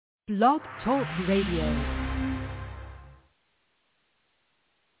Blog Talk Radio.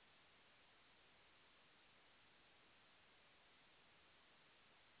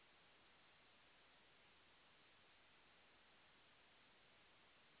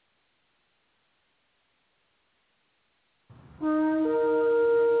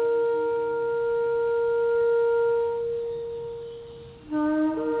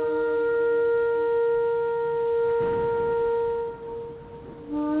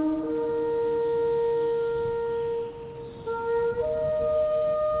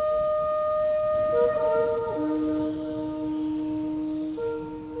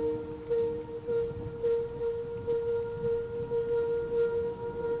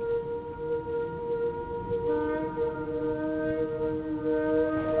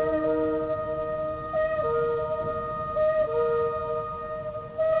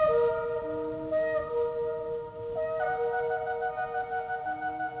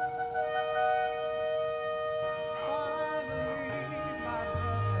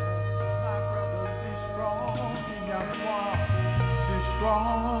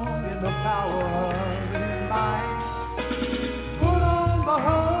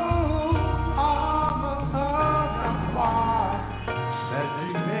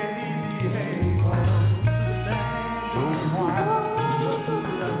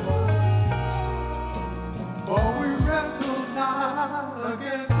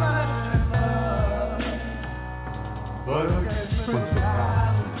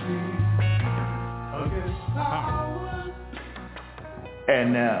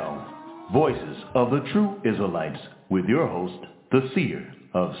 And now, Voices of the True Israelites, with your host, the Seer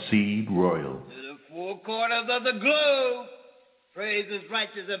of Seed Royal. To the four corners of the globe, praise His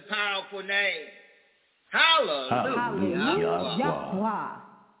righteous and powerful name. Hallelujah. Yahweh.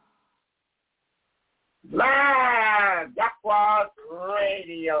 Live Yahweh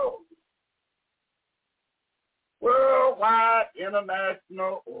Radio. Worldwide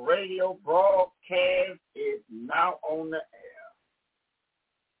International Radio broadcast is now on the air.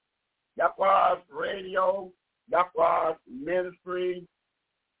 Yahweh's Radio, Yahweh's Ministry.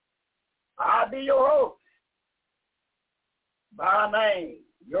 I'll be your host. By name,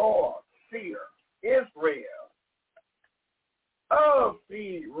 your Seer, Israel, of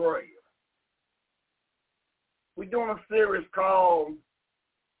Seed Royal. We're doing a series called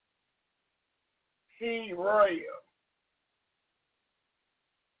Seed Royal,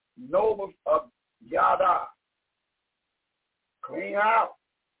 Nobles of Yada. Clean out.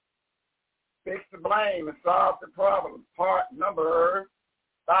 Fix the blame and solve the problem. Part number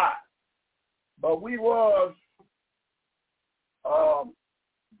 5. But we was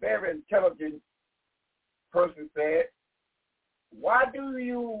very intelligent person said, why do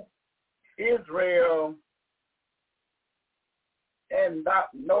you, Israel, and not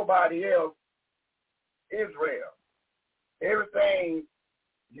nobody else, Israel? Everything,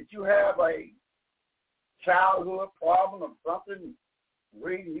 did you have a childhood problem or something?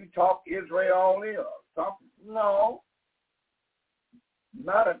 Reading you talk Israel only or something? No,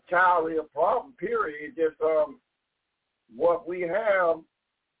 not a childhood problem, period. It's just what we have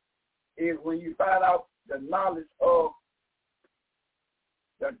is when you find out the knowledge of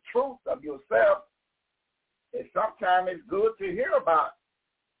the truth of yourself, sometimes it's good to hear about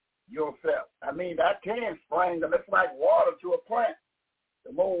yourself. I mean, that can spring up. It's like water to a plant.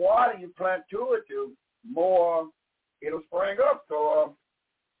 The more water you plant to it, the more it'll spring up. So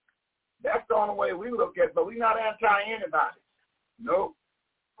that's the only way we look at it. But we're not anti-anybody. Nope.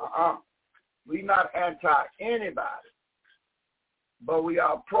 We're not anti-anybody. But we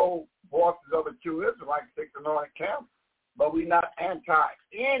are pro-Voices of the True Israelites, 6 anointed camp. But we're not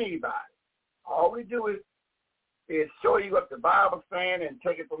anti-anybody. All we do is show you what the Bible's saying and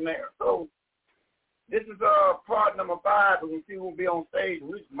take it from there. So this is part number 5. We can see who'll be on stage.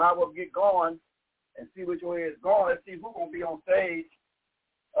 We might as well get going and see which way it's going. Let's see who's going to be on stage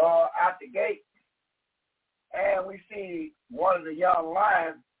out the gate. And we see one of the young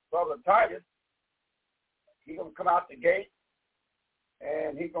lions, Brother Titus. He's going to come out the gate,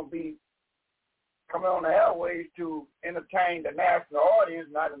 and he's going to be coming on the airways to entertain the national audience,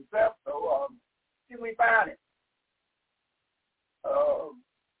 not himself. So see if we find it.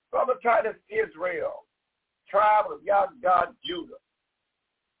 Brother Titus Israel, tribe of Yahweh Judah,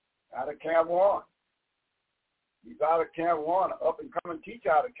 out of Camp 1. He's out of Camp 1, up and coming teacher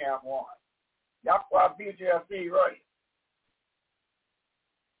out of Camp 1. Yahweh BJC, right?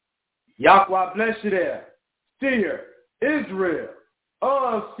 Yahweh bless you there. Seer, Israel,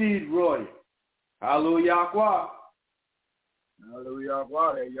 of Seed Royal. Hallelujah, Yahweh. Hallelujah,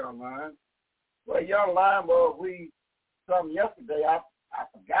 Yahweh, there, young lion. Well, young lion, well, something yesterday, I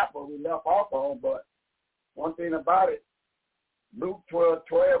forgot what left off on, but one thing about it, Luke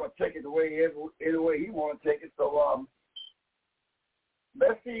 12:12 will take it the way any way he want to take it. So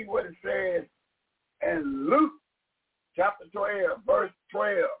let's see what it says in Luke chapter 12, verse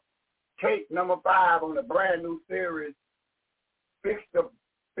 12, take number 5 on the brand new series, fix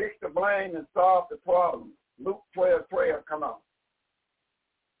the blame and solve the problem. Luke 12:12, come on.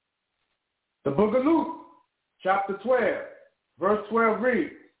 The book of Luke, chapter 12, verse 12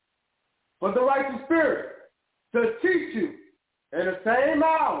 reads, "For the righteous spirit to teach you in the same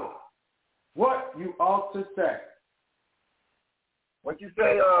hour what you ought to say." What you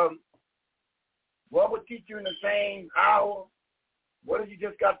say, what would teach you in the same hour? What did you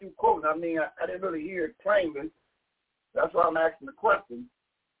just got through quoting? I mean, I didn't really hear it plainly. That's why I'm asking the question.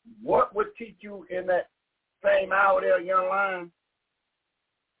 What would teach you in that same hour there, young lion?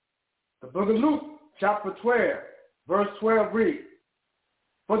 The book of Luke, chapter 12, verse 12 reads,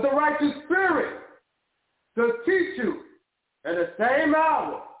 "For the righteous spirit to teach you in the same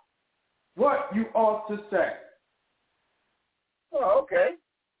hour what you ought to say." Oh, okay.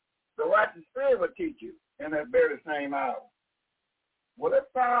 The righteous spirit will teach you in that very same hour. Well, let's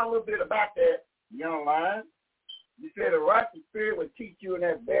find out a little bit about that, young lion. You said the righteous spirit will teach you in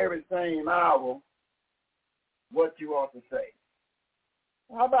that very same hour what you ought to say.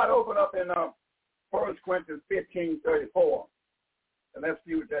 How about open up in 1 Corinthians 15:34, and let's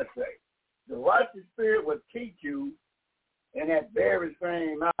see what that says. The righteous spirit will teach you in that very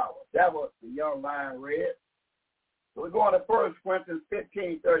same hour. That was the young lion read. So we're going to 1 Corinthians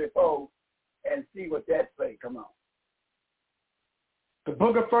 15:34 and see what that say. Come on. The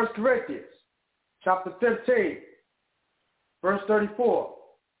book of 1 Corinthians, chapter 15, verse 34,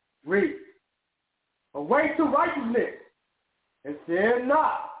 reads, "Awake to righteousness and sin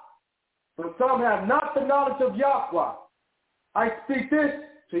not, for some have not the knowledge of Yahweh. I speak this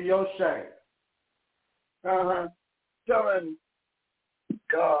to your shame." Telling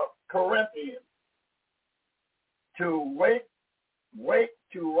Corinthians to wake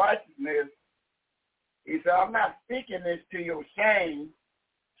to righteousness. He said, I'm not speaking this to your shame,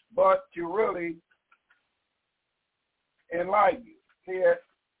 but to really enlighten you. See that?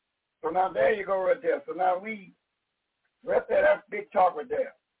 So now there you go right there. So now we right there, that's big talk right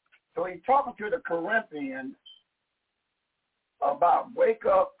there. So he's talking to the Corinthians about wake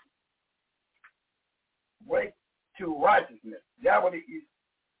up, wake to righteousness. That's what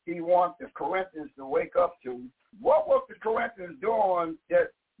he wants the Corinthians to wake up to. What was the Corinthians doing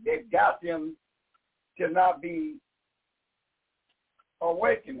that got them to not be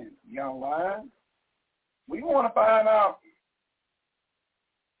awakening, young lion? We want to find out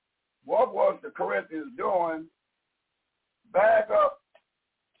what was the Corinthians doing. Back up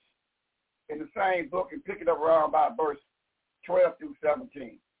in the same book and pick it up around about verse 12 through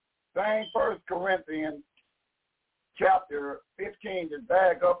 17. Same 1 Corinthians chapter 15, just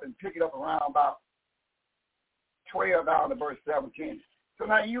back up and pick it up around about 12 down to verse 17. So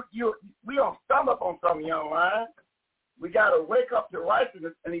now we don't stumble up on something, young lion. We got to wake up to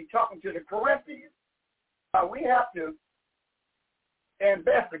righteousness, and he's talking to the Corinthians. Now we have to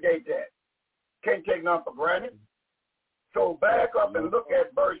investigate that. Can't take nothing for granted. So back up and look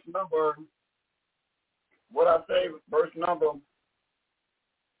at verse number, what I say, verse 12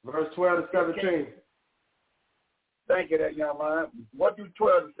 to 17. Thank you, that young man. What do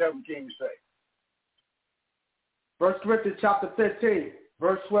 12 to 17 say? 1 Corinthians chapter 15,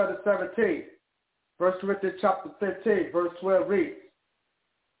 verse 12 to 17. 1 Corinthians chapter 15, verse 12 reads,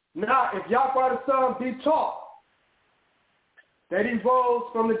 "Now if Yahweh the Son be taught that he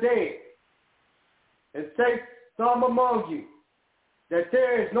rose from the dead, and say some among you that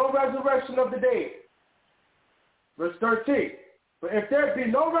there is no resurrection of the dead." Verse 13, "But if there be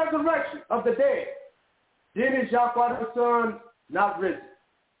no resurrection of the dead, then is Yahweh the Son not risen."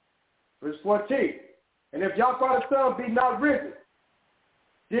 Verse 14, "And if Yahweh the Son be not risen,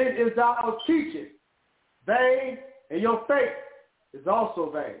 then is our teaching vain, and your faith is also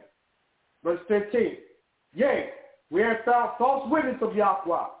vain." Verse 15, "Yea, we have found false witness of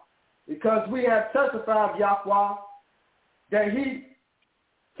Yahweh, because we have testified of Yahweh that he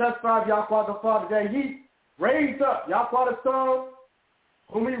testified of Yahweh the Father that he raised up Yahweh the Son,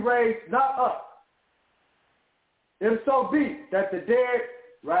 whom he raised not up. If so be that the dead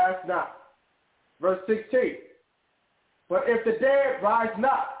rise not." Verse 16, "But if the dead rise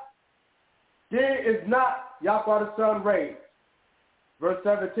not, then is not Yahweh the Son raised." Verse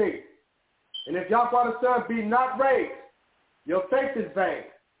 17, "And if Yahweh the Son be not raised, your faith is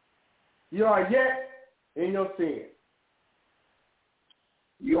vain. You are yet in your sin."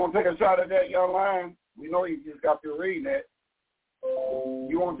 You want to take a shot at that, young man? We know you just got through reading that.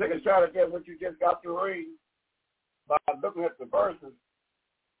 You want to take a shot at that, what you just got to read, by looking at the verses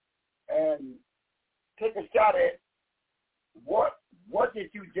and take a shot at what did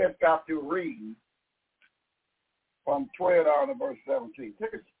you just got to read from 12 down to verse 17.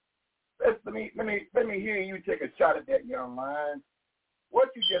 Let me hear you take a shot at that, young man. What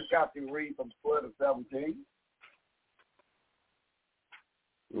you just got to read from 12 to 17?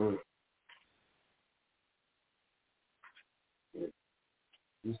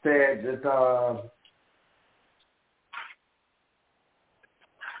 You said that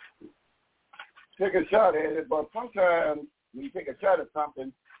take a shot at it, but sometimes when you take a shot at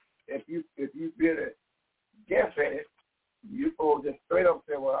something, if you really guess at it, you go just straight up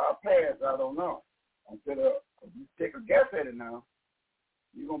say, well, I'll pass, I don't know. Instead of if you take a guess at it now,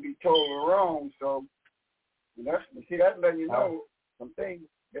 you're gonna be totally wrong. So that's letting you know some things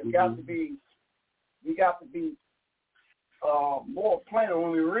that got to be more plain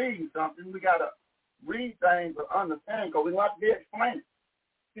when we read something. We gotta read things but understand, because we want to be explained.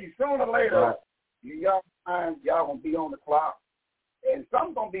 See, sooner or later, y'all gonna be on the clock, and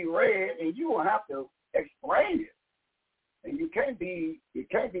something's gonna be read, and you will have to explain it. And you can't be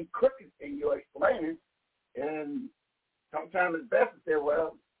crooked in your explaining. And sometimes it's best to say,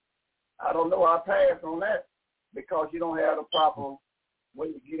 well, I don't know, I'll pass on that, because you don't have the proper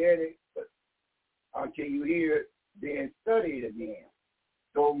way to get at it until you hear it being studied again.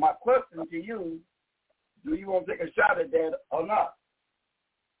 So my question to you, do you want to take a shot at that or not?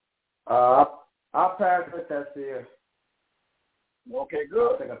 I'll pass with that here. Okay,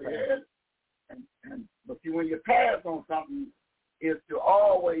 good. But see, when you pass on something, is to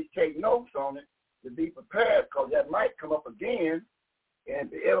always take notes on it, to be prepared, because that might come up again,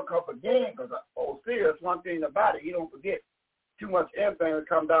 and it'll come up again, because that's one thing about it, you don't forget too much anything will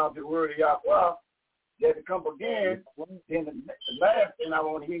come down to the word of Yahweh. That it come again, then the last thing I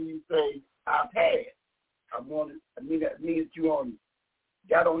want to hear you say, I passed. I mean that you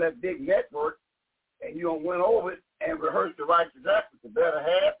got on that big network, and you went over it and rehearsed the righteous acts with the better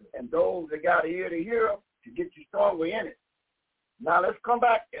half, and those that got ear to hear to get you stronger in it. Now let's come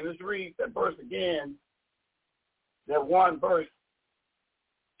back and let's read that verse again, that one verse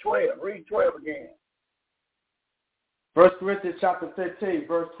 12. Read 12 again. 1 Corinthians chapter 15,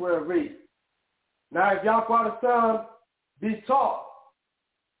 verse 12 reads, now if Yahweh the Son be taught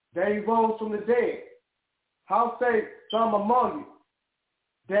that he rose from the dead, how say some among you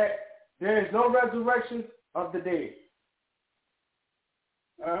that there is no resurrection of the dead?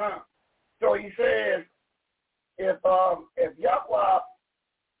 So he says, if Yahweh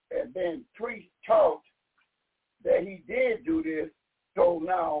had been taught that he did do this, so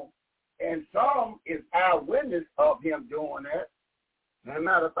now, and some is eyewitness of him doing that. As a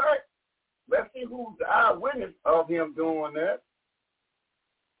matter of fact, let's see who's the eyewitness of him doing that.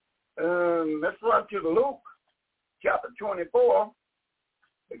 Let's run to Luke chapter 24,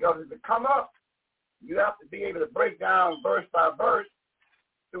 because if it come up, you have to be able to break down verse by verse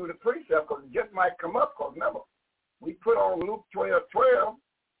through the precept, because it just might come up. Because remember, we put on Luke 12:12.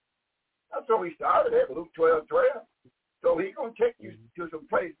 That's where we started at, Luke 12:12. So he's going to take you to some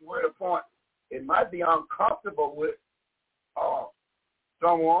place where the point it might be uncomfortable with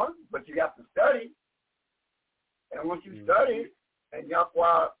someone, but you got to study. And once you study, and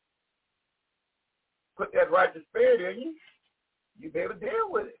Yahweh put that righteous spirit in you, you'll be able to deal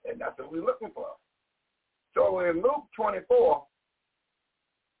with it. And that's what we're looking for. So in Luke 24,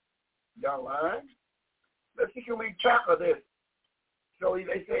 young line, let's see, can we tackle this? So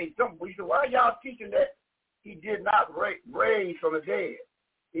they say, we said, why are y'all teaching that he did not raise from the dead?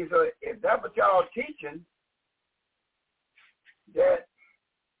 He said, if that's what y'all teaching, that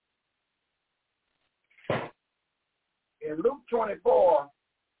in Luke 24,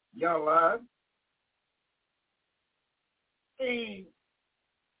 young line, see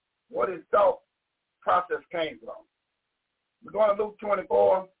what his thought process came from. We're going to Luke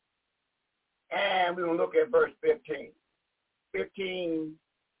 24, and we're going to look at verse 15. 15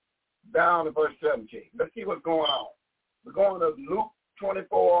 down to verse 17. Let's see what's going on. We're going to Luke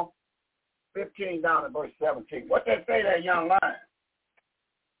 24, 15 down to verse 17. What they say there, young lion?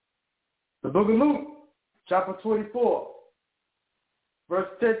 The book of Luke, chapter 24, verse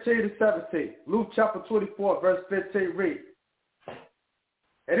 15 to 17. Luke chapter 24, verse 15 reads,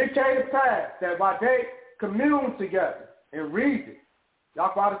 and it came to pass that while they communed together and reasoned,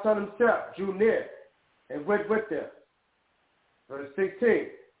 Yahweh the Son himself drew near and went with them. Verse 16.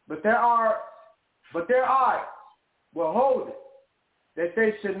 But their eyes were holden, that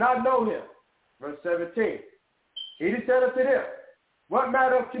they should not know him. Verse 17. He said unto them, what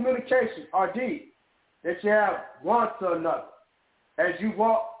matter of communication are these that you have one to another, as you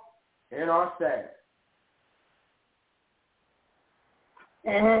walk in our stead.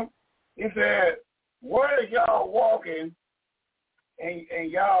 Mm-hmm. He said, where is y'all walking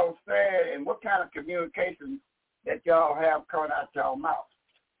and y'all sad, and what kind of communication that y'all have coming out y'all mouth?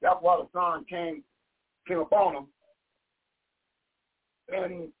 That's why the Son came upon them.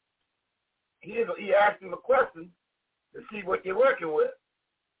 And he asked them a question to see what you're working with.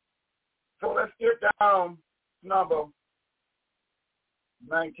 So let's get down to number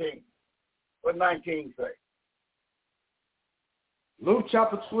 19. What 19 say? Luke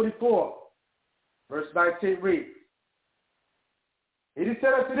chapter 24, verse 19 reads, and he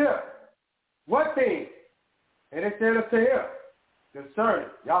said unto them, what thing? And they said unto him, concerning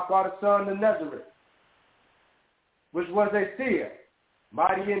Yahweh the Son of Nazareth, which was a seer,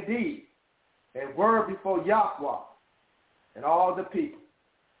 mighty indeed, and word before Yahweh and all the people.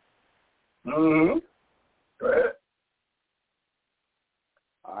 Mm-hmm. Go ahead.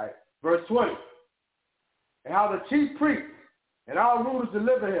 All right. Verse 20. And how the chief priests and all rulers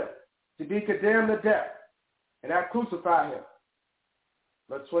delivered him to be condemned to death, and have crucified him.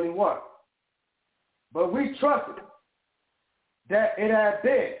 Verse 21. But we trusted that it had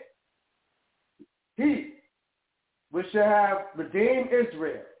been he which should have redeemed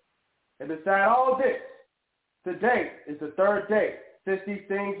Israel. And beside all this, today is the third day since these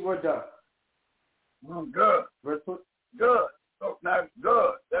things were done. Good. Verse good. So that's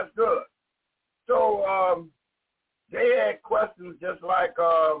good. That's good. So they had questions just like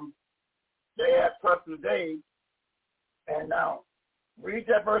they had questions today. And now, read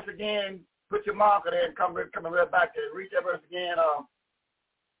that verse again. Put your marker there and come right back to it. Read that verse again.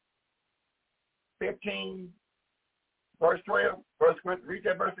 15, verse 12. Read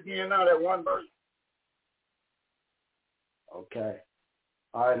that verse again now, that one verse. Okay.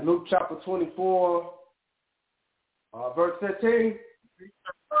 All right, Luke chapter 24, verse 15.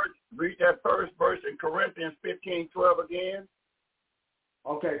 Read that first verse in Corinthians 15:12 again.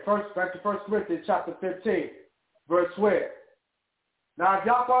 Okay, back to 1 Corinthians chapter 15, verse 12. Now, if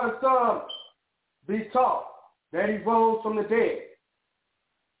Yahweh the Son be taught that he rose from the dead,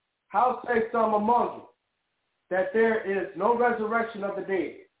 how say some among you that there is no resurrection of the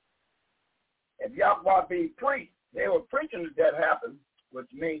dead? If Yahweh be preached, they were preaching that happened, which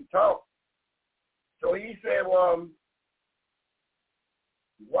means talk. So he said, well,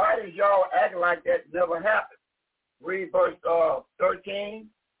 why does y'all act like that never happened? Read verse 13.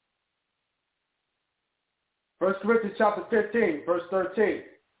 1 Corinthians chapter 15, verse 13.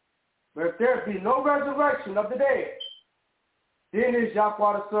 But if there be no resurrection of the dead, then is Yahweh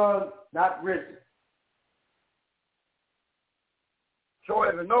the Son not risen. So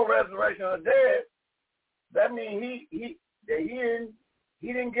if there's no resurrection of the dead, that means he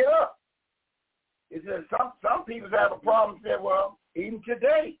didn't get up. It says some people have a problem. Say, well, even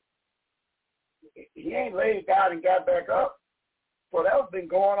today, he ain't laid down and got back up. So that was been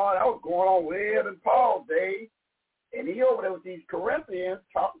going on. That was going on way up in Paul's day. And he over there with these Corinthians,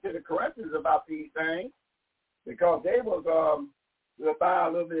 talking to the Corinthians about these things, because they was, we'll find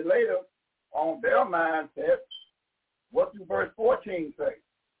a little bit later, on their mindset. What does verse 14 say?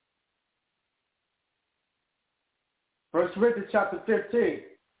 1 Corinthians chapter 15,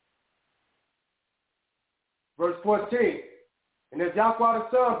 verse 14. And if Yahweh the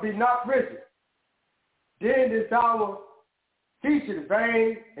Son be not risen, then is our teaching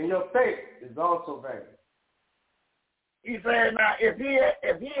vain, and your faith is also vain. He said, now, if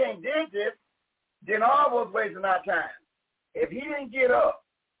he ain't did this, then all was wasting our time. If he didn't get up,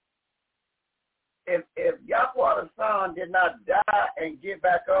 if Yahweh the Son did not die and get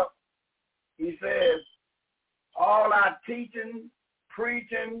back up, he says, all our teaching,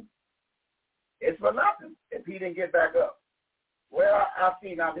 preaching, it's for nothing if he didn't get back up. Well, I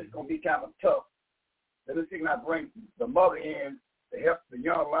see now this is going to be kind of tough. Let me see if I bring the mother in to help the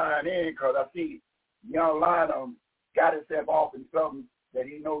young lion in, because I see young lion got himself off in something that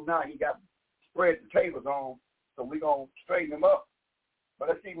he knows now he got spread the tables on, so we're going to straighten him up. But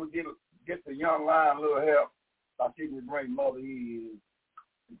let's see if we get the young lion a little help. I see if we bring mother in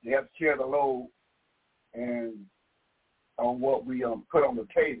to help share the load and on what we put on the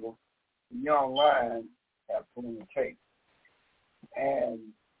table, the young lion have put on the table. And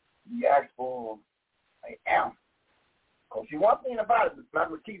we asked for an ounce. Because see, one thing about it, like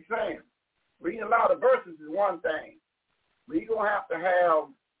we keep saying, reading a lot of verses is one thing. We're going to have,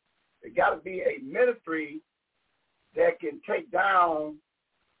 it got to be a ministry that can take down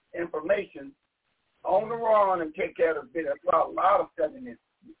information on the run and take care of it. That's why a lot of studying this.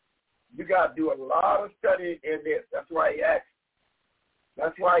 You got to do a lot of study in this. That's why he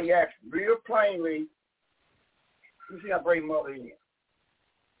asked real plainly. You see, I bring mother in.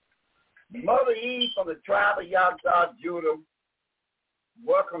 Mother Eve from the tribe of Yahweh Judah,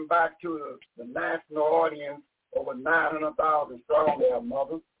 welcome back to the national audience, over 900,000 strong there,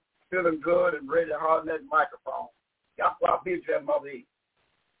 Mother. Feeling good and ready to hold that microphone. Yahweh be with you, Mother Eve.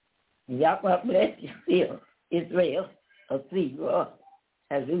 Yahweh bless you, still, Israel, of Seed. Hallelujah.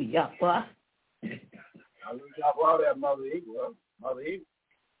 Hallelujah there, Mother Eve. Well, Mother Eve.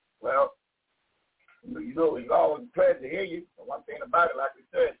 Well, you know, it's always a pleasure to hear you. But one thing about it, like we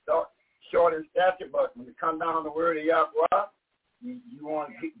said, start short in stature, but when it comes down to the word of Yahweh, you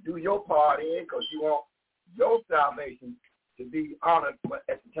want to do your part in because you want your salvation to be honored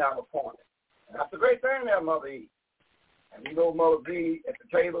at the time appointed. And that's a great thing there, Mother Eve. And we know Mother B at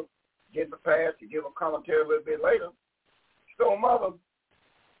the table getting prepared to give a commentary a little bit later. So, Mother,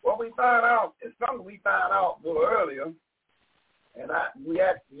 what we find out is something we found out a little earlier, and we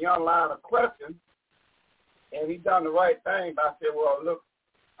asked the young line a question, and he done the right thing by saying, well, look,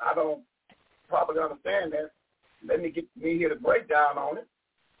 I don't probably understand that. Let me get me here to break down on it.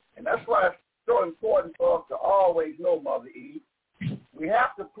 And that's why it's so important for us to always know, Mother Eve. We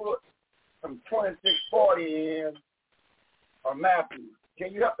have to put some 2640 in on Matthew.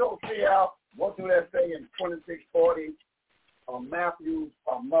 Can you help those see out? What do that say in 2640 on Matthew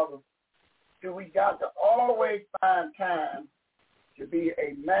or Mother? So we got to always find time to be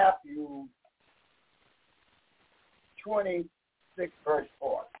a Matthew 26 verse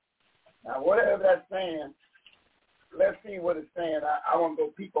 40. Now, whatever that's saying, let's see what it's saying. I want to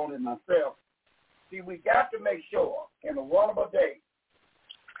go peep on it myself. See, we got to make sure in a wonderful day,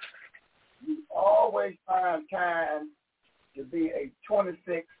 you always find time to be a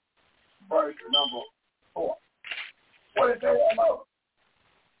 26 verse number 4. What is that about?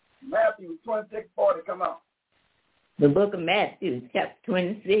 Matthew 26:40, come on. The book of Matthew, chapter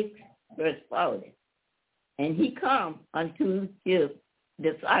 26, verse 40. And he come unto his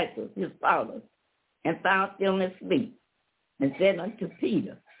disciples, his followers, and found them asleep, and said unto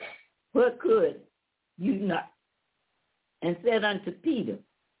Peter, what could you not? And said unto Peter,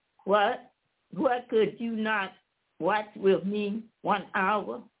 what could you not watch with me 1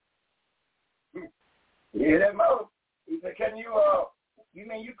 hour? You hear that, Mother? He said, can you, you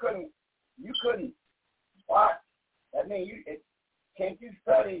mean you couldn't watch? That means can't you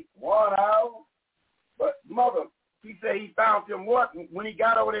study 1 hour? But, Mother, he said he found him what? When he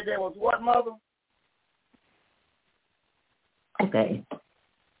got over there was what, Mother? Okay.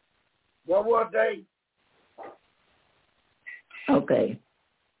 What was they? Okay.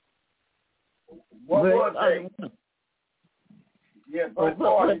 What verse was they? Yeah, verse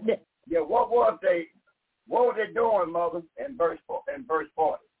 40. Yeah, what was they? What were they doing, Mother, in verse 40?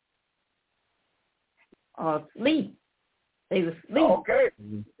 Sleep. They were asleep. Okay.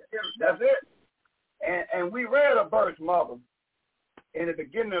 That's it. And we read a verse, Mother, in the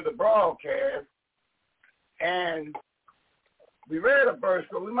beginning of the broadcast, and we read a verse,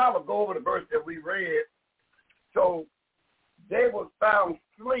 so we might as well go over the verse that we read. So they was found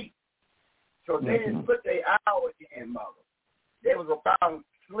asleep. So they didn't put their hour in, Mother. They was found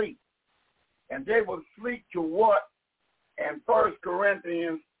asleep. And they was asleep to what? In 1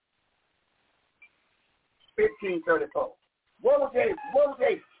 Corinthians 15:34. What was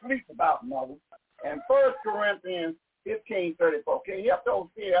they asleep about, Mother? In 1 Corinthians 15:34. Can you help those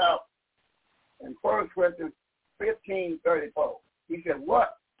see out? In 1 Corinthians 15:34. He said,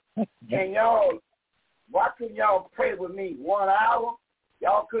 what? Why couldn't y'all pray with me 1 hour?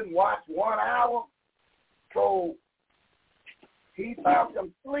 Y'all couldn't watch 1 hour? So he found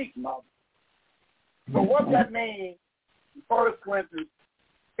them asleep, Mother. So what that means in 1 Corinthians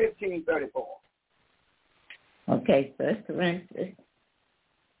 15:34. Okay, 1 Corinthians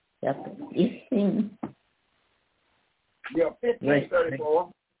chapter 15. Yeah,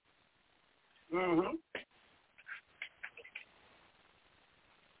 15:34. Mm-hmm.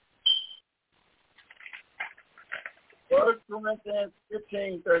 First Corinthians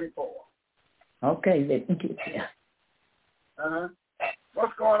 15:34. Okay, let me get there. Uh-huh.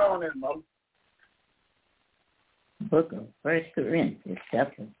 What's going on there, Mother? Book of 1 Corinthians,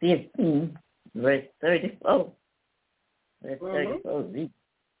 chapter 15, verse 34. Verse 34 reads,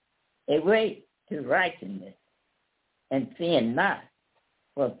 a way to righteousness, and sin not,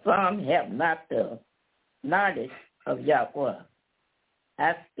 for some have not the knowledge of Yahweh.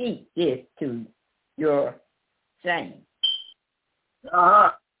 I speak this to your shame.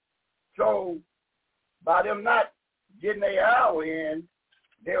 Uh-huh. So, by them not getting their hour in,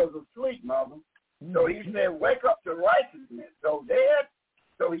 they was asleep, Mother. So he said, wake up to righteousness. So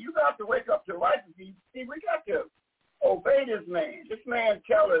you got to wake up to righteousness. See, we got to obey this man. This man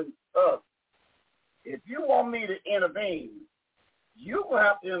telling us, if you want me to intervene, you will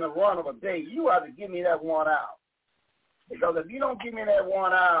have to, in the run of a day, you have to give me that 1 hour. Because if you don't give me that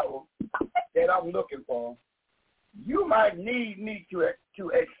 1 hour that I'm looking for, you might need me to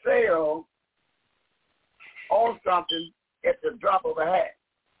excel on something at the drop of a hat.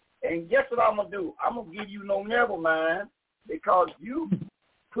 And guess what I'm going to do? I'm going to give you no never mind because you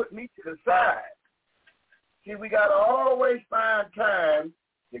put me to the side. See, we got to always find time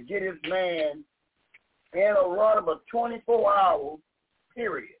to get this man in a run of a 24-hour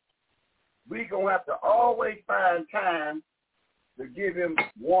period. We're going to have to always find time to give him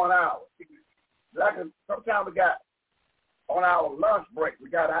 1 hour. Like sometimes we got on our lunch break, we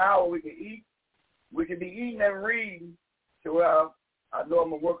got an hour we can eat. We can be eating and reading to I know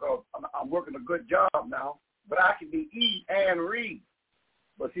I'm working a good job now, but I can be eating and reading.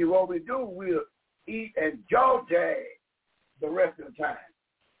 But see, what we do, we'll eat and jaw jag the rest of the time.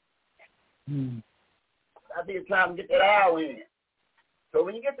 That'll be the time to get that hour in. So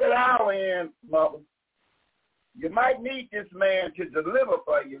when you get that hour in, mother, you might need this man to deliver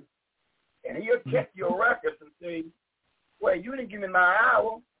for you, and he'll check your records and say, well, you didn't give me my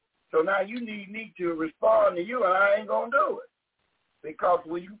hour, so now you need me to respond to you, and I ain't going to do it. Because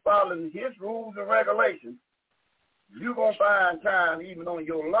when you following his rules and regulations, you're going to find time even on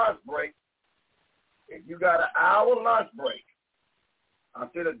your lunch break. If you got an hour lunch break,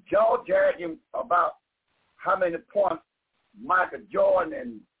 instead of jaw jagging about how many points Michael Jordan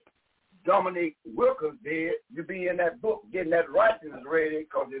and Dominique Wilkins did, you be in that book getting that righteousness ready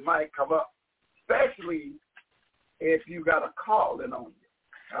because it might come up, especially if you got a calling on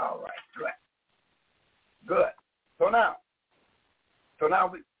you. All right, good. So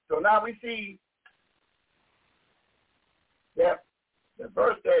now we see that the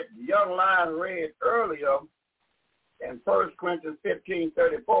verse that the young lion read earlier in 1 Corinthians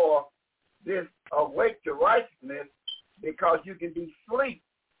 15:34, this awake to righteousness because you can be asleep.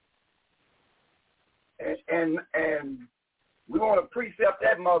 And we want to precept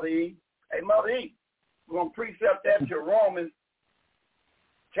that, Mother E. Hey, Mother E, we're going to precept that to Romans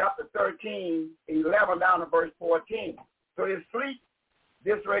chapter 13, 11 down to verse 14. So this sleep,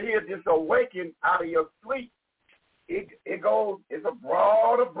 this right here, this awaken out of your sleep, it goes, it's a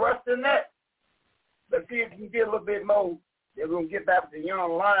broader breast than that. Let's see if you can get a little bit more. Then we're going to get back to the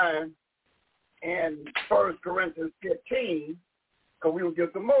young lion in 1 Corinthians 15, because we will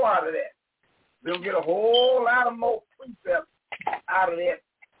get some more out of that. We'll get a whole lot of more precepts out of that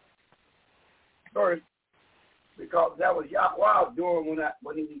verse, because that was Yahweh doing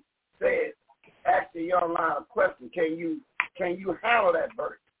when he said, ask the young lion a question, can you handle that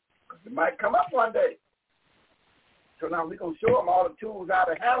verse? Because it might come up one day. So now we're going to show them all the tools how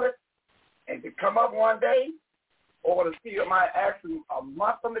to handle it, and to come up one day, or to see might ask them a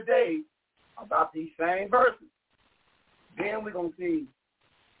month from the day about these same verses. Then we're going to see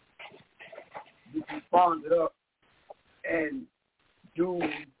you can bond it up and do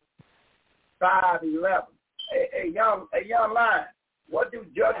 5:11. A young lion. What do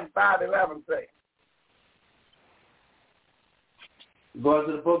Judges 5:11 say? Go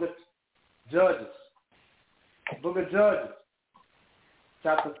to the book of Judges. Book of Judges,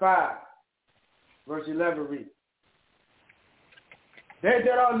 chapter 5, verse 11 reads, they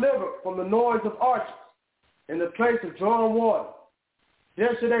that are delivered from the noise of archers in the place of drawing water,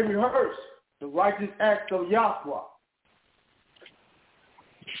 there should they rehearse the righteous acts of Yahweh.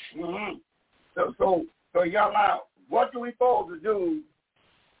 Mm-hmm. So y'all now, what do we supposed to do?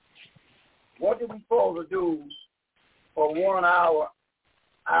 What do we supposed to do for 1 hour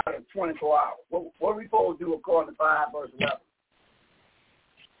out of 24 hours? What are we supposed to do according to 5 verse 11?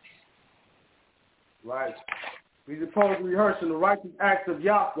 Right. We supposed to rehearse the righteous acts of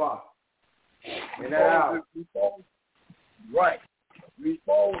Yahweh in that hour. Right. We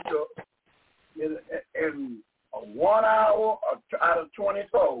supposed to, in 1 hour out of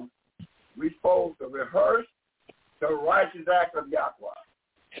 24, we supposed to rehearse the righteous act of Yahweh.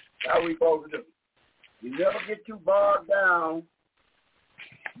 That's what we supposed to do. You never get too bogged down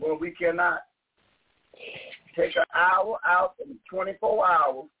when we cannot take an hour out in 24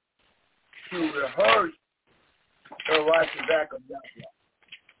 hours to rehearse the righteous act of Yahweh.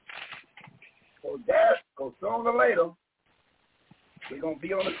 So sooner or later, we're going to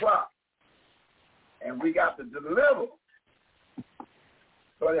be on the clock. And we got to deliver.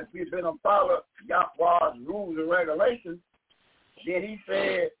 So if we've been to follow Yahweh's rules and regulations, then he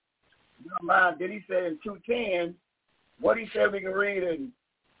said, did he say in 2:10, what he said we can read in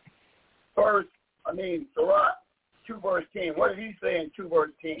Sirach 2 verse 10. What did he say in 2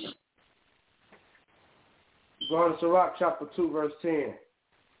 verse 10? Go to Sirach chapter 2 verse 10.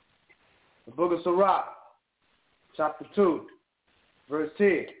 The book of Sirach chapter 2 Verse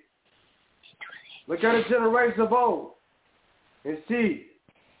 10. Look at the generations of old and see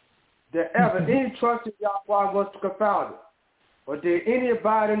that ever any trust in Yahweh was confounded, or did any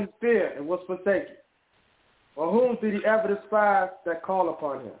abide in his fear and was forsaken? Or whom did he ever despise that call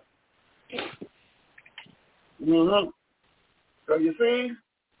upon him? Mm-hmm. So you see,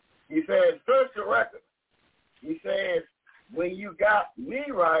 he says, search the record. He says, when you got me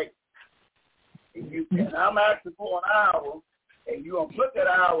right, and I'm asking for an hour, and you're going to put that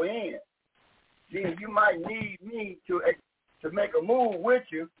hour in, then you might need me to make a move with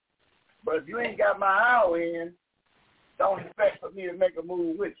you. But if you ain't got my hour in, don't expect for me to make a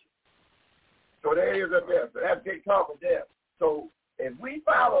move with you. So there is a death. So that's big talk of death. So if we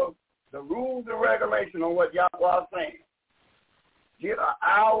follow the rules and regulations on what Yahweh is saying, get an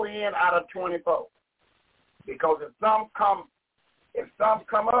hour in out of 24. Because if some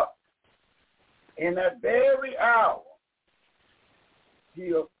come up in that very hour,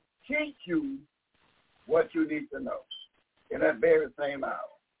 he'll teach you what you need to know in that very same hour.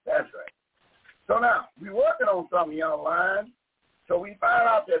 That's right. So now, we're working on something, young lions. So we found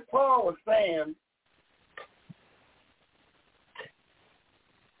out that Paul was saying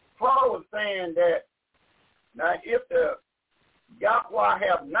that now if the Yahweh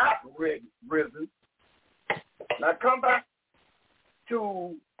have not risen, now come back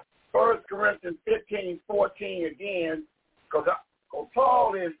to 1 Corinthians 15:14 again, because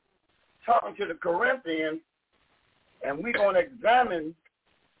Paul is talking to the Corinthians, and we're going to examine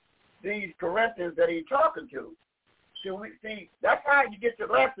these Corinthians that he's talking to. So we see, that's how you get your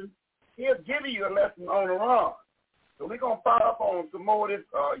lesson. He'll give you a lesson on the run. So we're going to follow up on some more of this,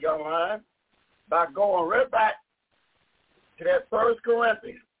 young line, by going right back to that 1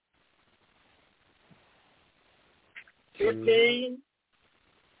 Corinthians 15,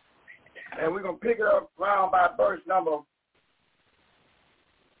 and we're going to pick it up around by verse number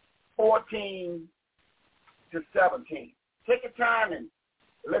 14 to 17. Take your time and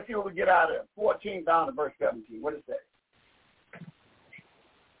let's see what we get out of it. 14 down to verse 17. What is that?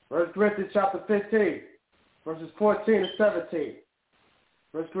 1 Corinthians chapter 15, verses 14 and 17.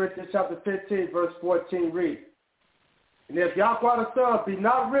 1 Corinthians chapter 15, verse 14 reads, and if Yahweh the Son be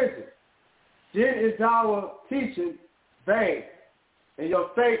not risen, then is our teaching vain, and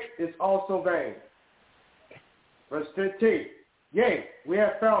your faith is also vain. Verse 15, yea, we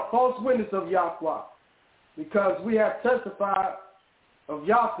have found false witness of Yahweh, because we have testified of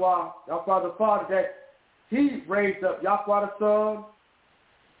Yahweh the Father, that he raised up Yahweh the Son,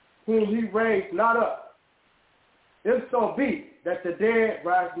 whom he raised not up. If so be that the dead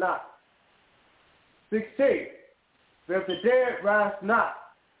rise not. 16, but if the dead rise not,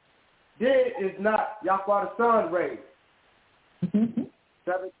 then is not Yahweh the Son raised. 17,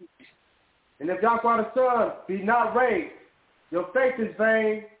 and if Yahweh the Son be not raised, your faith is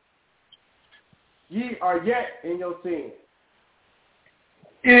vain, ye are yet in your sins.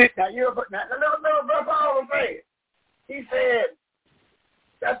 Now, little Paul said, he said,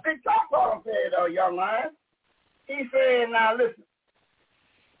 that's big talk Paul said, young man. He said, now listen,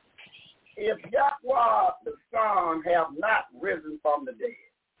 if Yahweh the Son have not risen from the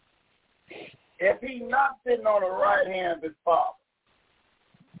dead, if he not sitting on the right hand of his Father,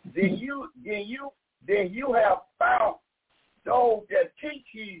 then you have found those that teach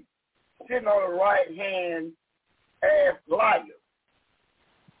you sitting on the right hand as liars.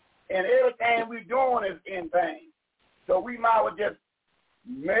 And everything we're doing is in vain. So we might as well just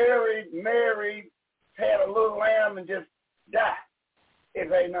marry, had a little lamb and just die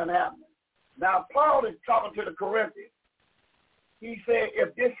if ain't nothing happening. Now, Paul is talking to the Corinthians. He said,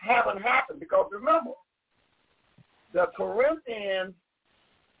 if this haven't happened, because remember, the Corinthians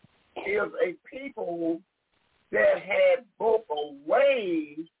is a people that had both a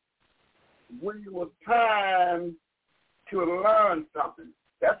way when it was time to learn something.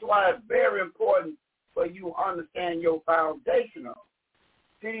 That's why it's very important for you to understand your foundational.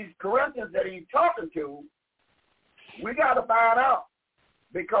 See, these Corinthians that he's talking to, we got to find out,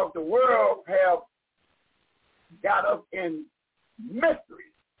 because the world have got us in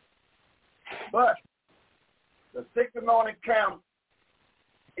mystery. But the sixth anointed camp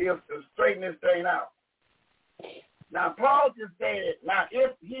is to straighten this thing out. Now, Paul just said, now,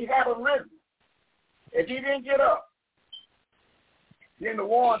 if he hadn't risen, if he didn't get up, then the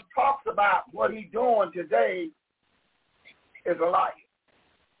one talks about what he's doing today is a liar.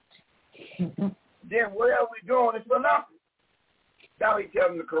 Then whatever we're doing is for nothing. Now he's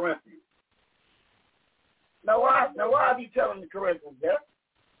telling the Corinthians. Now why is he telling the Corinthians that?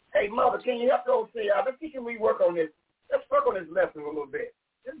 Hey, mother, can you help those see out? Let's see, can we work on this? Let's work on this lesson a little bit.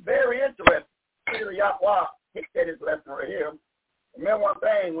 It's very interesting. Yahweh said his lesson right here. Remember one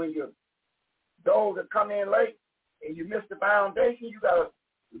thing, when those that come in late and you miss the foundation, you got to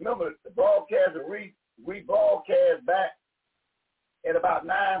remember the broadcast and rebroadcast back at about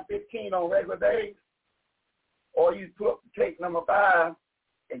 9:15 on regular days, or you put tape number 5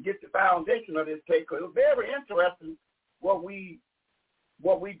 and get the foundation of this tape. Because it was very interesting what we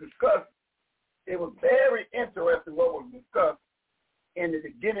discussed. It was very interesting what was discussed in the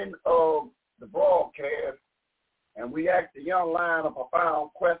beginning of the broadcast, and we asked the young lion a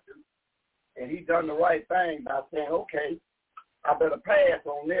profound question, and he done the right thing by saying, okay, I better pass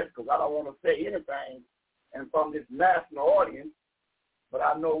on this because I don't want to say anything and from this national audience, but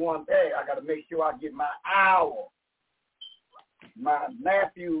I know one day I got to make sure I get my hour, my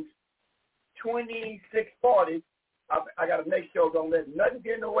Matthew 26:40. I got to make sure I don't let nothing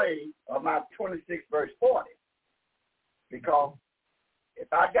get in the way of my 26 verse 40. Because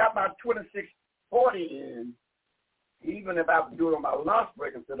if I got my 26:40 in, even if I do it on my lunch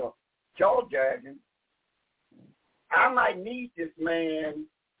break instead of jaw jagging, I might need this man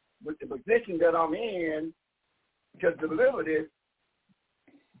with the position that I'm in to deliver this,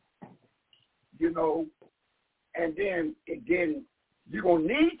 and then again, you're going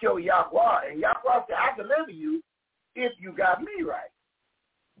to need your Yahweh, and Yahweh said, I deliver you if you got me right.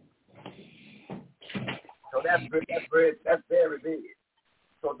 So that's very big.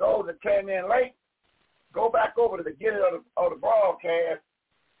 So those that came in late, go back over to the beginning of the broadcast,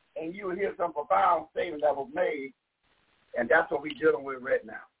 and you'll hear some profound statement that was made, and that's what we're dealing with right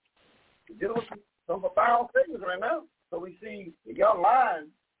now. We're dealing with some profound statements right now. So we see the young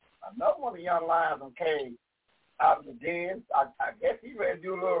lion, another one of the young lions came out of the den. I guess he ready to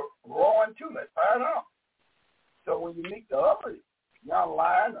do a little roaring too. Let's find out. So when you meet the other young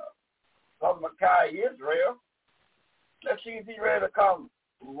lion, Brother Micaiah Israel, let's see if he's ready to come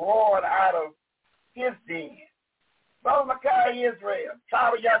roaring out of his den. Brother Micaiah Israel,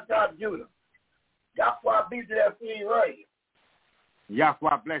 tribe of Yahweh Judah. Yahweh be there, see right.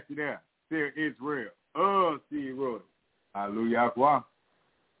 Yahweh bless you there. Seer Israel. See Roy. Hallelujah, Yahweh.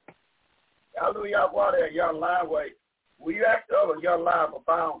 Hallelujah, Yahweh there, young lion. Wait. Well, you asked the other young lion a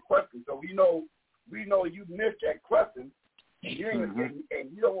profound question, so we know you missed that question, and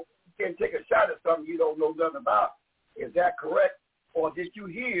you can't take a shot at something you don't know nothing about. Is that correct? Or did you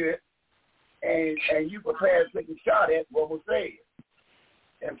hear it and you prepared to take a shot at what was said?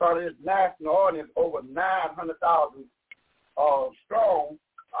 In front of this national audience, over 900,000 strong,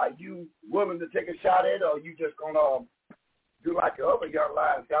 are you willing to take a shot at it, or are you just going to do like the other young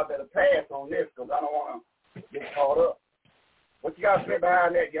lions? I better pass on this because I don't want to get caught up. What you got to say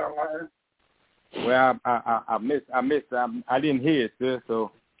behind that, young lion? Well, I missed. I didn't hear it, sir,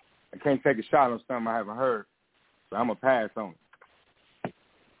 so I can't take a shot on something I haven't heard. So I'm going to pass on it.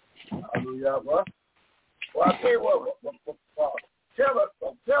 Hallelujah. Well, I tell you what, tell us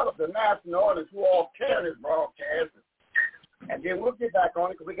the national audience who all carry this broadcast, and then we'll get back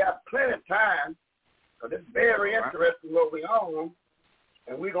on it because we got plenty of time. So it's very interesting what we're on,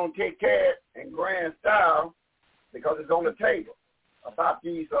 and we're going to take care in grand style because it's on the table about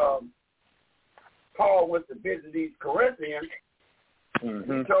these. Paul went to visit these Corinthians.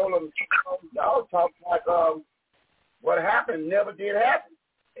 Mm-hmm. He told them, y'all talk like what happened never did happen.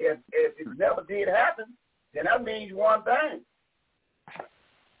 If it never did happen, then that means one thing.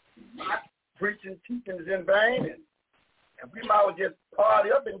 My preaching, teaching is in vain, and we might as well just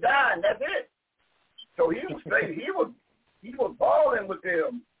party up and die, and that's it. So he was saying he was balling with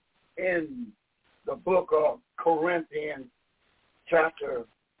them in the book of Corinthians, chapter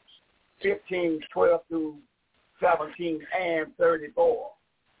 15, 12 through 17 and 34.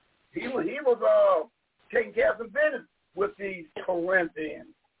 He was taking care of some business with these Corinthians.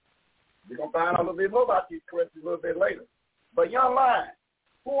 We're going to find out a little bit more about these Corinthians a little bit later. But young lion,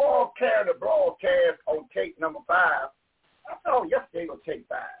 who all carried the broadcast on tape number 5? I thought yesterday was tape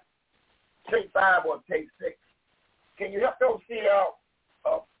 5. Tape 5 or tape 6. Can you help those see out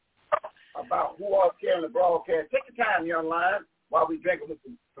about who all carrying the broadcast? Take your time, young lion, while we drink with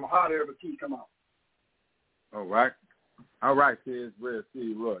some hot herbal tea. Come on. All right, says Red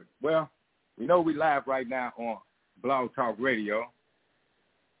C. Roy. Well, we know we live right now on Blog Talk Radio,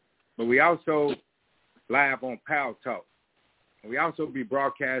 but we also live on Power Talk. And we also be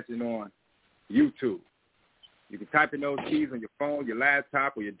broadcasting on YouTube. You can type in those keys on your phone, your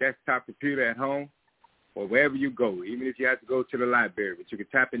laptop, or your desktop computer at home, or wherever you go, even if you have to go to the library. But you can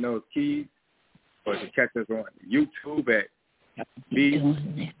type in those keys, or you can catch us on YouTube at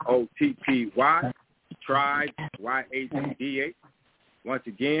BOTTY, Tribe, YHDH. Once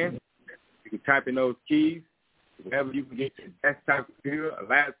again, you can type in those keys, wherever you can get your desktop computer, a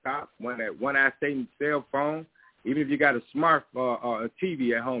laptop, one eye Satan cell phone, Even if you got a smart or a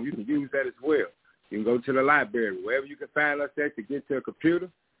TV at home, you can use that as well. You can go to the library, wherever you can find us at to get to a computer.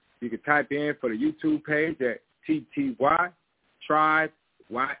 You can type in for the YouTube page at TTY, Tribe,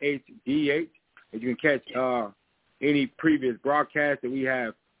 YHDH, and you can catch any previous broadcast that we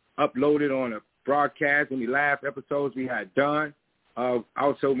have uploaded on a broadcast, any live episodes we had done.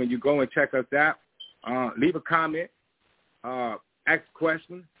 Also, when you go and check us out, leave a comment, ask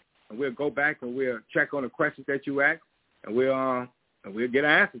questions, and we'll go back and we'll check on the questions that you ask, and we'll get an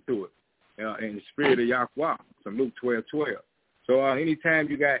answer to it in the spirit of Yahweh from Luke 12:12. So anytime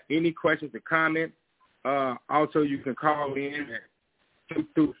you got any questions or comments, also you can call in at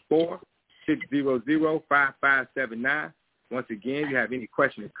 224-600-5579. Once again, you have any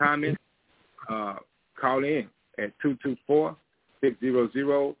questions or comments, call in at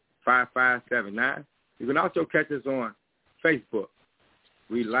 224-600-5579. You can also catch us on Facebook.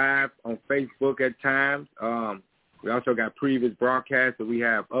 We live on Facebook at times. We also got previous broadcasts that we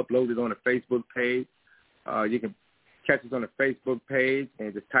have uploaded on the Facebook page. You can catch us on the Facebook page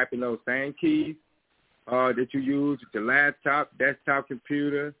and just type in those same keys that you use with your laptop, desktop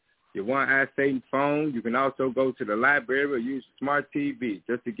computer, your one-eye Satan phone. You can also go to the library or use a smart TV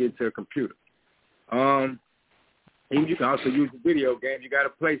just to get to a computer. And you can also use the video game. You got a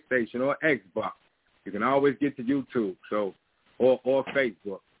PlayStation or Xbox. You can always get to YouTube or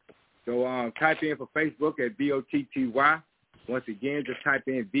Facebook. So type in for Facebook at BOTTY. Once again, just type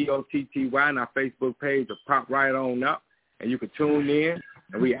in BOTTY, and our Facebook page will pop right on up, and you can tune in.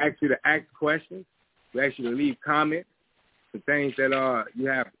 And we ask you to ask questions. We ask you to leave comments, the things that you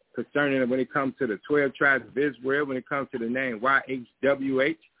have concerning when it comes to the 12 tribes of Israel, when it comes to the name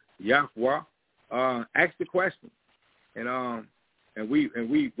YHWH, Yahweh. Ask the questions, and we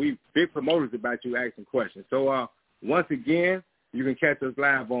big promoters about you asking questions. So once again, you can catch us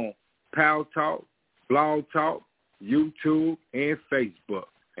live on Power Talk, Blog Talk, YouTube, and Facebook,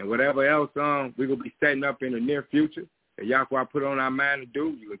 and whatever else we're gonna be setting up in the near future that Yahweh put on our mind to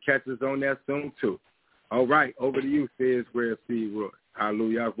do. You can catch us on there soon too. All right, over to you, says Rev C. Roy.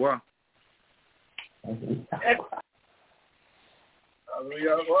 Hallelujah, Yahweh. Hallelujah,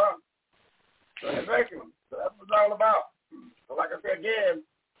 Yahweh. Thank you. So that's what it's all about. So like I said again,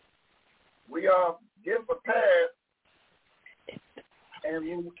 we are getting prepared, and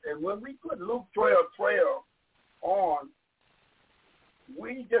when we put Luke 12:12 on,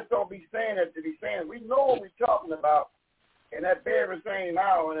 we just don't be saying it to be saying. We know what we're talking about in that very same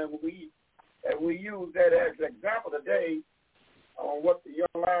hour, and we use that as an example today on what the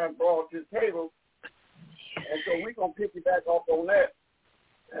young man brought to the table, and so we're going to pick it back up on that.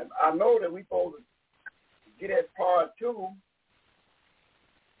 And I know that we're supposed to get at part 2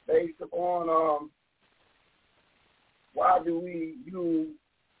 based upon why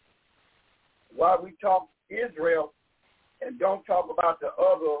we talk Israel and don't talk about the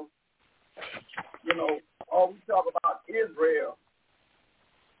other, or we talk about Israel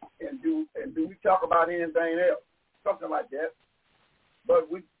and do we talk about anything else, something like that. But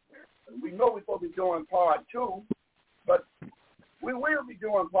we know we're supposed to be doing part 2, but we will be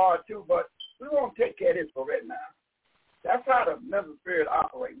doing part 2, but we won't take care of this for right now. That's how the mental spirit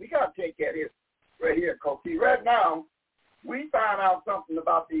operates. We got to take care of this right here, Coach. See, right now, we find out something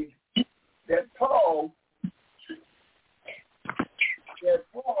about that Paul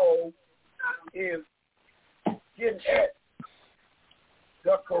is getting at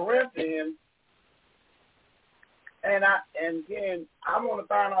the Corinthians, and then I want to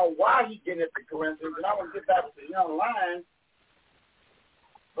find out why he's getting at the Corinthians, and I want to get back to the young lion,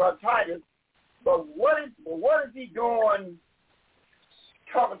 Brother Titus. But what is he doing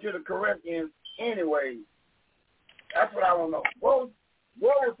talking to the Corinthians anyway? That's what I want to know. What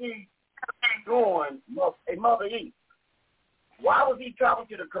was he doing, Mother Eve? Why was he talking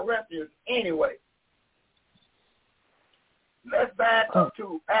to the Corinthians anyway? Let's back up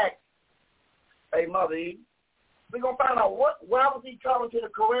to Acts, Mother Eve. We're going to find out why was he talking to the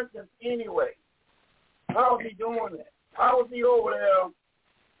Corinthians anyway? How was he doing that? How was he over there?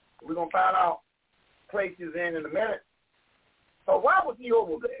 We're going to find out places in a minute. So why was he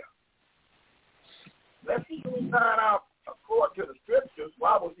over there? Let's see if we find out, according to the scriptures,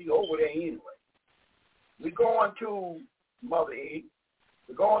 why was he over there anyway? We're going to Mother Eve.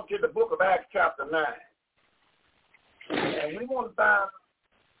 We're going to the book of Acts chapter 9. And we want to find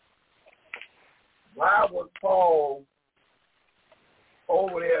why was Paul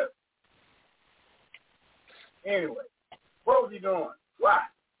over there anyway? What was he doing? Why?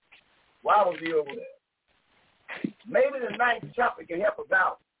 Why was he over there? Maybe the 9th chapter can help us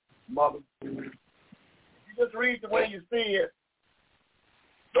out, Mother. You just read the way you see it.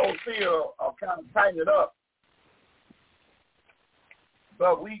 Those see are kind of tighten it up.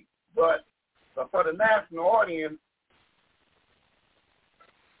 but for the national audience,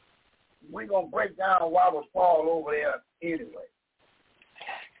 we're going to break down why was Paul over there anyway.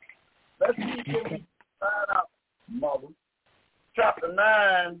 Let's see if we find out, Mother. Chapter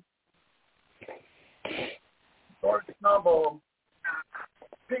 9, verse number,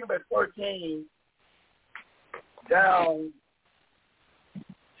 pick up at 13, down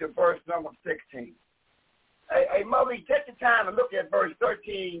to verse number 16. Hey, Mother, take the time to look at verse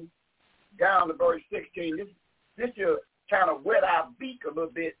 13 down to verse 16. This will kind of wet our beak a little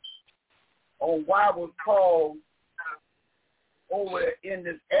bit on why it was called over in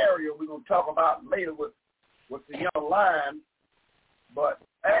this area. We're going to talk about later with the young lion. But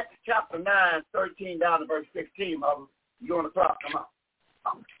Acts chapter 9, 13 down to verse 16, Mother, you want to talk? Come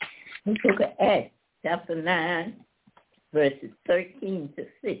on. We look at Acts chapter 9, verses 13 to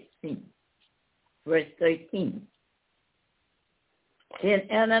 16. Verse 13. Then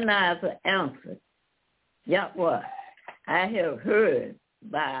Ananias answered, Yahweh, I have heard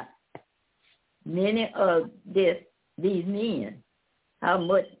by many of these men how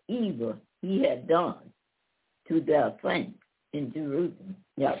much evil he had done to their saints in Jerusalem,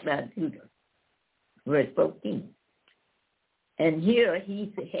 Yahweh Judah. Verse 14. And here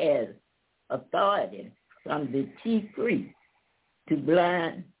he has authority from the chief priest to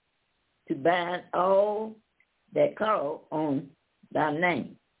bind all that call on thy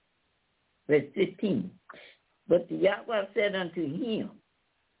name. Verse 15. But the Yahweh said unto him,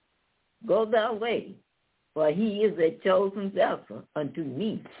 Go thy way, for he is a chosen vessel unto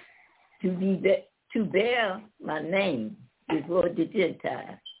me to bear my name before the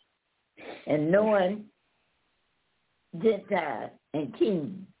Gentiles, and knowing Gentiles and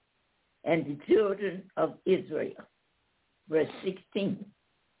kings and the children of Israel. Verse 16.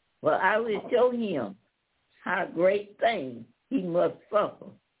 Well, I will show him how great things he must suffer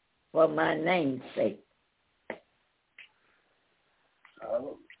for my name's sake.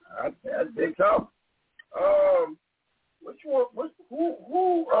 That's big talk.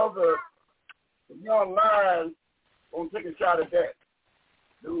 Who of the young lions gonna take a shot at that?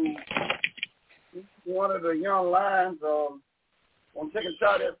 Do one of the young lions gonna take a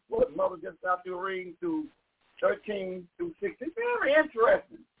shot at what Mother just got to read through 13 through 16? Very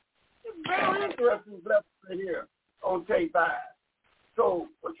interesting. It's very interesting left here on tape 5. So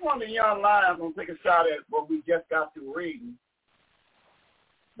which one of the young lions gonna take a shot at what we just got to reading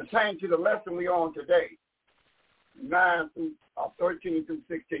pertaining to the lesson we on today, 13 through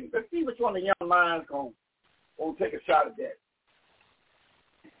 16. Let's see which one of the young lions gonna take a shot at that.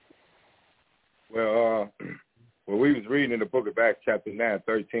 Well, we was reading in the book of Acts chapter 9,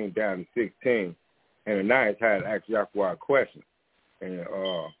 13 down to 16, and Ananias had asked Yahweh a question, and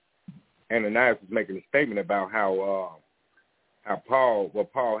Ananias was making a statement about how Paul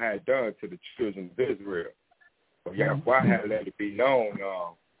had done to the children of Israel. So Yahweh had let it be known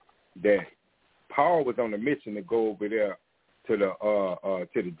that Paul was on a mission to go over there to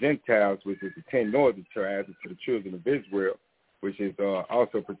the Gentiles, which is the 10 northern tribes, and to the children of Israel, which is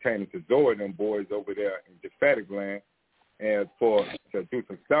also pertaining to Zoe and them boys over there in the Japhetic land, and to do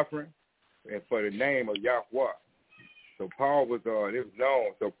some suffering, and for the name of Yahweh. So Paul was, it was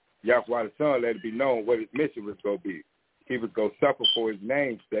known, so Yahweh the Son let it be known what his mission was going to be. He was going to suffer for his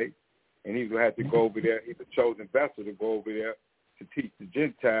name's sake, and he was going to have to go over there. He's a chosen vessel to go over there to teach the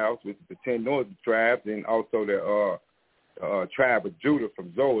Gentiles, which is the 10 northern tribes, and also the tribe of Judah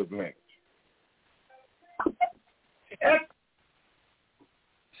from Zoe's lineage. Excellent.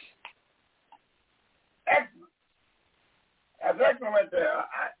 That's excellent right there.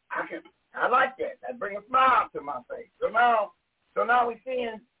 I like that. That brings a smile to my face. So now we're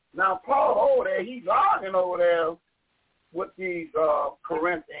seeing Paul over there. He's arguing over there with these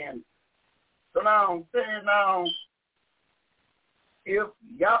Corinthians. So now if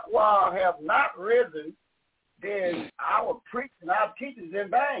Yahweh have not risen, then our preaching, our teaching is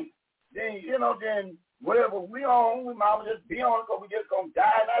in vain. Then whatever we on, we might just be on because we just gonna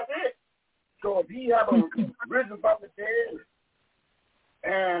die and that's it. So if he haven't risen from the dead,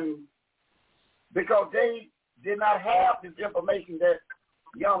 and because they did not have this information that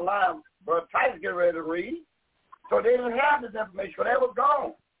young lion, Brother Titus get ready to read, so they didn't have this information, so they was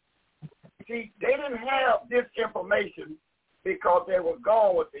gone. See, they didn't have this information because they were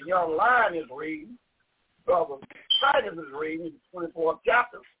gone with the young lion is reading, Brother Titus is reading, the 24th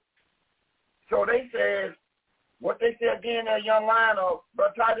chapter. So they said, what they said again, that young lion of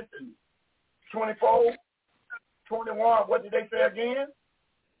Brother Titus in 24, 21, what did they say again?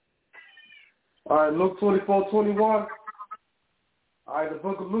 All right, Luke 24:21. All right, the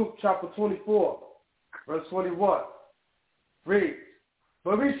book of Luke, chapter 24, verse 21. Read.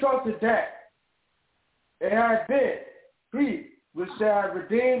 But we trusted that it had been He which shall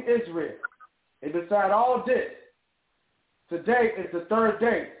redeem Israel. And beside all this, today is the third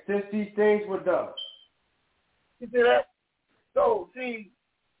day since these things were done. You see that? So, see,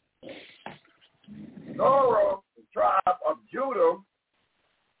 Nora, the tribe of Judah,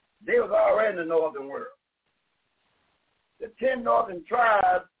 they was already in the northern world. The 10 northern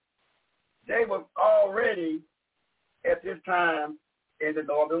tribes, they was already at this time in the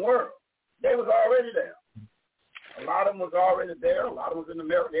northern world. They was already there. A lot of them was already there. A lot of them was in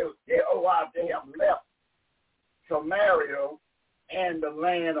America. They have left Samaria and the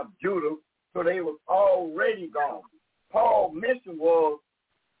land of Judah, so they was already gone. Paul's mission was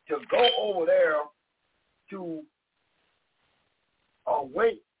to go over there to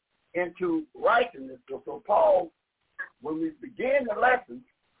awake into righteousness. So Paul, when we begin the lesson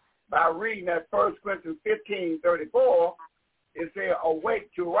by reading that 1 Corinthians 15:34, it says, awake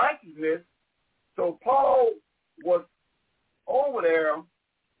to righteousness. So Paul was over there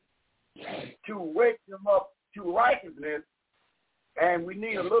to wake them up to righteousness, and we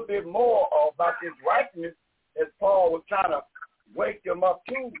need a little bit more about this righteousness as Paul was trying to wake them up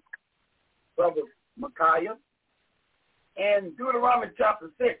to, Brother Micaiah. And Deuteronomy chapter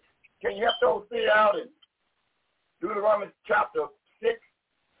 6, can you help those see out in Deuteronomy chapter 6,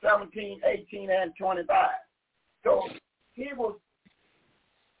 17, 18, and 25? So he was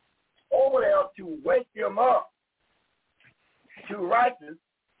over there to wake them up to righteousness,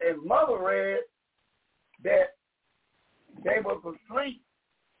 and Mother read that they was asleep.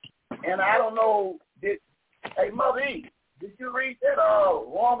 And I don't know, Mother E, did you read that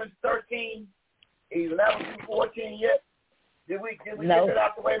Romans 13, 11 through 14 yet? Did we no. get it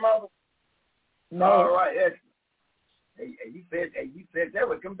out the way, Mother? No. All right, excellent. Hey, you said there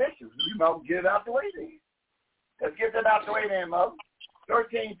were convictions. We might get it out the way then. Let's get that out the way then, Mother.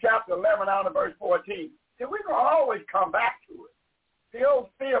 13, chapter 11, down to verse 14. See, we're going to always come back to it. The old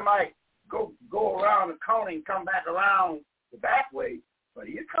fear might go around the corner and come back around the back way, but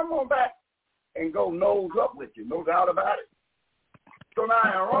you come on back and go nose up with you, no doubt about it. So now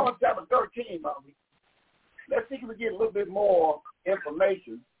in Romans chapter 13, Mommy, let's see if we get a little bit more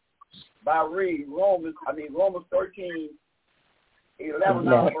information by reading Romans 13, 11,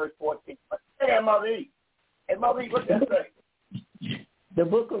 down to verse 14. Hey, Mother E. Hey, Mother E, what's that say? The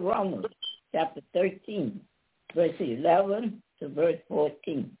book of Romans, chapter 13, verse 11 to verse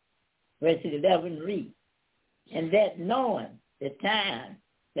 14. Verse 11 reads, and that knowing the time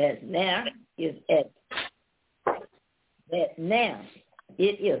that now is it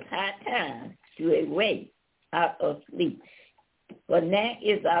is high time to awake out of sleep. For now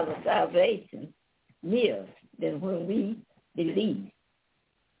is our salvation nearer than when we believe.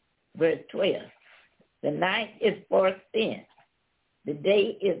 Verse 12, the night is far spent, the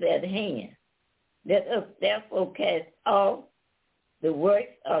day is at hand. Let us therefore cast off the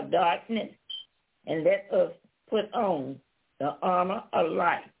works of darkness, and let us put on the armor of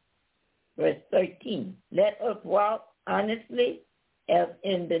light. Verse 13, let us walk honestly as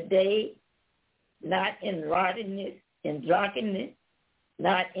in the day, not in rowdiness and drunkenness,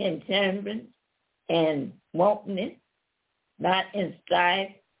 not in temperance and wantonness, not in strife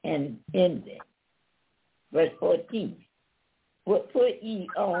and envy. Verse 14, put ye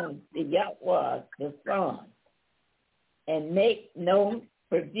on the Yahweh the Son, and make no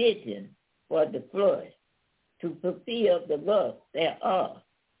provision for the flesh to fulfill the lust thereof.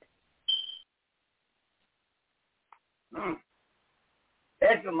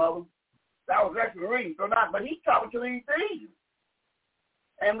 Excellent, Mother. That was excellent reading. So now, but he's talking to the Ephesians.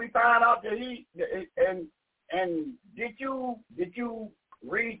 And we find out that and did you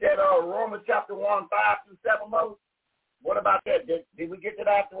read that Romans chapter 1, 5 through 7, Mother? What about that? Did we get that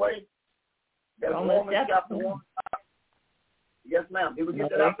out the way? That's Romans chapter 1, 5. Yes, ma'am. Did we get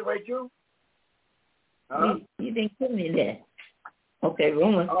that out the way too? You didn't tell me that. Okay,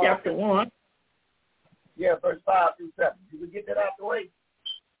 Romans chapter 1. Yeah, verse 5 through 7. Did we get that out the way?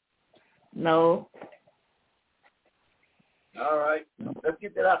 No. All right. Let's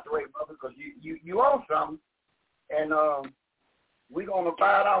get that out the way, brother, because you own something, and we're going to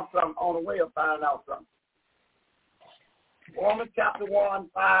find out something on the way of finding out something. Romans chapter 1,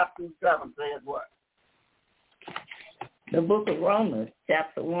 5 through 7 says what? The book of Romans,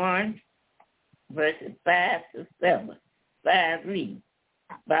 chapter 1, verses 5 to 7. 5 reads,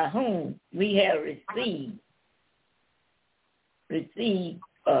 by whom we have received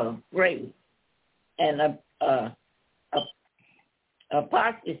grace and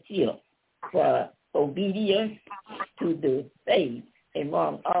apostleship for obedience to the faith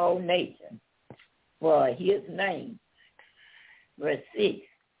among all nations for his name, verse 6.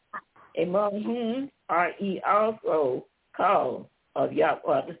 Among whom are ye also called of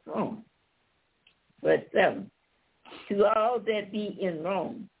Yahweh the throne. Verse 7. To all that be in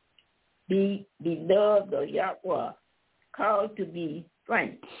Rome, be beloved of Yahweh, called to be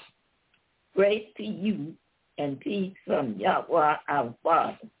saints. Grace to you and peace from Yahweh our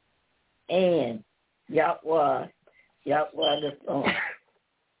Father and Yahweh the Son.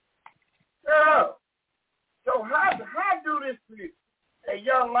 So how do this, a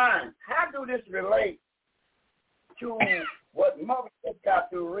young lion, how do this relate to what Mother just got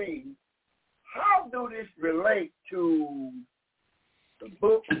to read? How do this relate to the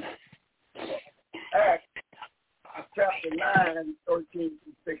book of Acts, chapter 9, 13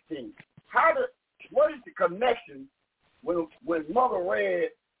 to 16? What is the connection when Mother read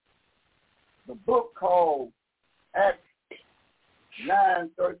the book called Acts 9,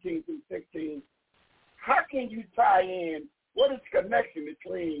 13 through 16? How can you tie in, what is the connection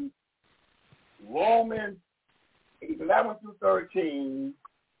between Romans 11 through 13,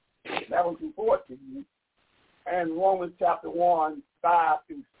 11 through 14, and Romans chapter 1, 5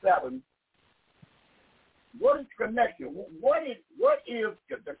 through 7? What is the connection? What is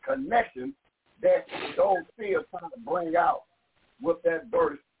the connection that those seers trying to bring out with that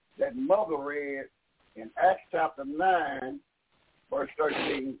verse that Mother read in Acts chapter 9, verse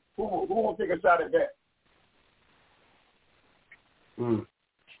 13? Who will take a shot at that?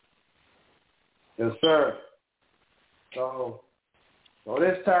 Yes, sir. So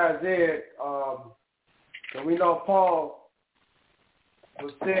this ties in. So we know Paul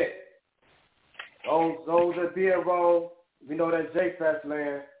was sent. Those that be in Rome, we know that Japheth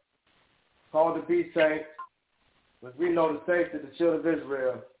land, called to be saints, but we know the saints of the children of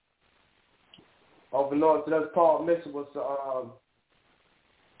Israel. Over Lord, so that's Paul mentioned was, Well,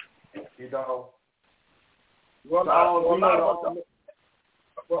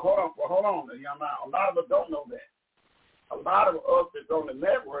 hold on, young man. A lot of us don't know that. A lot of us that's on the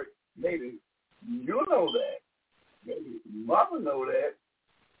network, maybe you know that. Maybe Mother know that.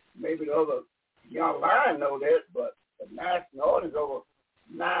 Maybe the other young lion know that, but the national audience over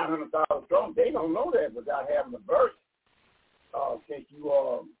 900,000 strong, they don't know that without having a verse. Since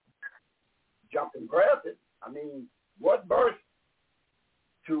you jumped and grabbed it, I mean, what verse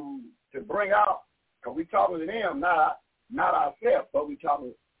to bring out? Because we talking to them, not ourselves, but we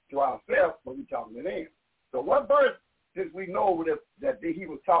talking to ourselves, but we talking to them. So what verse, since we know that he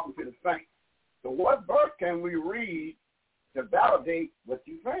was talking to the saints, so what verse can we read to validate what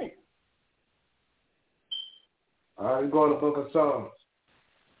you're saying? All right, we go to the book of Psalms.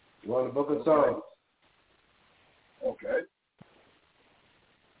 Psalms. Okay.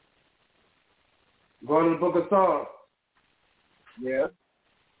 Go to the book of Psalms. Yes.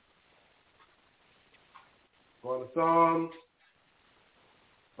 Go to Psalms.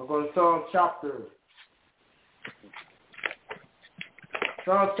 I'm going to Psalms chapter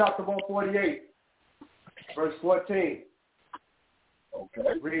 148, verse 14.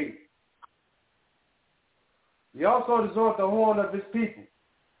 Okay. Read. He also exhort the horn of his people,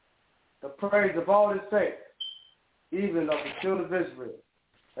 the praise of all his saints, even of the children of Israel,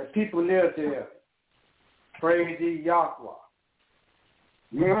 and people near to him. Praise ye Yahweh.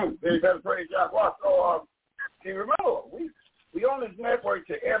 They better praise Yahweh. So, remember, we on this network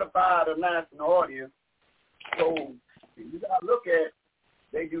to edify the national audience. So you got to look at,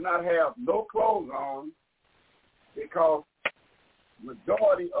 they do not have no clothes on because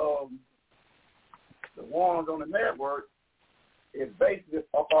majority of the ones on the network is based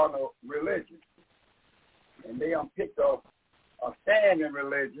upon a religion. And they picked up a stand in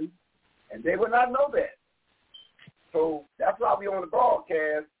religion, and they would not know that. So that's why we on the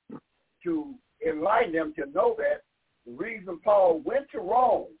broadcast, to enlighten them to know that the reason Paul went to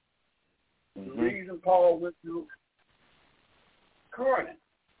Rome, the reason Paul went to Corinth,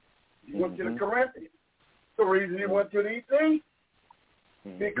 he went to the Corinthians, the reason he went to these things,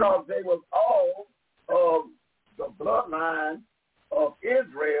 because they were all of the bloodline of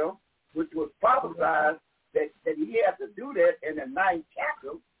Israel, which was prophesied that he had to do that in the 9th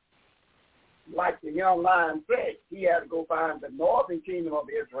chapter. Like the young lion said, he had to go find the northern kingdom of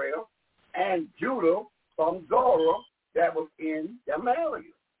Israel and Judah from Zorah that was in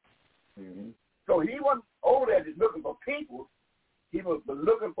Samaria. So he wasn't over there just looking for people. He was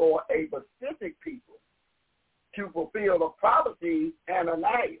looking for a specific people to fulfill the prophecies,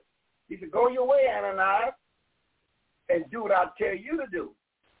 Ananias. He said, go your way, Ananias, and do what I tell you to do.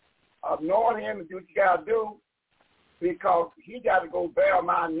 Anoint him and do what you got to do, because he got to go bear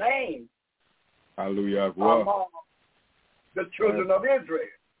my name. Hallelujah. Among the children of Israel.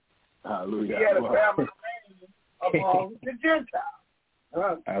 Hallelujah. He had to bear my name among the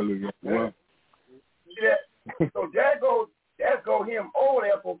Gentiles. Hallelujah. Well. Yeah. So that goes him over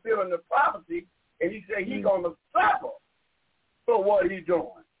there fulfilling the prophecy, and he said he's going to suffer for what he's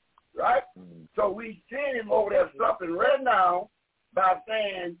doing, right? So we seen him over there suffering right now by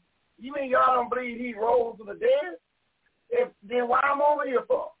saying, you mean y'all don't believe he rose from the dead? Then why I'm over here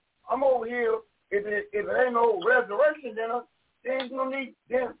for? I'm over here, if it ain't no resurrection, then there's no need,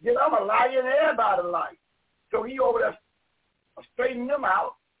 then I'm a liar and everybody a liar. So he over there straightening them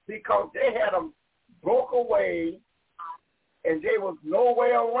out because they had them broke away and there was no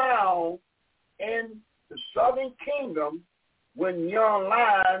way around in the southern kingdom when young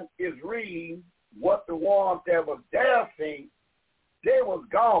Lion is reading what the ones that was there seen, they was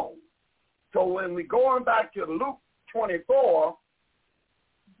gone. So when we going back to Luke 24,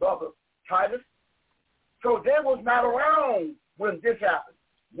 Brother Titus, so they was not around when this happened.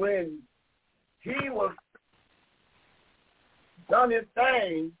 When he was done his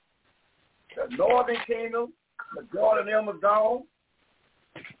thing, the northern kingdom, majority of them was gone.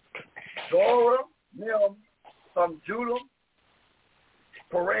 Dora, them from Judah,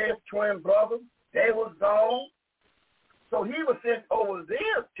 Perez twin brothers, they was gone. So he was sent over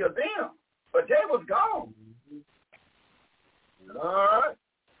there to them, but they was gone. All right.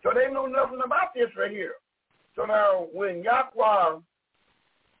 So they know nothing about this right here. So now when Yahweh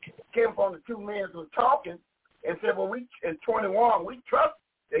came from the two men who was talking and said, well, we in 21, we trust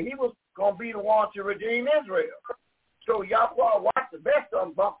that he was going to be the one to redeem Israel. So Yahweh watched the best of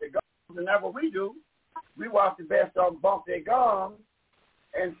them bump their gums, and that's what we do. We watch the best of them bump their gums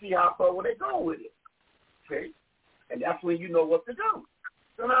and see how far they go with it. Okay? And that's when you know what to do.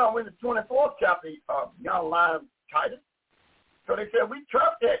 So now we're in the 24th chapter of Young Lion Titus. So they said, we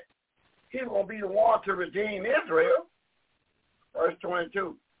trust that he's going to be the one to redeem Israel. Verse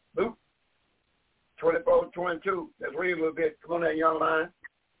 22. Luke 24:22. Let's read a little bit. Come on there, Young Lion.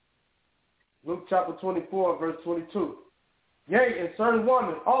 Luke chapter 24, verse 22. Yea, and certain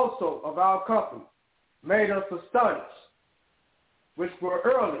women also of our company made us astonished, which were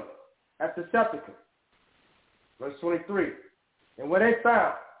early at the sepulchre. Verse 23. And when they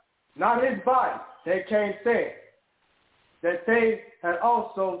found not his body, they came saying that they had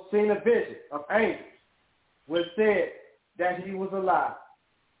also seen a vision of angels, which said that he was alive.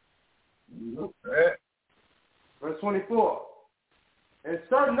 Okay. Verse 24. And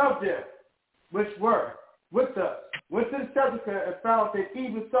certain of them which were with us went to the sepulchre and found it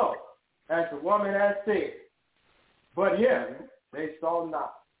even so, as the woman had said. But him they saw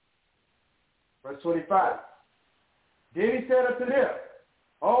not. Verse 25. Then he said unto them,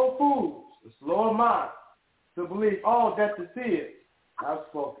 O fools, the slow of mind, to believe all that the seers have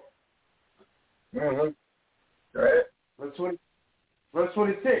spoken. Right. Verse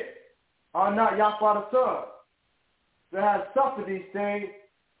 26. Are not Yahweh the Son, that has suffered these things,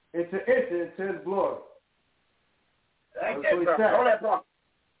 and to enter into his glory?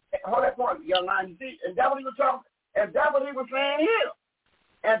 Hold that part, young man. You see, and that's what he was talking, and that's what he was saying here.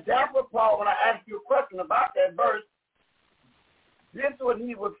 And that's what Paul, when I asked you a question about that verse, this is what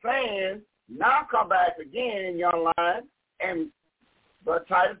he was saying. Now come back again, young line, and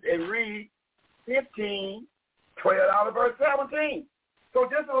Titus, and read 15, 12 out of verse 17. So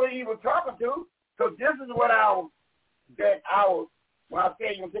this is what he was talking to. So this is what when I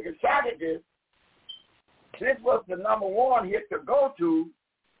say you're going to take a shot at this was the number one hit to go to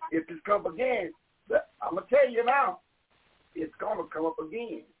if this comes again. But I'm going to tell you now, it's going to come up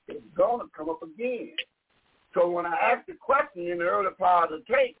again. It's going to come up again. So when I asked the question in the early part of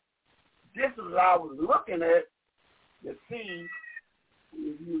the tape, this is what I was looking at to see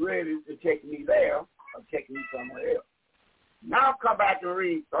if you ready to take me there or take me somewhere else. Now come back and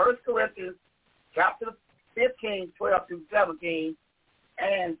read 1 Corinthians chapter 15, 12 through 17,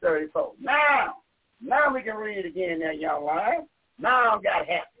 and 34. Now we can read it again there, young lion. Now I got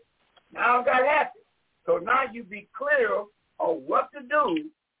happy. So now you be clear on what to do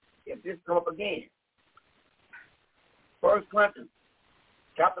if this comes up again. 1 Corinthians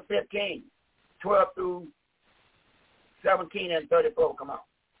chapter 15, 12 through 17 and 34. Come on.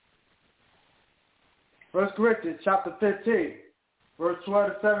 1 Corinthians chapter 15, verse 12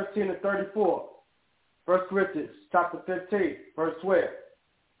 to 17 and 34. 1 Corinthians chapter 15, verse 12.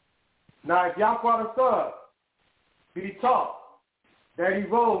 Now if Yahweh the Son be taught that he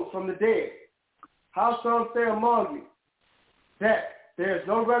rose from the dead, how some say among you that there is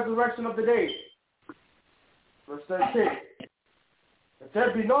no resurrection of the dead? Verse 13. If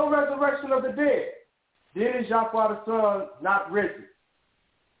there be no resurrection of the dead, then is Yahweh the Son not risen?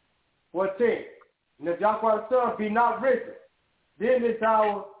 14. And if Yahweh the Son be not risen, then is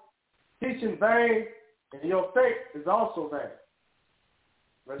our teaching vain, and your faith is also vain.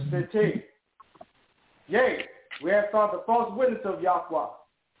 Verse 15. Yea, we have found the false witness of Yahweh,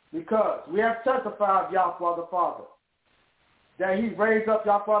 because we have testified of Yahweh the Father, that he raised up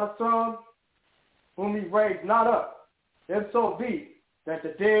Yahweh the Son, whom he raised not up, if so be that the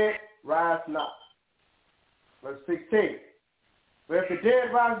dead rise not. Verse 16. But if the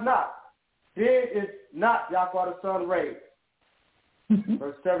dead rise not, then is not Yahweh the Son raised.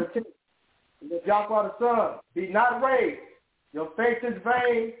 Verse 17. And if Yahweh the Son be not raised, your faith is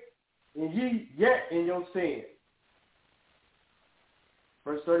vain, and ye yet in your sin.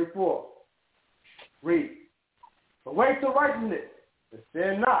 Verse 34. Read. But wait till righteousness, and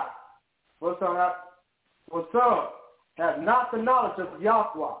sin not. For some have not the knowledge of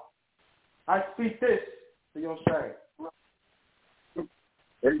Yahweh. I speak this to your shame.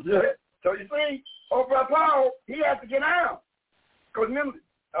 So you see, over at Paul, he has to get out. Because remember,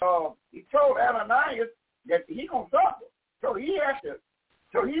 he told Ananias that he gonna suffer. So he has to.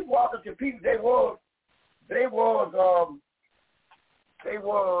 So he walked up to people. They was.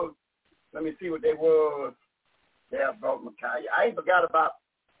 Let me see what they was. Yeah, about Micaiah. I ain't forgot about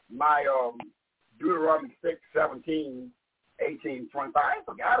my Deuteronomy 6, 17, 18, 25. I ain't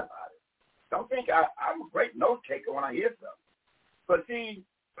forgot about it. Don't think I'm a great note taker when I hear something. But see,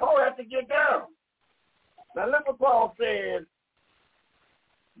 Paul has to get down. Now look what Paul says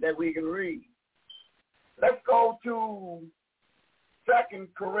that we can read. Let's go to 2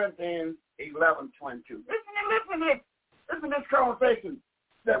 Corinthians 11:22. Listen to this conversation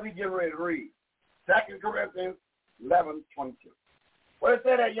that we get ready to read. 2 Corinthians 11:22. What is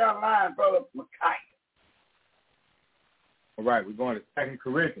that young line, Brother Micaiah? All right, we're going to 2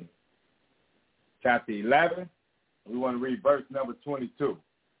 Corinthians chapter 11. We want to read verse number 22.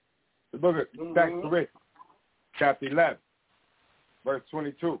 The book of 2 Corinthians chapter 11, verse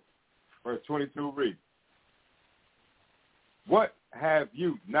 22. Verse 22 reads, what have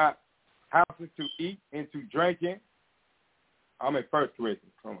you not houses to eat and to drink in? I'm in 1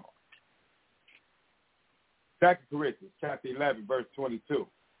 Corinthians. Come on. 2 Corinthians chapter 11, verse 22.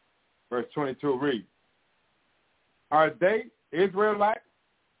 Verse 22 reads, are they Israelites?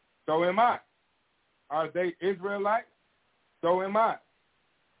 So am I. Are they Israelites? So am I.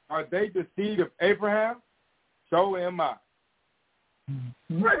 Are they the seed of Abraham? So am I.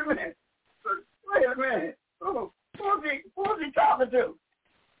 Wait a minute. Who's he talking to?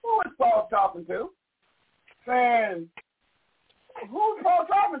 Who is Paul talking to? Saying, who's Paul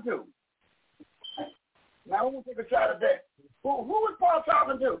talking to? Now we'll take a shot at that. Who is Paul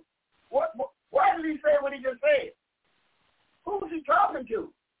talking to? Why did he say what he just said? Who is he talking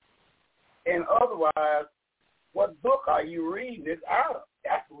to? And otherwise, what book are you reading this out of?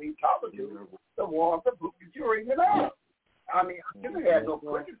 That's who he's talking to. The book that you're reading it out of. I mean, you had no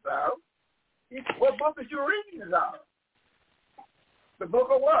questions out. What book is you reading this out of? The book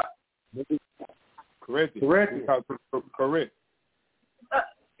of what? Corinthians. Correct.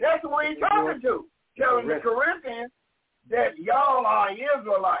 That's what he's talking to. Telling the Corinthians that y'all are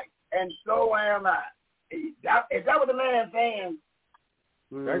Israelites, and so am I. Is that what the man's saying?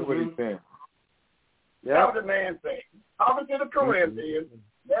 That's what he's saying. Yep. That's what the man's saying. Talking to the Corinthians,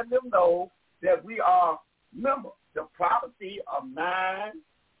 let them know that we are, remember, the prophecy of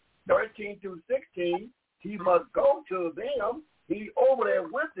 9:13-16, he must go to them. He over there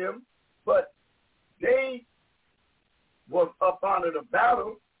with them, but they was up under the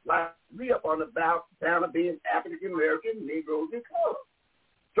battle like we up on the battle being African American, Negroes, and color.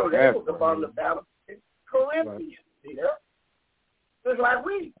 So they was up on the battle in Corinthians. See that? It's like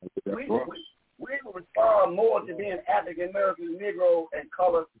we respond more to being African American, Negro, and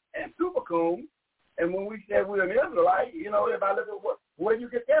color and super coon. And when we say we're an Israelite, if I look at where you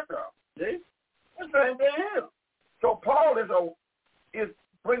get that from, see? The same thing here. So Paul is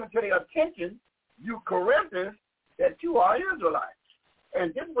bringing to the attention, you Corinthians, that you are Israelites.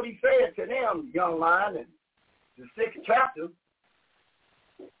 And this is what he said to them, young lion, in the 6th chapter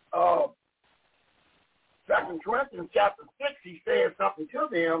of 2 Corinthians chapter 6, he says something to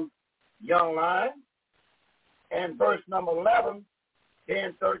them, young lion, and verse number 11,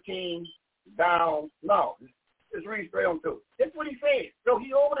 10, 13, down, no, just read straight on through. That's what he said. So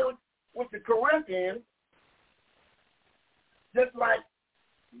he over there with the Corinthians, just like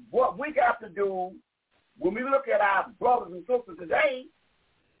what we got to do when we look at our brothers and sisters today,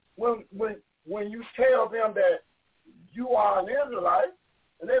 when you tell them that you are an Israelite,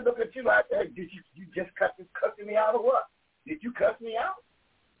 and they look at you like, hey, did you just cut me out or what? Did you cut me out?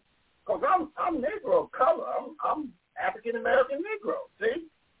 Because I'm Negro color. I'm African American Negro. See,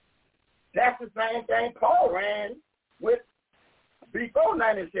 that's the same thing Paul ran with before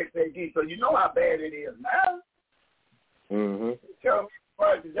 96 AD, so you know how bad it is now. Mm-hmm. Tell me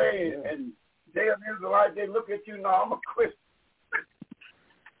right today, and they are Israelites, they look at you, no, I'm a Christian.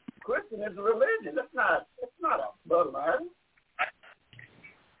 Christian is a religion. It's not a bloodline.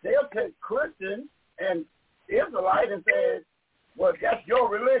 They'll take Christian and Israelite and say, well, that's your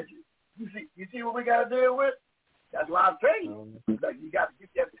religion. You see what we got to deal with? That's why I'm saying like you got to get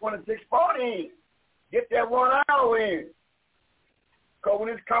that 2640 in. Get that 1 hour in. Because when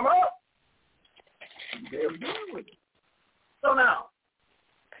it's come up, they'll deal with it. So now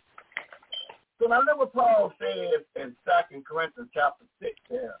look what Paul says in 2 Corinthians chapter 6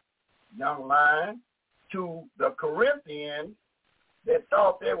 there, young line, to the Corinthians that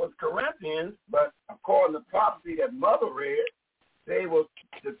thought they was Corinthians, but according to prophecy that Mother read, they were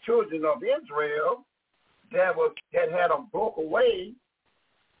the children of Israel that had them broke away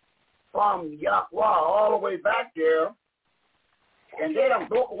from Yahweh all the way back there, and they done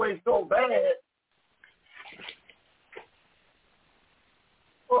broke away so bad.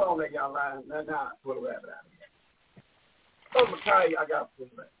 Hold on that young line. Now, pull a rabbit out of here. I'm going to tell you, I got to pull a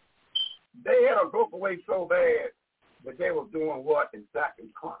rabbit. They had them broke away so bad that they were doing what in 2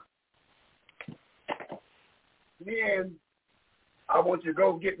 Chronicles. Then I want you to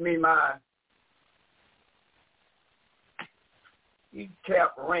go get me my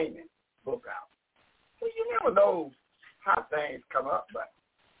Cap Raymond book out. So you never know how things come up, but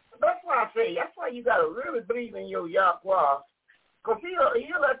that's why I say, that's why you got to really believe in your Yahweh, because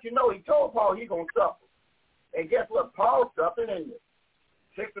he'll let you know. He told Paul he's going to suffer. And guess what? Paul suffered, and the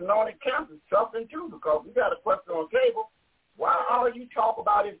 6 anointed camps is suffering too, because we got a question on the table. Why all you talk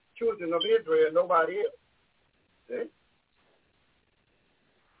about his children of Israel and nobody else? See?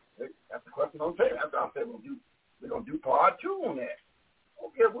 That's the question on the table. That's why I said we're going to do part 2 on that.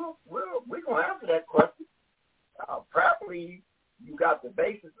 Okay, we're going to answer that question. Probably you got the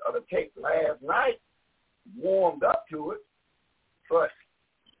basis of the tape last night warmed up to it, but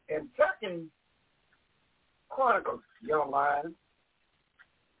in 2 Chronicles, young lion,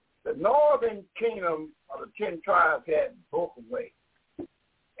 the northern kingdom of the 10 tribes had broke away,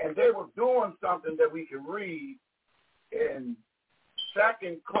 and they were doing something that we can read in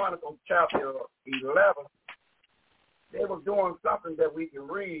 2 Chronicles chapter 11. They were doing something that we can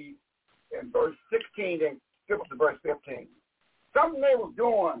read in verse 16 and skip up to verse 15. Something they were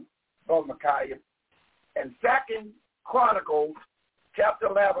doing, Brother Micaiah, in 2 Chronicles chapter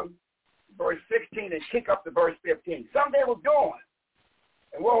 11, verse 16 and kick up to verse 15. Something they were doing.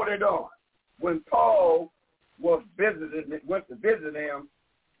 And what were they doing? When Paul went to visit them,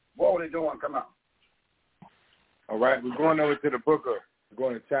 what were they doing? Come on. All right, we're going over to the book of, we're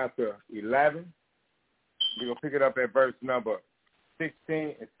going to chapter 11. We're going to pick it up at verse number 16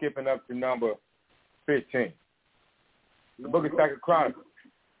 and skipping up to number 15. The book of 2 Chronicles,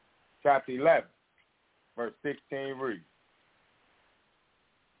 chapter 11, verse 16 reads,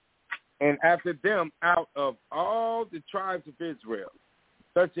 and after them out of all the tribes of Israel,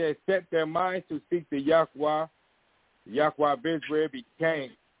 such as set their minds to seek the Yahweh of Israel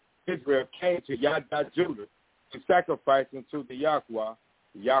came to Yada Judah to sacrifice unto the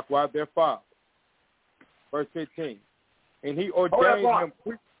Yahweh their father. Verse 15. And he ordained him.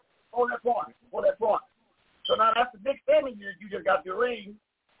 Hold that point. So now that's the big statement you just got to read.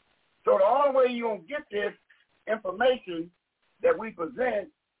 So the only way you're going to get this information that we present,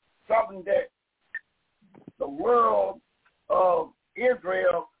 something that the world of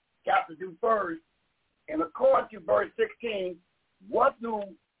Israel got to do first, and according to verse 16,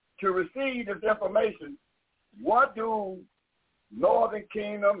 to receive this information, what do Northern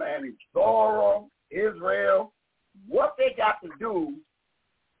Kingdom and Explorer, Israel, what they got to do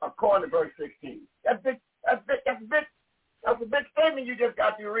according to verse 16? That's a big statement you just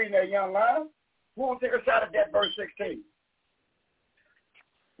got to read there, young lion. Who will take a shot at that verse 16?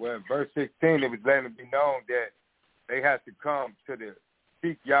 Well, in verse 16, it was letting it be known that they had to come to the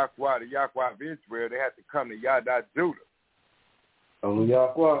seek Yahweh, the Yahweh of Israel. They had to come to Yada Judah. Oh,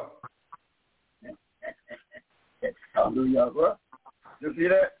 Yahweh. Hallelujah. You see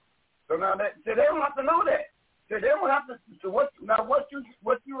that? So now they don't have to know that. So they don't have to. So what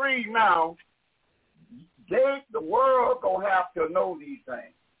you read now, the world gonna have to know these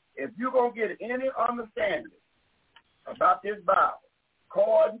things. If you're gonna get any understanding about this Bible,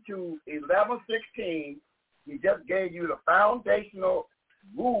 according to 11:16, he just gave you the foundational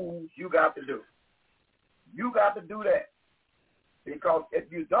rules you got to do. You got to do that. Because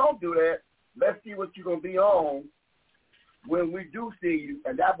if you don't do that, let's see what you're going to be on when we do see you.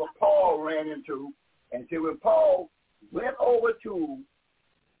 And that's what Paul ran into. And so when Paul went over to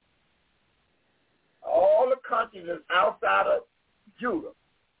all the countries that's outside of Judah.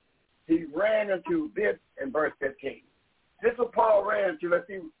 He ran into this in verse 15. This is what Paul ran into. Let's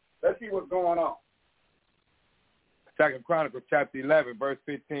see what's going on. 2 Chronicles chapter 11, verse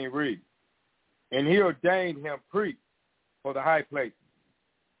 15 reads, and he ordained him priest for the high places,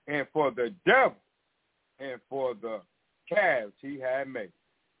 and for the devil, and for the calves he had made.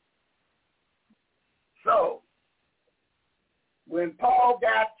 So, when Paul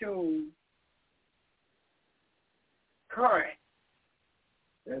got to Corinth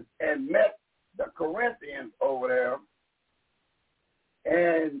and met the Corinthians over there,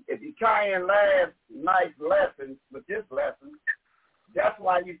 and if you try in last night's lesson with this lesson, that's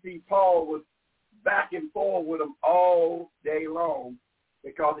why you see Paul was back and forth with them all day long,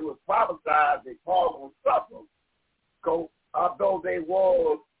 because it was prophesied that Paul would suffer. So, although they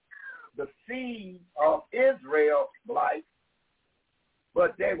were the seed of Israel, like,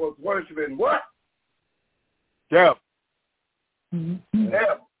 but they was worshiping what? Devil.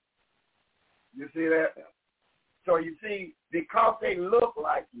 Devil. You see that? So you see, because they look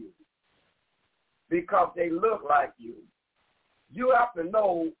like you, you have to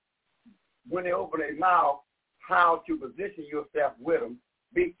know when they open their mouth how to position yourself with them,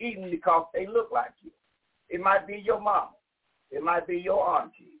 even because they look like you. It might be your mama. It might be your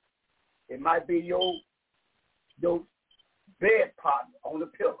auntie. It might be your bed partner on the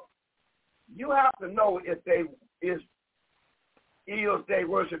pillow. You have to know if they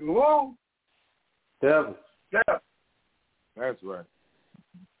worship who? Devil. Devil. That's right.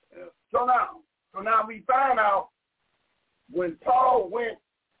 So now we find out when Paul went,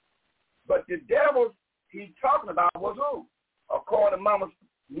 but the devils he's talking about was who? According to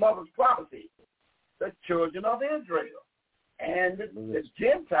mother's prophecy, the children of Israel. And the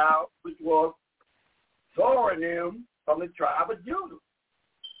Gentiles, which was them from the tribe of Judah.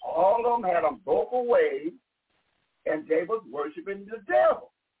 All of them had them broke away, and they was worshiping the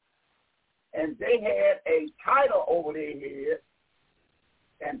devil. And they had a title over their head,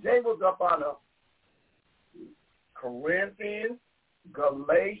 and they was up on the Corinthians,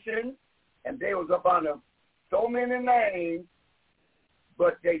 Galatians, and they was up on the so many names,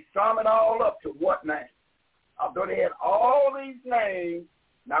 but they sum it all up to what name? Although they had all these names,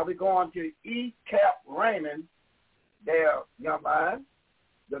 now we're going to E. Cap Raymond, their young man,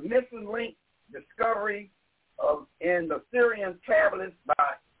 the missing link discovery in the Syrian tablets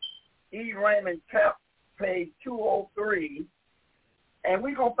by E. Raymond Cap, page 203, and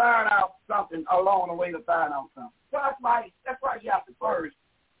we're going to find out something along the way to find out something. So that's why you have to first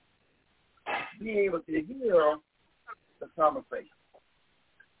be able to hear the conversation.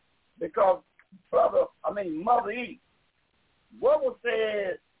 Because, Mother E, what was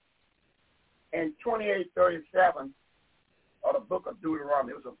said in 28:37 of the book of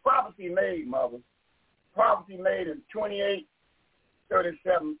Deuteronomy? It was a prophecy made, Mother. Prophecy made in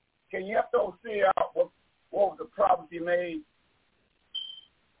 28:37. Can you help those see out what was the prophecy made?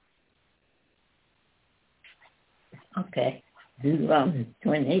 Okay. Deuteronomy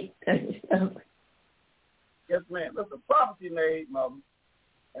 28:37. Yes, ma'am. There's a prophecy made, Mother.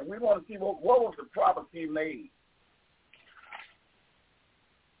 And we want to see what was the prophecy made.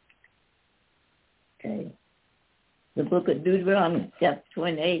 Okay. The book of Deuteronomy, chapter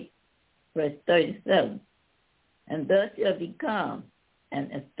 28, verse 37. And thus shall become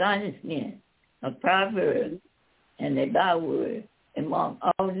an astonishment, a proverb, and a byword among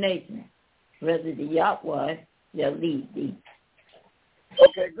all nations, whether the Yahweh shall lead thee.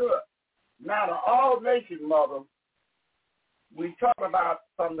 Okay, good. Now, the all nations, Mother, we talk about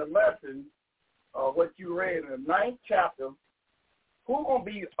from the lesson of what you read in the 9th chapter, who's going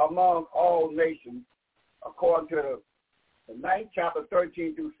to be among all nations according to the 9th chapter,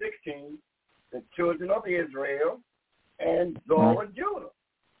 13 through 16, the children of Israel and Zorah and Judah.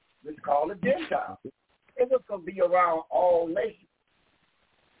 It's called the Gentiles. It's just going to be around all nations.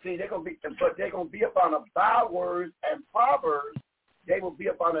 See, they're going to be up on the bywords and proverbs. They will be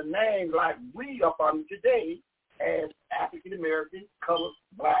up on a name like we up on today as African American, colored,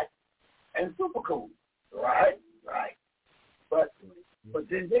 black, and super cool. Right? But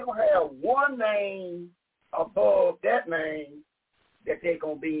then they're going to have one name above that name that they're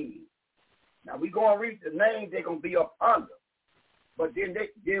going to be in. Now, we're going to read the names they're going to be up under. But then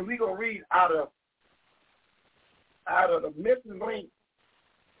we're going to read out of the missing link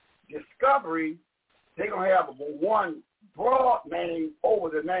discovery, they're going to have one broad name over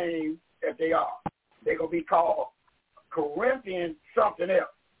the name that they are. They're going to be called Corinthians something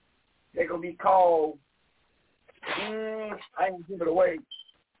else. They're going to be called, I ain't give it away,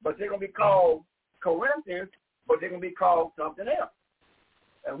 but they're going to be called Corinthians, but they're going to be called something else.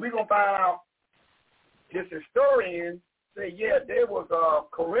 And we're going to find out this historian say, yeah, they was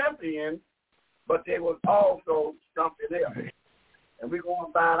Corinthians, but they was also something else. And we're going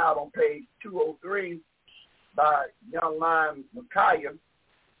to find out on page 203 by young lion Micaiah,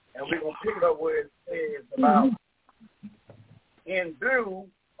 and we're going to pick it up where it says about in view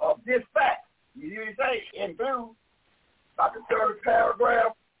of this fact. You hear me say in view, about the third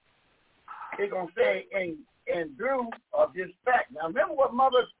paragraph, it's going to say in view of this fact. Now remember what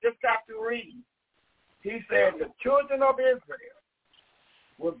Mother just got to read. He said the children of Israel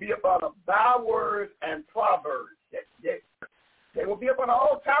will be about bywords and proverbs. They will be upon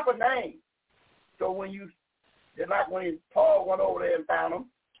all type of names. So when you, just like when Paul went over there and found them,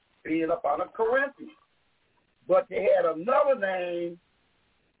 being up on a Corinthians. But they had another name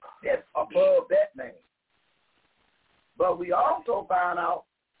that's above that name. But we also found out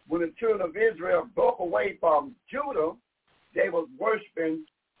when the children of Israel broke away from Judah, they was worshiping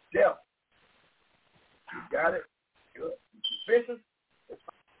devils. You got it? Good. Suspicious?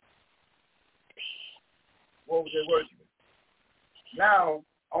 What was they worshiping? Now,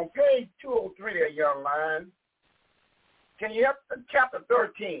 on page 203 there, young lion, can you help chapter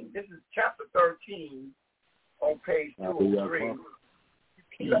 13? This is chapter 13 on page 203.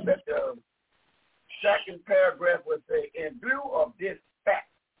 Keep up at the second paragraph would say, in view of this fact.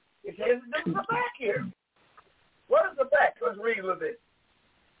 It says, this is the fact here. What is the fact? Let's read a little bit.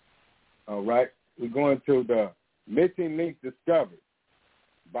 All right. We're going to the Missing Link Discovered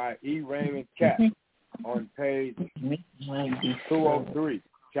by E. Raymond Capp on page 203,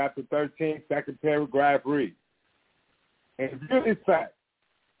 chapter 13, second paragraph reads, in view of this fact,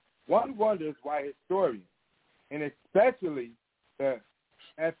 one wonders why historians, and especially the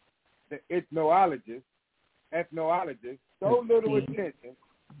ethnologists, so little attention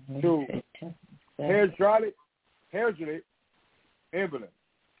to heraldic emblems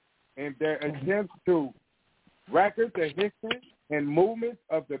in their attempts to record the history and movements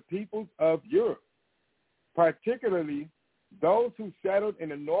of the peoples of Europe, particularly those who settled in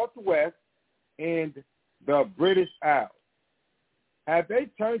the Northwest and the British Isles. Have they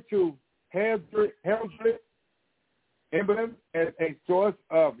turned to heraldic emblems as a source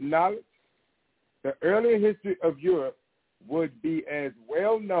of knowledge? The earlier history of Europe would be as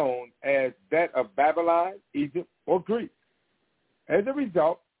well known as that of Babylon, Egypt, or Greece. As a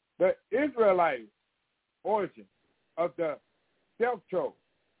result, the Israelite origin of the Celtic,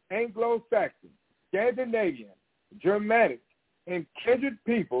 Anglo-Saxon, Scandinavian, Germanic, and kindred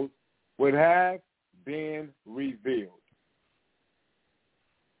peoples would have been revealed.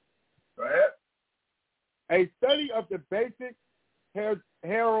 Go ahead. A study of the basic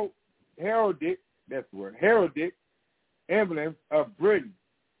heraldic emblems of Britain,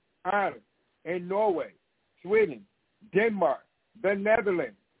 Ireland, and Norway, Sweden, Denmark, the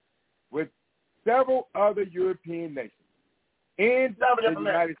Netherlands, with several other European nations, and the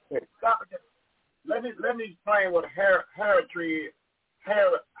United States. Let me explain what heraldry is.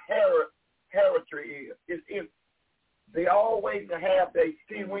 They always have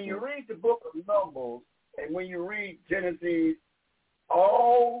see when you read the book of Numbers and when you read Genesis,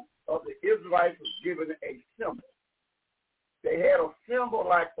 all of the Israelites was given a symbol. They had a symbol,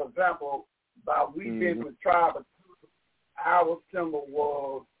 like for example, by we being the tribe of our symbol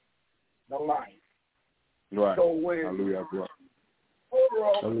was the lion. Right. So when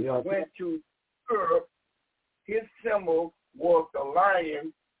Pharaoh went to Europe, his symbol was the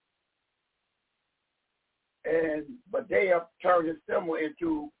lion, but they have turned his symbol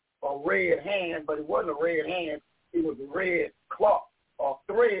into a red hand, but it wasn't a red hand, it was a red cloth or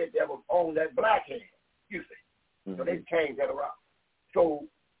thread that was on that black hand, you see. So they changed that around. So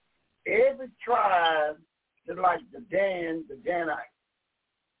every tribe, just like the Danites,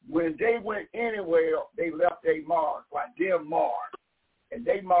 when they went anywhere, they left a mark, like their mark. And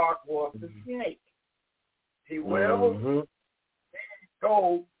their mark was the snake. See, wherever they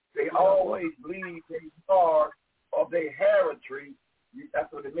go, they always leave a mark of their heritage.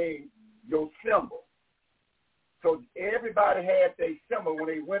 That's what it means, your symbol. So everybody had their symbol when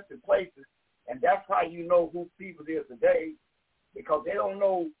they went to places, and that's how you know who people is today, because they don't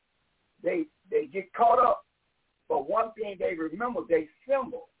know, they get caught up. But one thing they remember, they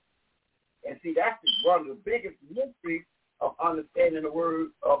symbol. And see, that's one of the biggest mysteries of understanding the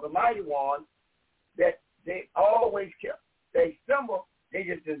word of the Mighty One, that they always kept their symbol. They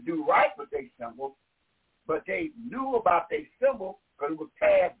just didn't do right with their symbol, but they knew about their symbol because it was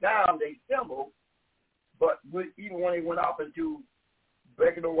passed down, their symbol. But even when they went off into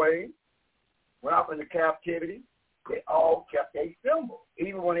breaking away, went off into captivity, they all kept their symbol.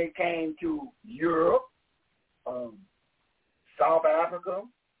 Even when they came to Europe, South Africa,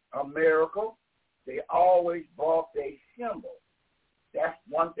 America, they always brought their symbol. That's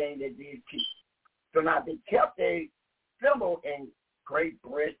one thing they did keep. So now they kept a symbol in Great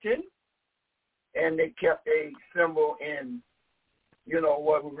Britain, and they kept a symbol in,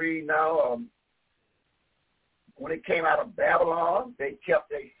 what we read now. When it came out of Babylon, they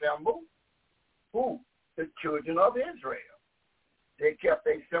kept a symbol. Who? The children of Israel. They kept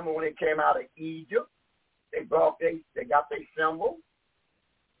a symbol when they came out of Egypt. They got their symbol.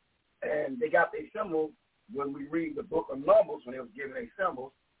 And they got their symbol when we read the book of Numbers, when they was given their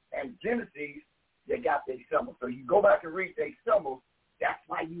symbols. And Genesis, they got their symbols. So you go back and read their symbols. That's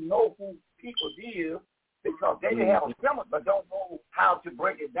why you know who people is, because they didn't have a symbol, but don't know how to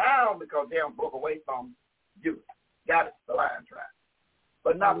break it down because they don't broke away from you. Got it, the lion track.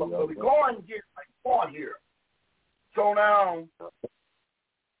 But now, but we go and get on here. So now,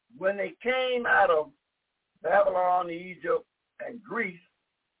 when they came out of Babylon, Egypt, and Greece,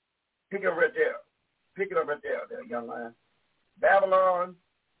 pick it up right there. Pick it up right there, young man. Babylon,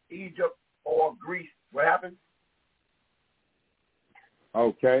 Egypt, or Greece. What happened?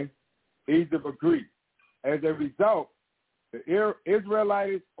 Okay. Egypt or Greece. As a result, the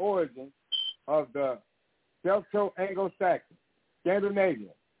Israelite origin of the Celto-Anglo-Saxon, Scandinavian,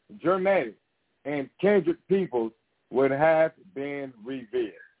 Germanic, and kindred peoples would have been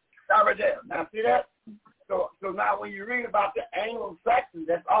revered. Stop right there. Now see that? So now when you read about the Anglo-Saxons,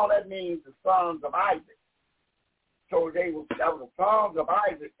 that's all that means, the sons of Isaac. So that was the sons of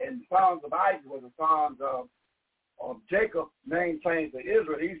Isaac, and the sons of Isaac were the sons of Jacob, name changed to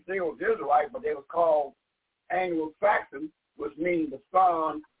Israel. He still was Israelite, but they were called Anglo-Saxon, which means the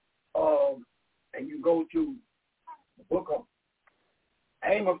son of, and you go to the book of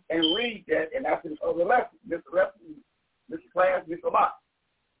Amos and read that, and that's in other lessons. Mr. Class, Mr. Lot.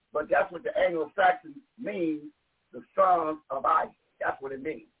 But that's what the Anglo-Saxon means, the sons of Isaac. That's what it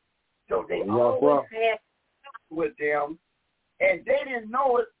means. So they always had with them, and they didn't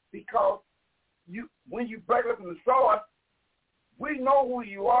know it because when you break up in the source, we know who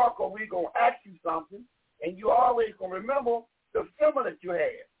you are because we're going to ask you something, and you always going to remember the symbol that you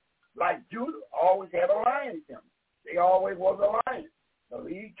had. Like Judah always had a lion symbol. They always was a lion. So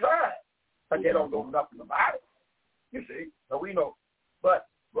he tried, but they don't know nothing about it. You see, so we know. But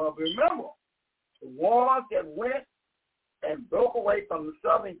remember, the ones that went and broke away from the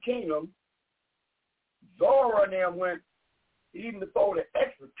southern kingdom, Zorah and them went even before the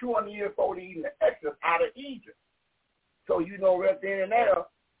Exodus, 200 years before even the Exodus out of Egypt. So you know right then and there,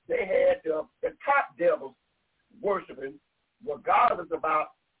 they had the top devils worshiping, regardless about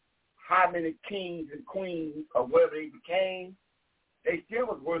how many kings and queens or whatever they became. They still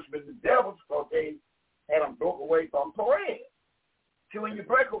was worshiping the devils because they had them broke away from Perez. So when you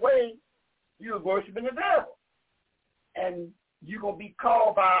break away, you're worshiping the devil. And you're going to be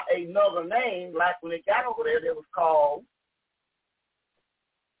called by another name, like when they got over there, they was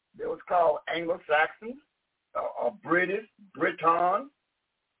called Anglo-Saxons, or British, Briton.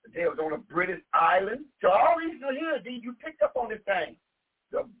 They was on a British island. So all these are here, you picked up on this thing.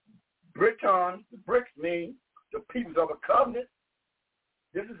 The Britons, the Brits mean the peoples of a covenant.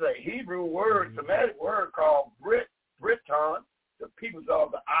 This is a Hebrew word, Semitic word called Briton, the peoples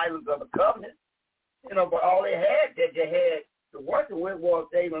of the islands of the covenant. But all they had to work with was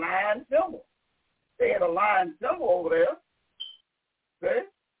a lion symbol. They had a lion symbol over there, see?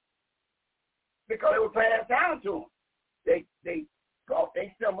 Because it was passed down to them. They brought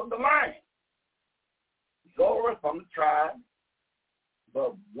their symbol, the lion. Zorah from the tribe.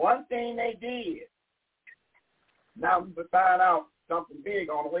 But one thing they did, now we can find out something big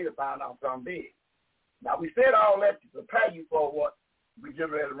on the way to find out something big. Now we said all that to prepare you for what we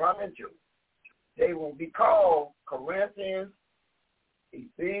just ready to run into. They will be called Corinthians,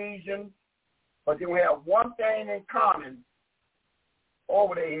 Ephesians, but they will have one thing in common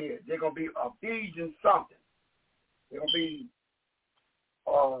over their head. They're going to be Ephesians something. They're going to be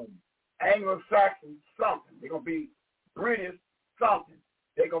Anglo-Saxon something. They're going to be British something.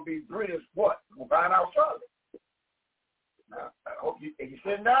 They're going to be British what? We're going to find out shortly. Now, I hope if you're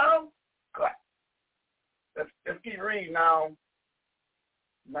sitting down, clap. Let's keep reading now.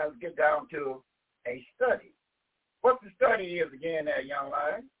 Now let's get down to a study. What the study is again there, young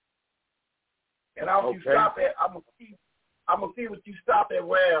man. And I want you stop at, I'm gonna see what you stop at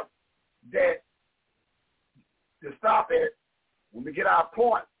where that to stop at when we get our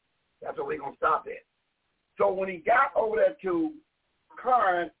point, that's what we're gonna stop at. So when he got over there to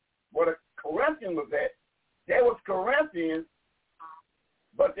Corinth, where the Corinthians was at, there was Corinthians,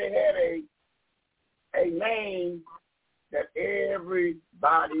 but they had a name that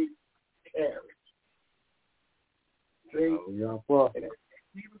everybody carries. See?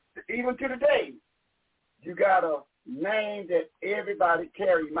 Even to today, you got a name that everybody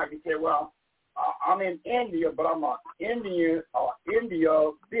carries. You might be saying, well, I'm in India, but I'm an Indian or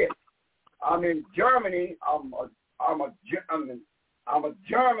India this. I'm in Germany. I'm a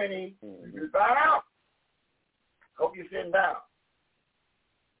Germany. You find out. Hope you're sitting down.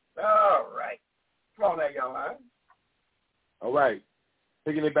 All right. Come on there, young man. All right.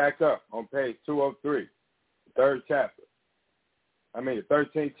 Picking it back up on page 203, the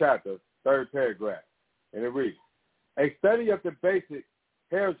 13th chapter, third paragraph. And it reads, a study of the basic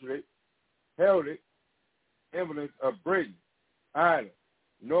heraldic emblems of Britain, Ireland,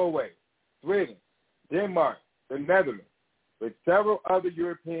 Norway, Sweden, Denmark, the Netherlands, with several other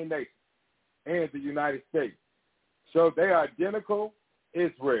European nations, and the United States, show they are identical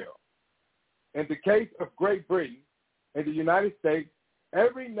Israel. In the case of Great Britain and the United States,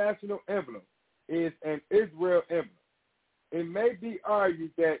 every national emblem is an Israel emblem. It may be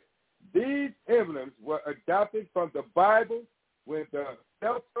argued that these emblems were adopted from the Bible when the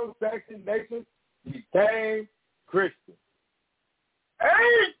Celto-Saxon nations became Christian.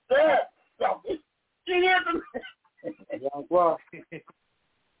 Ain't that something? You hear them? Well,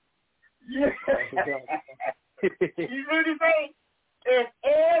 yeah. You really think? In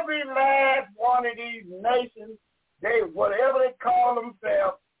every last one of these nations, they whatever they call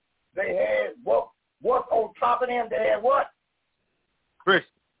themselves, they had what's on top of them? They had what? Christian.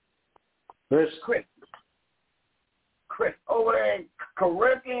 Chris. Over there in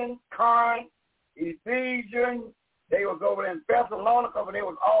Corinthians, Corinth, Ephesians, they was over there in Thessalonica, but they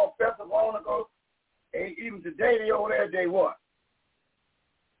was all Thessalonica. And even today, they over there, they what?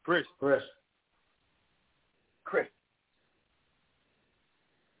 Chris.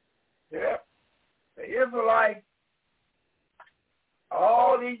 Yeah. The Israelites,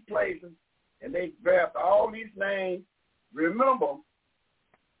 all these places, and they grabbed all these names. Remember,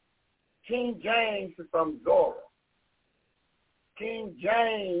 King James is from Zorah. King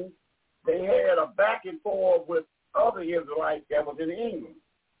James, they had a back and forth with other Israelites that was in England.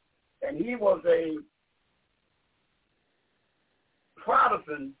 And he was a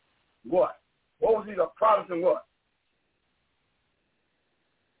Protestant what? What was he, a Protestant what?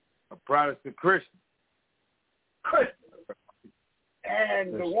 A Protestant Christian.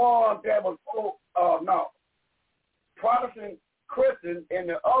 And the one that was, Protestant Christian, and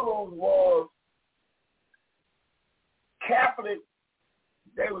the others was Catholic.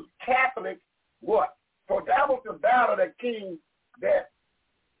 They was Catholic what? So that was the battle that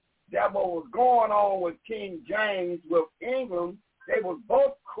what was going on with King James with England. They was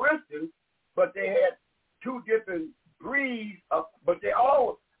both Christians, but they had two different breeds but they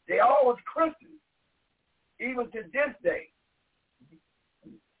all was Christians. Even to this day.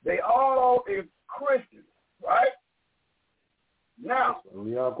 They all is Christians, right? Now,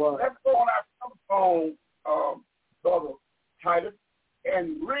 let's go on our telephone, Brother Titus,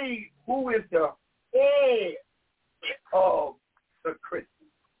 and read who is the head of the Christians.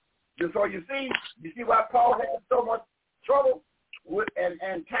 So you see why Paul had so much trouble with,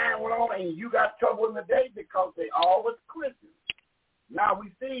 and time went on, and you got trouble in the day because they all was Christians. Now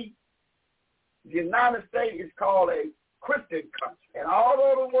we see the United States is called a Christian country, and all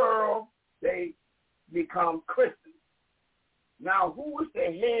over the world they become Christians. Now, who is the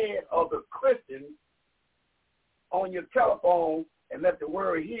head of the Christians on your telephone, and let the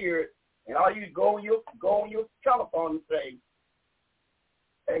world hear it? And all you go on your telephone and say,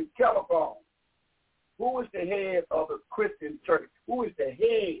 "A telephone. Who is the head of the Christian church? Who is the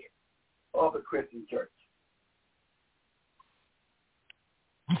head of the Christian church?"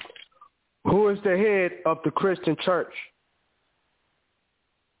 Who is the head of the Christian church?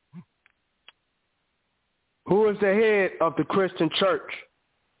 Who is the head of the Christian church?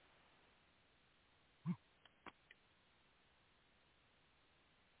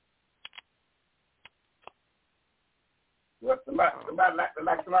 Well, somebody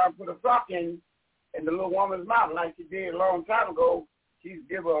put a sock in the little woman's mouth like she did a long time ago. She'd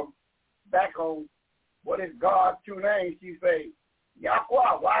give her back on what is God's two names. She say,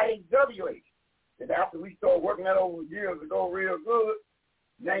 Yahweh, YHDH. And after we started working that over years ago real good,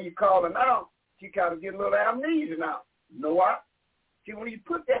 now you call her now, she kind of get a little amnesia now. You know why? See, when you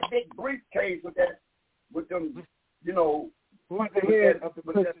put that big briefcase with them, you know. Who is the head of the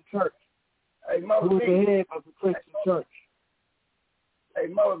Christian church? Hey, Mother Z. Who is the head of the Christian church? Hey,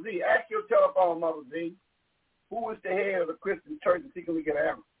 Mother Z, ask your telephone, Mother Z. Who is the head of the Christian church, and see can we get an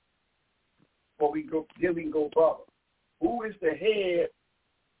answer? Before we go, then we can go further. Who is the head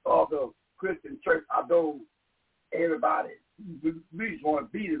of the Christian church? Although everybody, we just want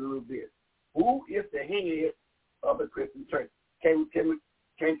to beat it a little bit. Who is the head of the Christian church? Can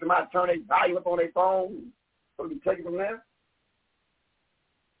somebody turn their volume up on their phone so we can take it from there?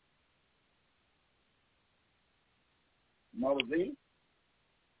 Mother Z,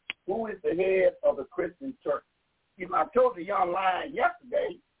 who is the head of the Christian church? You know, I told the young lion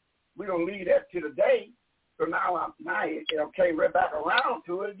yesterday, we're going to leave that to today, so now it came right back around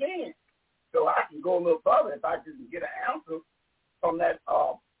to it again. So I can go a little further if I can get an answer from that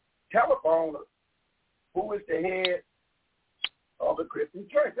telephone. Who is the head of the Christian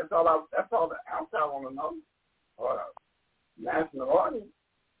church? That's all the answer I want to know. National audience.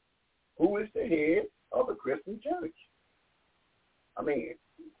 Who is the head of the Christian church? I mean,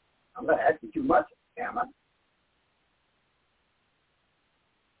 I'm not asking too much, am I?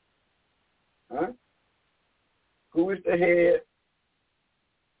 Huh? Who is the head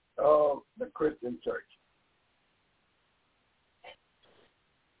of the Christian church?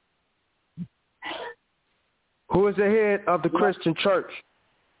 Who is the head of the Christian church?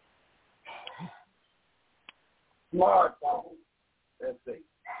 Smartphone. Let's see.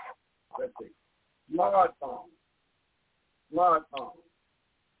 Smartphone.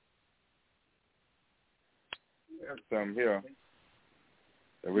 There's some here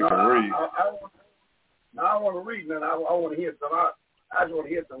that we can read. I want to read, man. I want to hear some. I just want to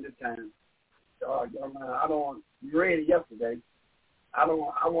hear some this time. I don't want. You read it yesterday. I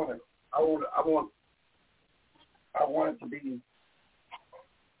want it to be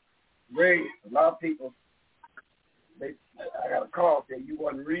read. A lot of people, I got a call saying you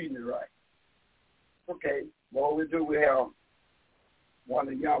wasn't reading it right. Okay, well, we have one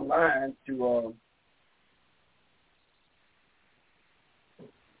of the young lions to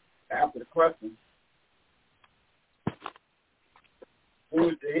answer the question. Who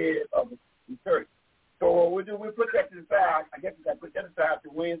is the head of the church? So what we do, we put that to the side. I guess we got to put that aside to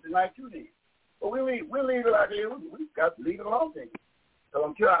Wednesday night too then. But we'll leave it out there. We've got to leave it alone then. So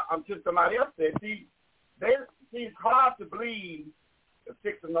until somebody else said, see, it's hard to believe the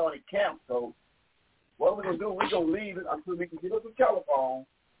 6 anointed camp. So what we're going to do, we're going to leave it until we can get us a telephone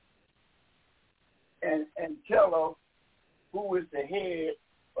and tell us who is the head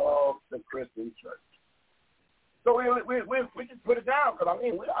of the Christian church. So we just put it down because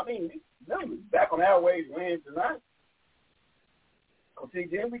we back on airways Wednesday night. So see,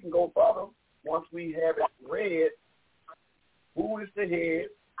 then we can go further once we have it read. Who is the head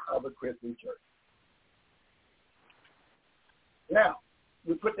of the Christian church? Now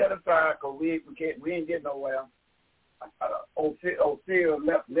we put that aside because we ain't getting nowhere. O'Seal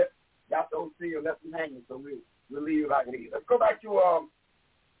left him hanging, so we'll leave it like it is. Let's go back to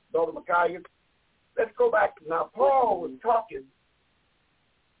Brother Micaiah. Let's go back. Now, Paul was talking.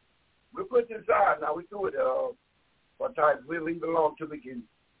 We'll put this aside. Now, we do it one time. We'll leave it alone until we can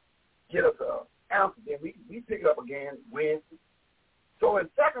get us an answer. Then we pick it up again Wednesday. So in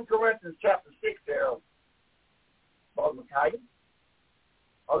 2 Corinthians chapter 6 there, Brother Micaiah,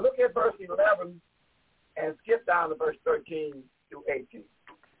 I'll look at verse 11 and skip down to verse 13 through 18.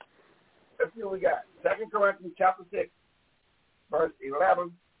 Let's see what we got. 2 Corinthians chapter 6, verse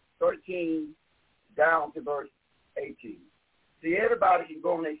 11, 13, down to verse 18. See, everybody can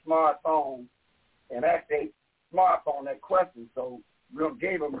go on their smartphone and ask their smartphone that question, so we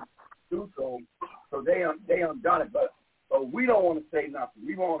gave them do so they done it. But we don't want to say nothing.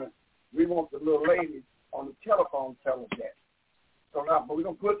 We want the little lady on the telephone tell us that. So now, but we're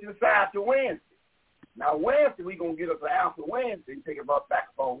gonna put it aside to Wednesday. Now Wednesday we're gonna get us an answer Wednesday and take it back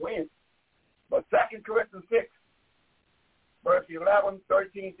up on Wednesday. But 2 Corinthians 6, verse 11,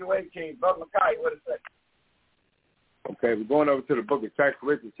 13 through 18. Brother Micaiah, what does it say? Okay, we're going over to the book of 2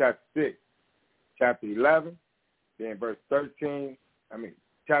 Corinthians chapter 6, chapter 11, then verse 13.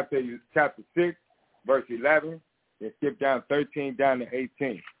 Chapter 6, verse 11, then skip down 13 down to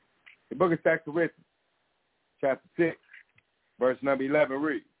 18. The book of 2 Corinthians chapter 6, verse number 11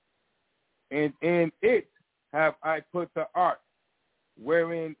 reads, "And in it have I put the ark,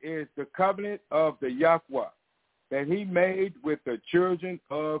 wherein is the covenant of the Yahweh, that he made with the children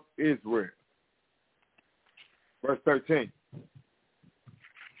of Israel." Verse 13.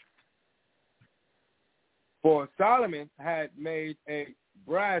 "For Solomon had made a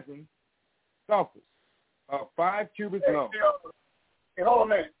brazen surface of 5 cubits long." Hey, hold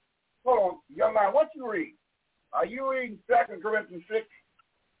on a minute. Hold on. Young man, what you read? Are you reading 2 Corinthians 6?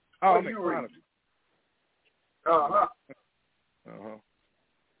 Oh, what are you reading? Uh-huh.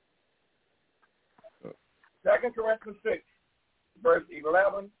 2 Corinthians 6, verse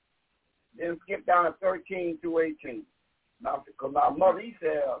 11, then skip down to 13 through 18. Now, because my mother, he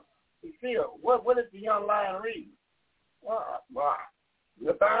said, what is the young lion reading? Well,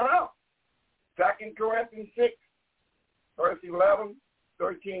 we'll find out. 2 Corinthians 6, verse 11,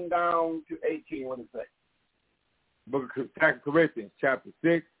 13 down to 18, what does it say? Book of 2 Corinthians, chapter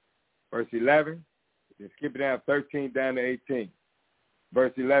 6, verse 11. Then skip it down 13 down to 18.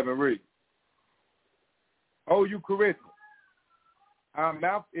 Verse 11 reads, O you Corinthians, our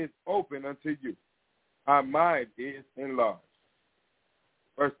mouth is open unto you. Our mind is enlarged.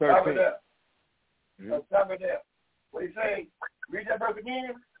 Verse 13. Stop it there. Stop it there. What do you say? Read that verse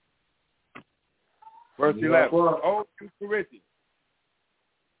again. Verse 11. O you Corinthians,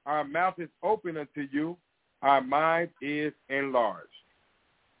 our mouth is open unto you. Our mind is enlarged.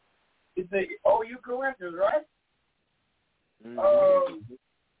 You say, oh, you Corinthians, right?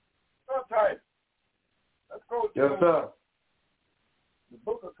 Subtitle. Let's go to the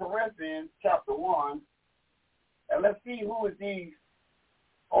book of Corinthians, chapter 1, and let's see who is these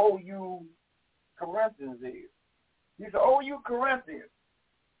OU Corinthians is. These are OU Corinthians.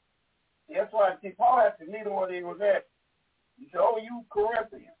 That's why I see Paul has to meet where he was at. He said, OU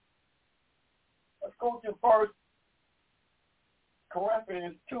Corinthians. Let's go to 1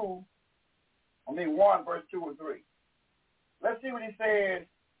 Corinthians 1, verse 2 and 3. Let's see what he says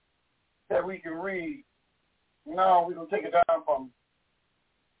that we can read. No, we're going to take it down from,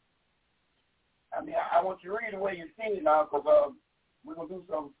 I want you to read the way you see it now because we're going to do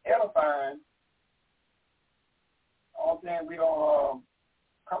some edifying. All I'm saying we don't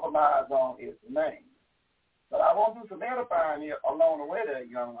compromise on his name. But I want to do some edifying here along the way there,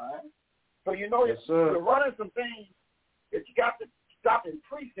 young man. So you know, you're running some things that you got to stop and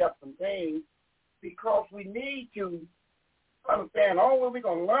precept some things because we need to understand, when we're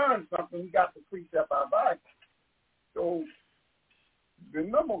going to learn something, we got to precept our Bible. So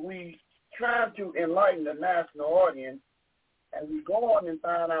remember, we trying to enlighten the national audience, and we go on and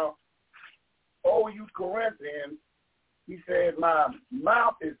find out, you Corinthians, he said, my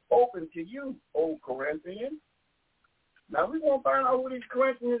mouth is open to you, O Corinthians. Now we want to find out who these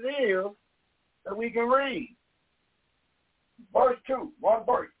Corinthians is that we can read. Verse 2, 1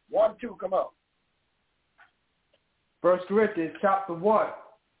 verse, 1, 2, come on. 1 Corinthians chapter 1,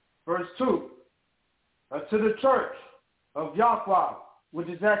 verse 2. Unto the church of Yahweh, which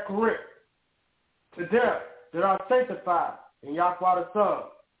is at Corinth, to them that are sanctified in Yahweh the Son,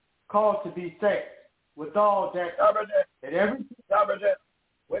 called to be saints, with all that and every.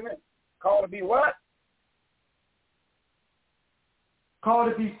 Wait a minute. Called to be what? Called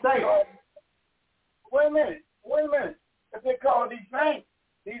to be saints. Wait a minute. If they call to be saints,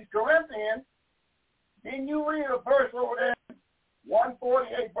 these Corinthians, didn't you read a verse over there,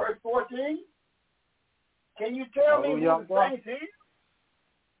 148, verse 14? Can you tell me who the saints is?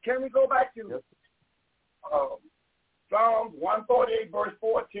 Can we go back to Psalms 148, verse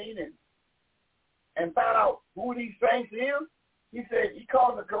 14 and find out who these saints is? He said he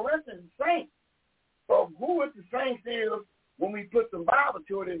called the Corinthians saints. So who is the saints is when we put some Bible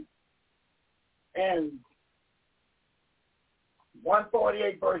to it and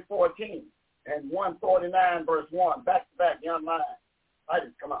 148 verse 14 and 149 verse 1, back to back, young man. I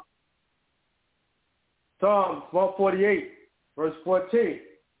just come on. Psalms 148 verse 14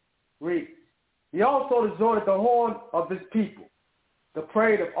 reads, he also exhorted the horn of his people, the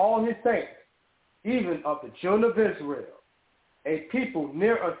praise of all his saints, even of the children of Israel, a people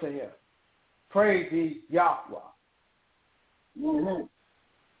near unto him. Praise ye Yahweh.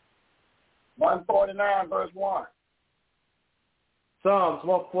 149 verse 1. Psalms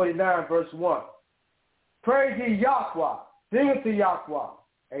 149 verse 1. Praise ye Yahweh, sing unto Yahweh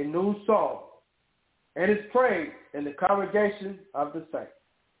a new song, and his praise in the congregation of the saints.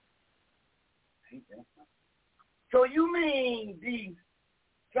 So you mean these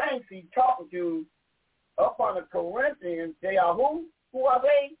saints he's talking to up on the Corinthians, they are who? Who are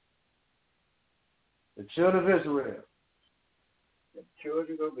they? The children of Israel. The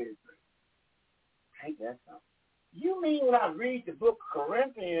children of Israel. Ain't that something? You mean when I read the book of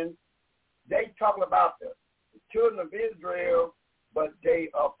Corinthians, they talking about the children of Israel, but they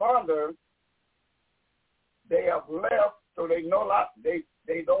are under, they have left, so they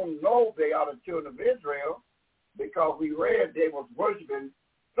don't know they are the children of Israel because we read they was worshiping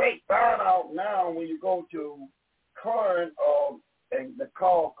fake. Find out now when you go to current and they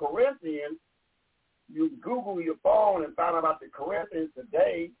call Corinthians, you Google your phone and find out about the Corinthians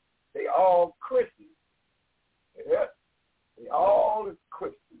today. They all Christians. Yeah, they all is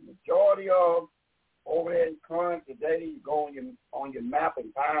Christian. Majority of over there in current today, you go on your map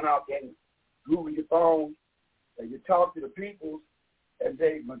and find out. Then Google your phone and you talk to the people, and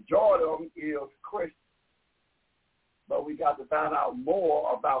the majority of them is Christian. But we got to find out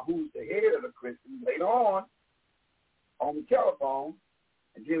more about who's the head of the Christians later on the telephone,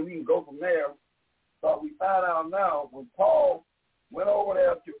 and then we can go from there. But we find out now when Paul went over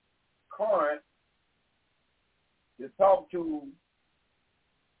there to Corinth to talk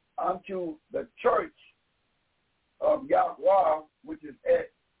unto the church of Yahweh, which is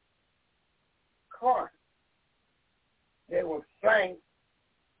at Corinth. They were saints,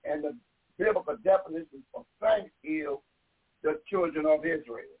 and the biblical definition of saints is the children of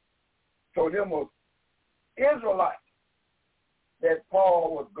Israel. So them was Israelites that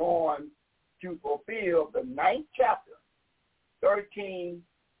Paul was going to fulfill the 9th chapter, 13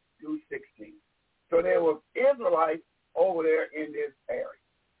 through 16. So there was Israelites over there in this area.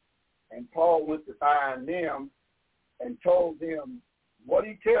 And Paul went to find them and told them, what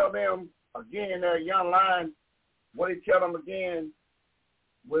did he tell them again in that young line? What did he tell them again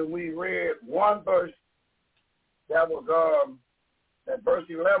when we read one verse? That was that verse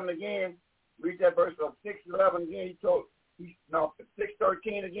 11 again. Read that verse of 6:11 again.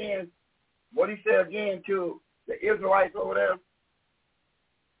 6:13 again. What he said again to the Israelites over there?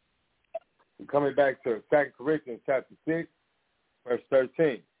 We're coming back to 2 Corinthians chapter 6, verse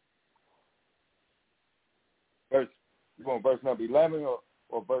 13. You want verse number 11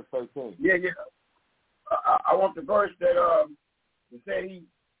 or verse 13? Yeah. I want the verse that said he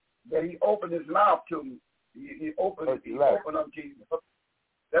opened his mouth to me. He opened up Jesus.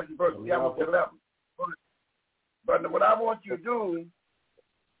 That's the verse 11. But what I want you to do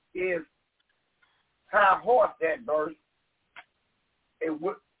is high horse that verse, and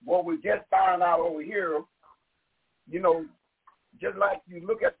what we just found out over here, just like you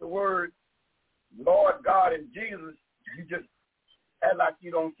look at the word Lord God and Jesus, you just act like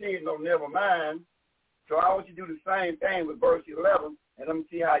you don't see it, no, never mind. So I want you to do the same thing with verse 11, and let me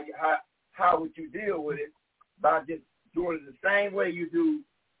see how would you deal with it by just doing it the same way you do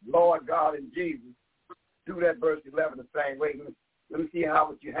Lord God and Jesus. Do that verse 11 the same way. Let me see how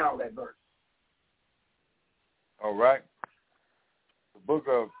would you handle that verse. All right. The book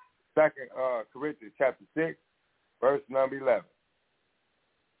of 2 Corinthians chapter 6, verse number 11.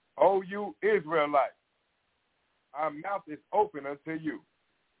 O you Israelites, our mouth is open unto you.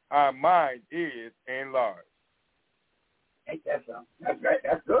 Our mind is enlarged. Ain't that something? That's right.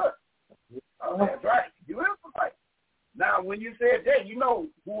 That's good. Oh, that's right. You Israelites. Now, when you said that,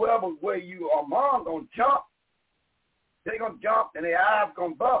 whoever where you are among going to jump, they're going to jump and their eyes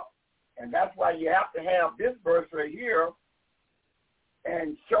going to bump. And that's why you have to have this verse right here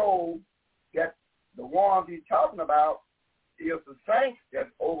and show that the ones he's talking about is the saints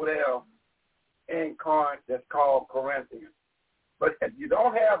that's over there in Corinth that's called Corinthians. But if you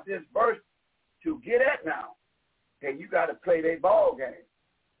don't have this verse to get at now, then you got to play their ball game.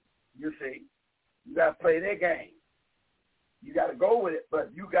 You see, you got to play their game. You got to go with it,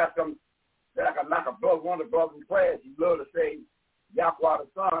 but you got them like a brother, one of the brothers in class. You love to say Yahweh the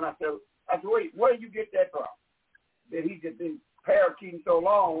Son. I said, wait, where do you get that from? That he just been parakeeting so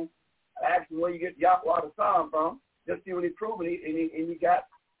long. I asked him where you get Yahweh the Son from. Just see what he proved, and he got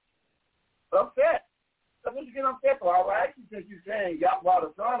upset. So what you get upset for? I was asking, since you're saying Yahweh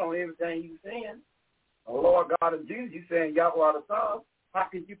the Son on everything you're saying, oh, Lord God and Jesus, you're saying Yahweh the Son, how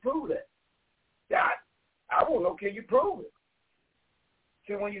can you prove that? God, I won't know, can you prove it?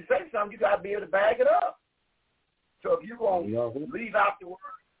 See, when you say something, you got to be able to back it up. So if you're going to leave out the word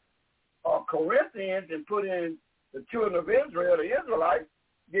Corinthians and put in the children of Israel, the Israelites,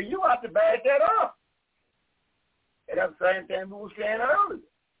 then you have to back that up. And that's the same thing we were saying earlier.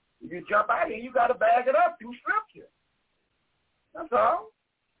 If you jump out here, you got to back it up through Scripture. That's all.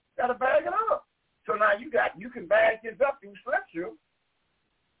 Got to back it up. So now you can back this up through Scripture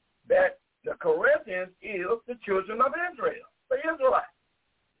that the Corinthians is the children of Israel, the Israelites.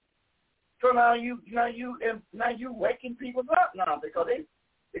 So now you waking people up now because they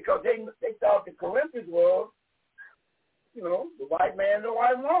thought the Corinthians was, the white man and the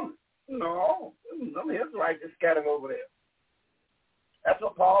white woman. No, them Israelites just scattered over there. That's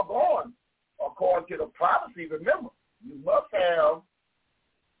what Paul going. According to the prophecy, remember, you must have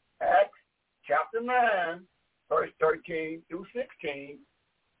Acts chapter 9, verse 13 through 16,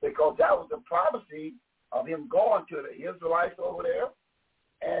 because that was the prophecy of him going to the Israelites over there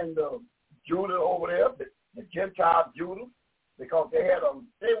and Judah over there, the Gentile Judah, because they had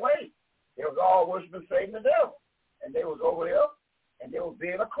their way. They was all worshiping Satan the devil. And they was over there, and they was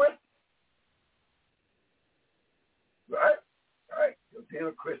being a Christian. Right? They was being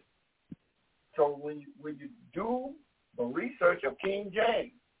a Christian. So when you do the research of King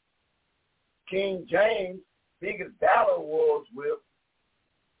James' biggest battle was with,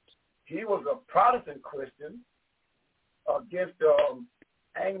 he was a Protestant Christian against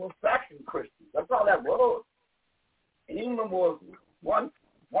Anglo-Saxon Christians. That's all that was. England was one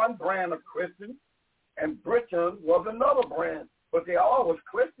brand of Christian, and Britain was another brand but they all was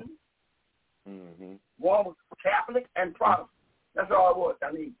Christians. Mm-hmm. One was Catholic and Protestant. That's all it was.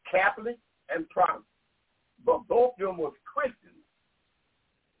 I mean, Catholic and Protestant. But both of them was Christians.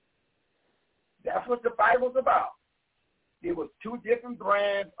 That's what the Bible's about. There was two different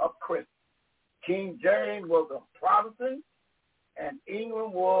brands of Christians. King James was a Protestant, and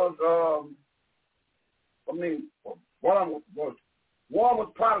England was, one was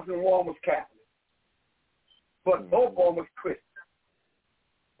Protestant, one was Catholic. But both of them was Christian.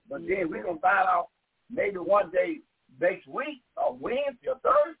 But then we're going to find out maybe one day next week or Wednesday or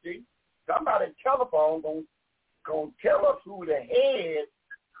Thursday, somebody at telephone going to tell us who the head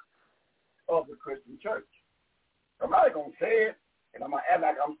of the Christian church. Somebody going to say it, and I'm going to act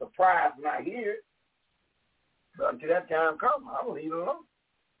like I'm surprised when I hear it. But until that time comes, I'm going to leave it alone.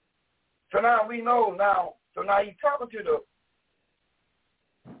 So now we know now. So now he's talking to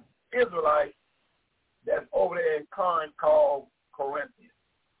the Israelites that's over there in Corinth called Corinthians.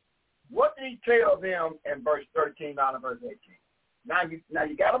 What did he tell them in verse 13 down to verse 18? Now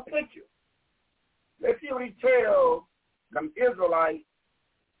you got a picture. Let's see what he tells them Israelites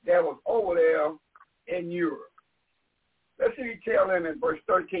that was over there in Europe. Let's see what he tells them in verse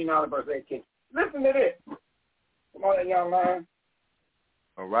 13 down to verse 18. Listen to this. Come on, young man.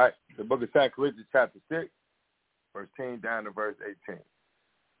 All right. The book of 2 Corinthians chapter 6, verse 10 down to verse 18.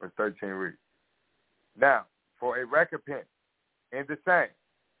 Verse 13 reads, Now, for a recompense in the same,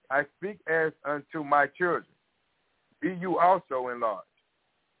 I speak as unto my children. Be you also enlarged.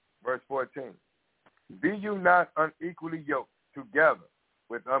 Verse 14. Be you not unequally yoked together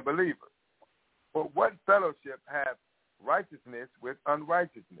with unbelievers. For what fellowship hath righteousness with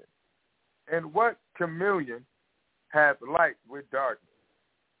unrighteousness? And what communion hath light with darkness?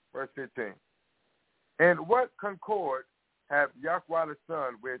 Verse 15. And what concord hath Yahweh the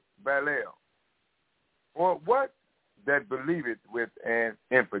Son with Belial? Or what that believeth with an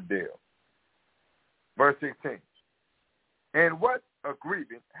infidel? Verse 16. And what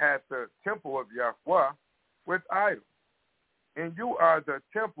agreement hath the temple of Yahweh with idols? And you are the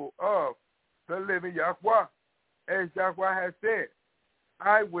temple of the living Yahweh. As Yahweh has said,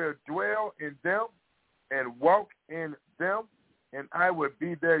 I will dwell in them and walk in them, and I will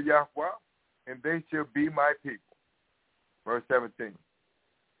be their Yahweh, and they shall be my people. Verse 17.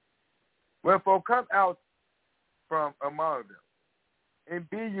 Wherefore come out from among them, and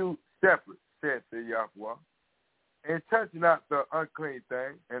be you separate, saith the Yahweh, and touch not the unclean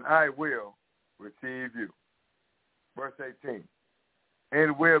thing, and I will receive you. Verse 18.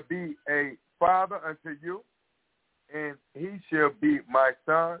 And will be a father unto you, and he shall be my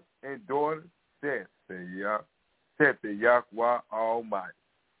son and daughter, saith the Yahweh Almighty.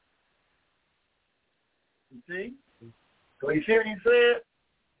 You see? So you see what he said?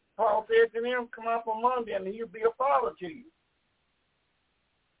 Paul said to them, come out from among them, and he'll be a father to you.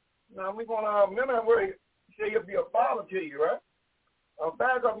 Now we're going to remember where he said he'll be a father to you, right? I'll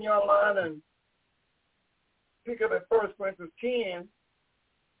back up in your line and pick up at 1 Corinthians 10,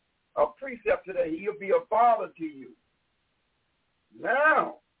 a precept today. He'll be a father to you.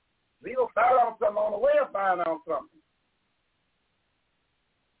 Now, we'll find out something on the way of finding out something.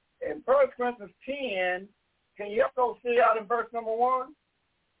 In 1 Corinthians 10, can you go see out in verse number 1?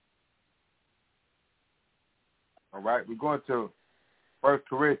 All right, we're going to 1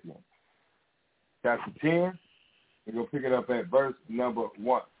 Corinthians chapter 10. We're going to pick it up at verse number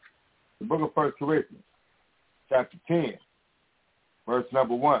 1. The book of 1 Corinthians chapter 10, verse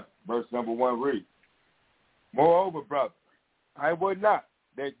number 1. Verse number 1 reads, Moreover, brother, I would not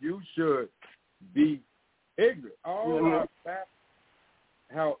that you should be ignorant.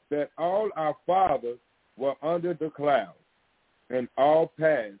 That all our fathers were under the clouds, and all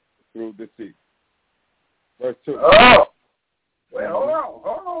passed through the sea. Verse 2. Oh, well,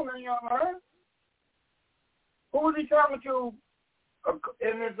 hold on, young man. Who was he talking to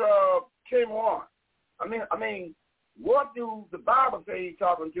in his 10:1? I mean, what do the Bible say he's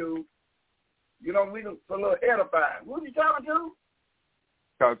talking to? You know, we for a little edifying. Who's he talking to?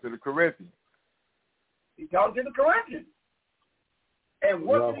 Talking to the Corinthians. He talking to the Corinthians. And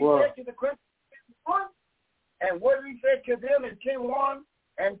what did he say to the Corinthians? And what did he say to them in 10:1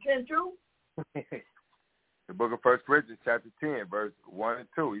 and 10:2? The book of 1 Corinthians chapter 10, verse 1 and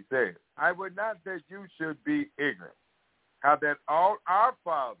 2, he says, I would not that you should be ignorant, how that all our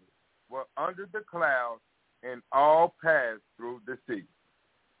fathers were under the clouds, and all passed through the sea.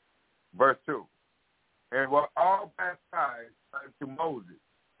 Verse 2, and were all baptized unto Moses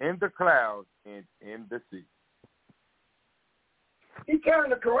in the clouds and in the sea. He telling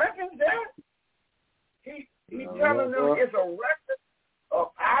the Corinthians that? He's telling them it's a record of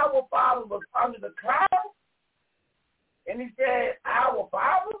our fathers was under the clouds And he said, our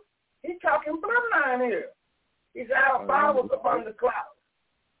fathers. He's talking bloodline here. He said, our fathers upon the clouds.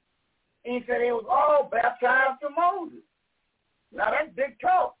 And he said, it was all baptized to Moses. Now, that's big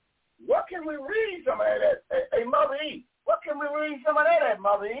talk. What can we read some of that at? Hey, Mother E, what can we read some of that at,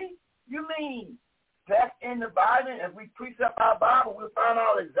 Mother E? You mean that's in the Bible, and if we precept our Bible, we'll find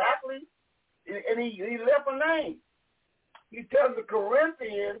out exactly? And he left a name. He tells the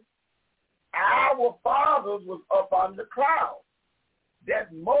Corinthians, our fathers was up on the cloud,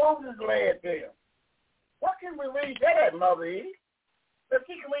 that Moses led them. What can we read that at, Mother E? Let's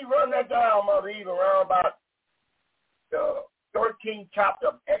see, can we run that down, Mother E, around about the 13th chapter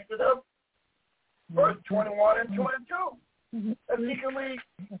of Exodus, verse 21 and 22. Let's see, can we,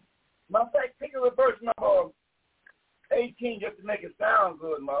 matter of fact, pick up verse number 18 just to make it sound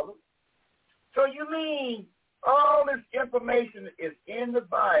good, Mother. So you mean all this information is in the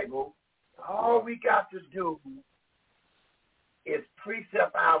Bible, all we got to do is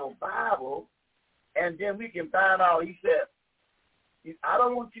precept our Bible, and then we can find out, he said, I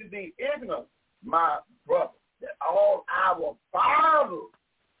don't want you to be ignorant, my brother, that all our fathers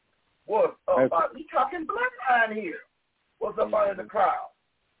was up. We talking bloodline here, was up under the crowd.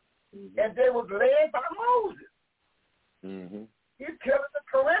 And they was led by Moses. He's telling the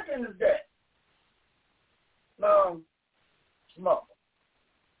Corinthians that. Now, mother,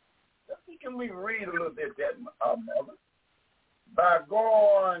 can we read a little bit that, mother, by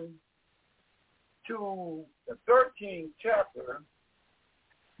going to the 13th chapter,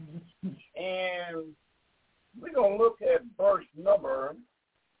 and we're going to look at verse number,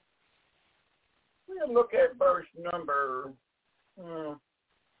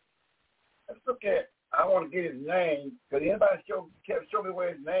 let's look at, I want to get his name, because anybody show me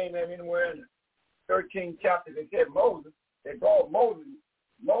where his name is anywhere in the 13th chapter. They said Moses. They brought Moses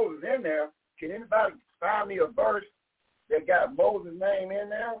in there. Can anybody find me a verse that got Moses' name in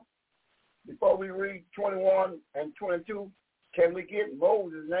there? Before we read 21 and 22, can we get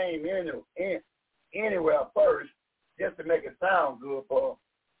Moses' name anywhere first, just to make it sound good for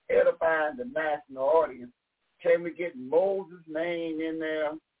edifying the national audience? Can we get Moses' name in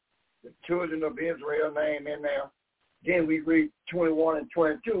there, the children of Israel name in there? Then we read 21 and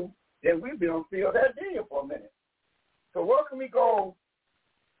 22. Then we'll be on field that deal for a minute. So where can we go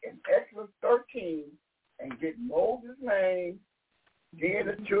in Exodus 13 and get Moses' name, then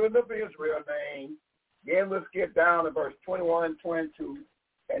the children of Israel name, then let's get down to verse 21 and 22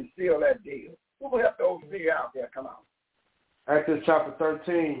 and seal that deal. Who will help those figure out there? Come on. Exodus chapter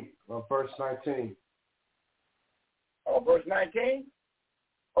 13, verse 19. Oh, verse 19?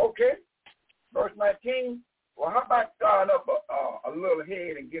 Okay. Verse 19. Well, how about starting up a little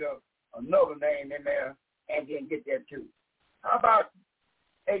head and get another name in there and then get that too? How about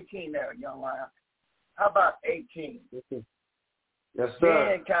 18 there, young lion? How about 18? Yes,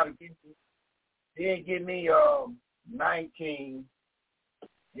 sir. Then give me 19.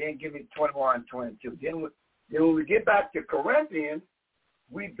 Then give me 21 and 22. Then when we get back to Corinthians,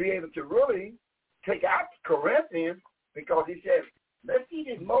 we'd be able to really take out Corinthians, because he said, let's see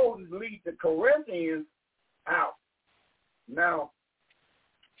if Moses lead the Corinthians out. Now,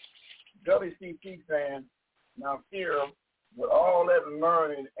 WCP fan, now here, with all that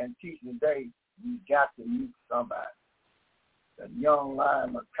learning and teaching today, we got to meet somebody. The young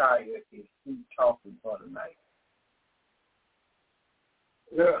lion Micaiah is too talking for tonight.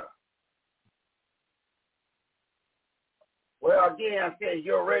 Yeah. Well, again, I said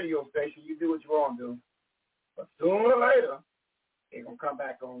your radio station, you do what you want to do. But sooner or later, they're going to come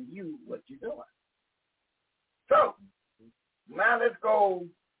back on you, what you're doing. So, now let's go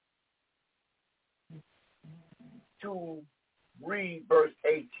to read verse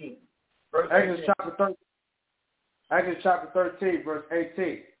 18. Exodus chapter 13, verse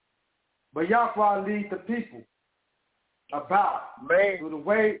 18. But Yahweh lead the people about through the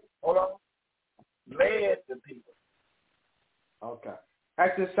way. Hold on. Led the people. Okay.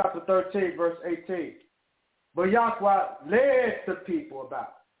 Exodus chapter 13, verse 18. But Yahweh led the people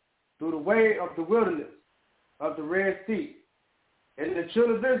about through the way of the wilderness of the Red Sea. And the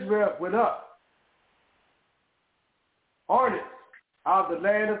children of Israel went up, hornets out of the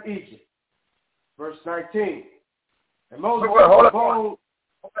land of Egypt. Verse 19. And Moses hold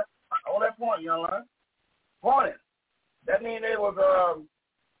that point, young man. Hornets. That means they was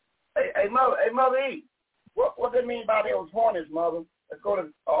Mother E. What they mean by they was hornets, Mother? Let's go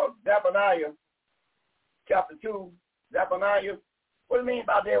to Zephaniah chapter 2. Zephaniah. What do you mean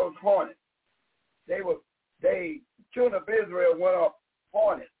by they was hornets? Children of Israel went up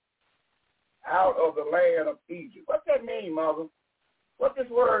hornets out of the land of Egypt. What's that mean, Mother? What this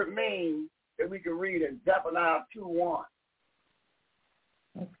word mean that we can read in Zephaniah 2:1?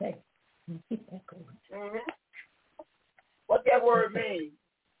 Okay. Keep that going. Mm-hmm. What that word means,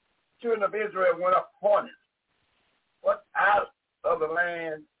 children of Israel went up hornets. What out of the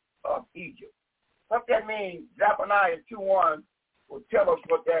land of Egypt. What that means, Zephaniah 2:1 will tell us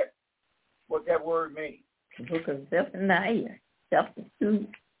what that word means. The book of Zephaniah, chapter 2,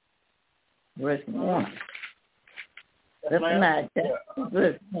 verse 1. Zephaniah, chapter 2,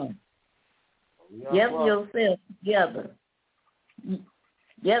 verse 1. Gather yourselves together.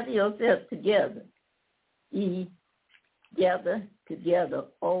 Gather yourselves together. Ye gather together,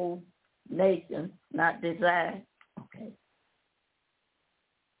 O nation, not desire. Okay.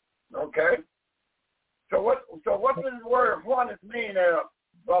 Okay. So what does this word hornets mean,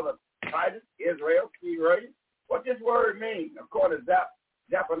 Brother Titus, Israel, key race? What does this word mean according to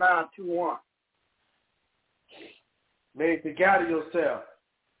Zephaniah 2:1? Means to gather yourself.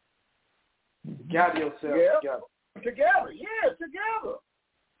 Gather yourself together. Together, together.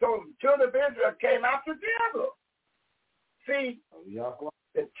 So the children of Israel came out together. See,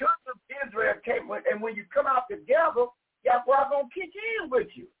 the children of Israel came, and when you come out together, Yahweh going to kick in with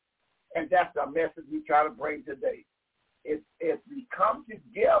you. And that's the message we try to bring today. If we come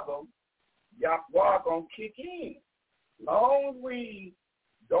together, Yahweh going to kick in. As long as we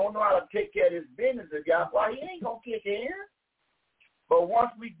don't know how to take care of his business of Yahweh, he ain't going to kick in. But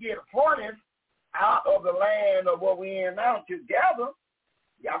once we get harnessed out of the land of what we in now together,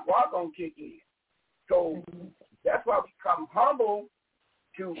 Yahweh going to kick in. So that's why we come humble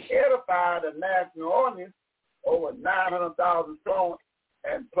to edify the national audience, over 900,000 strong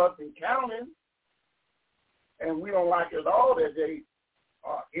and plus in counting. And we don't like it at all that they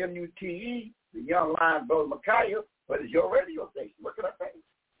are MUTE, the Young Lion, Brother Micaiah, but it's your radio station. What can I say?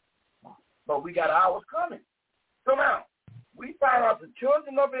 But we got ours coming. So now, we find out the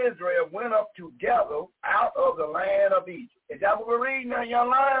children of Israel went up together out of the land of Egypt. Is that what we're reading now, Young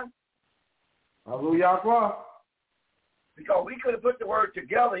Lion? Hallelujah. Because we could have put the word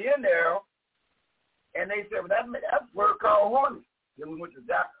together in there, and they said, well, that's a word called horny. Then we went to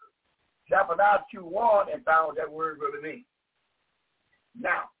Zephaniah 2:1 and found what that word really means.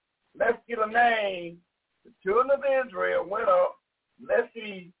 Now, let's get a name. The children of Israel went up. Let's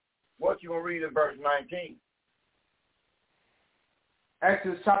see what you're going to read in verse 19.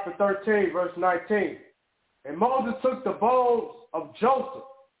 Exodus chapter 13, verse 19. And Moses took the bones of Joseph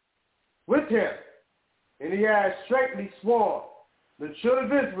with him, and he had straitly sworn the children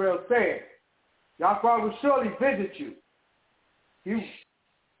of Israel, saying, Yahweh will surely visit you,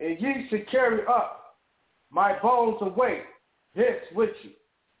 and ye should carry up my bones away hence with you.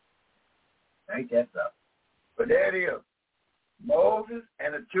 Ain't that something? But there it is. Moses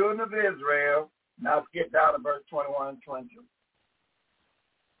and the children of Israel. Now let's get down to verse 21 and 22.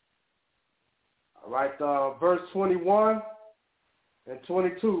 All right, verse 21 and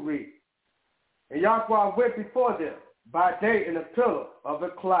 22 read. And Yahweh went before them by day in a pillar of a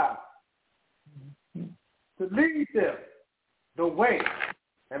cloud to lead them the way,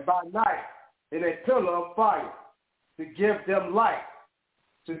 and by night in a pillar of fire to give them light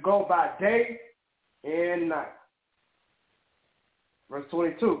to go by day and night. Verse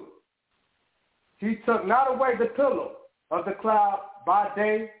 22. He took not away the pillar of the cloud by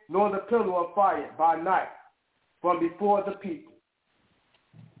day, nor the pillar of fire by night from before the people.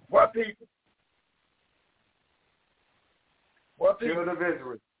 What people? What people? Children of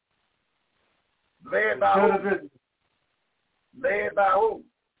Israel. Led by who? Led by who?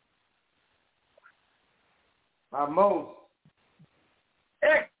 By Moses.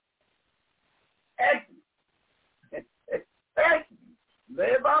 Excellent.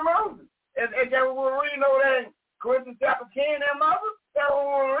 Led by Moses. And that what we're reading over there in Corinthians chapter 10 and Moses? That's what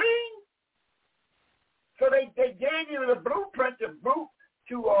we're reading. So they gave you the blueprint to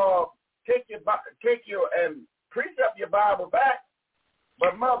take your and precept your Bible back.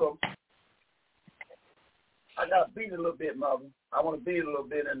 But Mother, I got to beat it a little bit, Mother. I want to beat it a little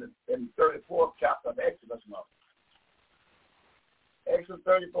bit in the 34th chapter of Exodus, Mother. Exodus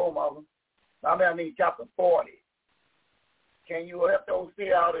 34, Mother. I mean chapter 40. Can you help those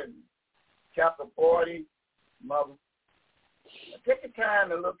see out in chapter 40, Mother? Take the time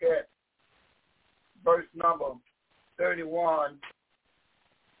to look at verse number 31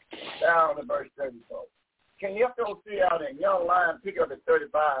 down to verse 34. Can you help those see out in Young Lion, pick up at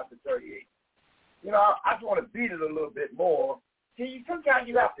 35 to 38? You know, I just want to beat it a little bit more. See, sometimes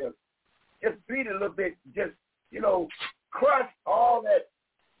you have to just beat it a little bit, just, crush all that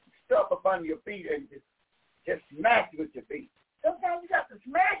stuff up under your feet and just smash it with your feet. Sometimes you got to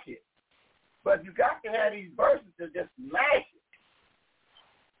smash it. But you got to have these verses to just smash it.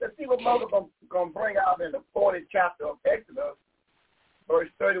 Let's see what Mother's going to bring out in the 40th chapter of Exodus, verse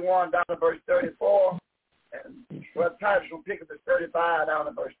 31 down to verse 34. And Brother Titus will pick up the 35 down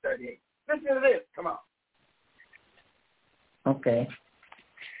to verse 38. Listen to this. Come on. Okay.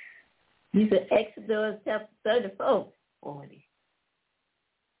 You said Exodus chapter 34. 40.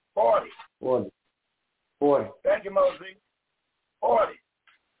 40. Thank you, Moses. 40.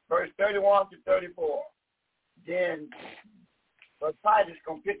 Verse 31 to 34. Then Brother Titus is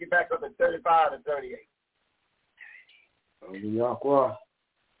going to pick it back up at 35 to 38. Yahweh.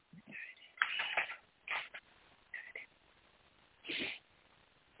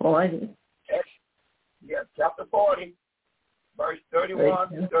 Yeah, chapter 40, verse 31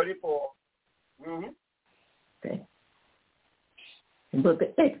 to 34. Mm-hmm. Okay. The book of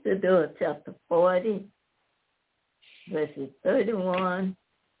Exodus, chapter 40, verses 31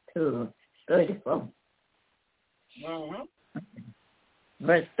 to 34. Mm-hmm.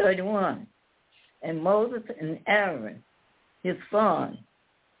 Verse 31. And Moses and Aaron, his son,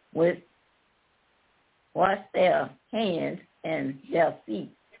 would wash their hands and their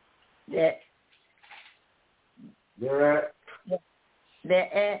feet. They're at.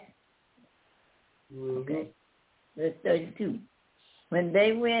 Mm-hmm. Okay. Verse 32. When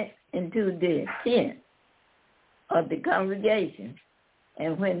they went into the tent of the congregation,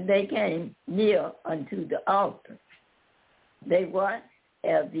 and when they came near unto the altar, they watched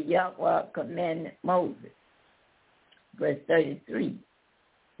as the Yahweh commanded Moses. Verse 33.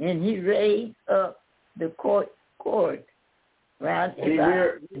 And he raised up the cord round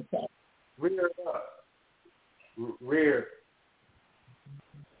about rear.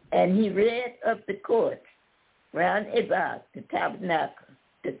 And he reared up the cord round about the tabernacle,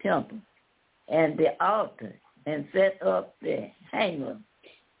 the temple, and the altar, and set up the hanger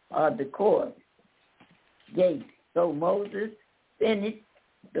of the cord gate. So Moses finished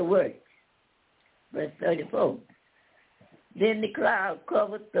the work. Verse 34. Then the cloud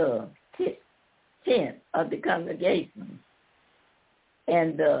covered the tent of the congregation,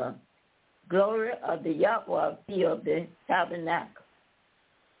 and the glory of the Yahweh filled the tabernacle.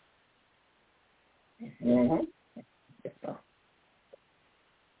 Mm-hmm.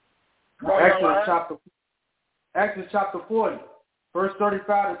 Exodus chapter 40, verse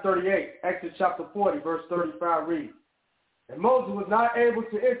 35 to 38. Exodus chapter 40, verse 35 reads, And Moses was not able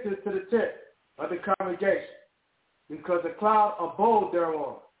to enter into the tent of the congregation, because the cloud abode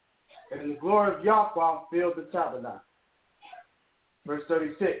thereon, and the glory of Yahweh filled the tabernacle. Verse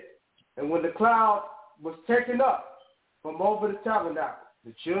 36. And when the cloud was taken up from over the tabernacle,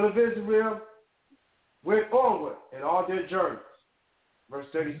 the children of Israel went onward in all their journeys. Verse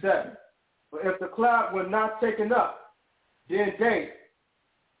 37. But if the cloud were not taken up, then they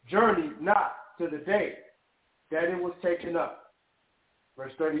journeyed not to the day that it was taken up.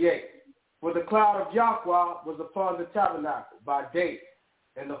 Verse 38. For the cloud of Yahweh was upon the tabernacle by day,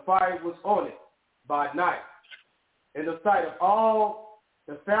 and the fire was on it by night, in the sight of all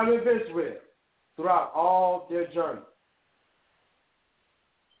the family of Israel throughout all their journeys.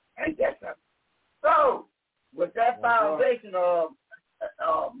 Ain't that something? So, with that foundation of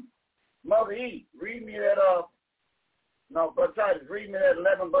Mother E, read me that, Brother Titus, read me that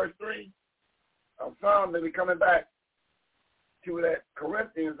 11 verse 3 of Psalm that we're coming back to that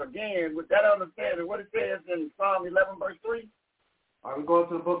Corinthians again, with that understanding, what it says in Psalm 11 verse 3. All right, we're going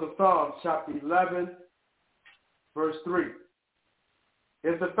to the book of Psalms, chapter 11, verse 3.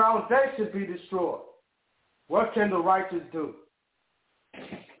 If the foundation be destroyed, what can the righteous do?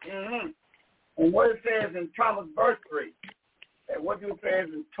 Mm-hmm. And what it says in Thomas verse 3. And what it says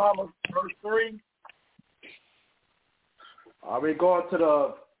in Thomas verse 3. All right, we're going to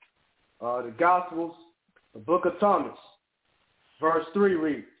the Gospels, the book of Thomas, verse 3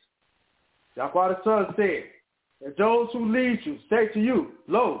 reads, Yahweh the Son said, And those who lead you say to you,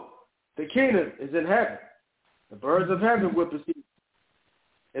 Lo, the kingdom is in heaven. The birds of heaven will perceive.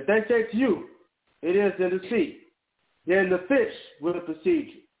 If they say to you, It is in the sea, then the fish will perceive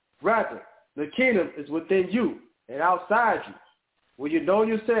you. Rather, the kingdom is within you and outside you. When you know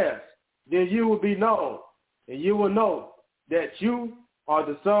yourselves, then you will be known, and you will know that you are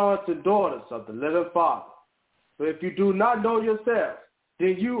the sons and daughters of the living Father. But if you do not know yourselves,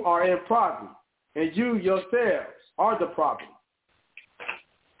 then you are in property, and you yourselves are the property.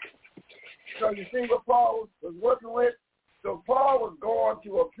 So you see what Paul was working with? So Paul was going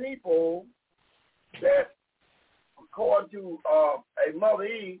to a people that, according to a Mother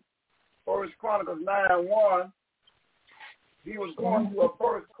E, 1 Chronicles 9:1, he was going to a 1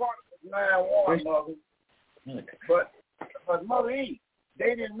 Chronicles 9:1, Mother. But Mother E,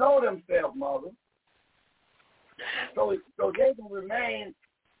 they didn't know themselves, Mother. So they can remain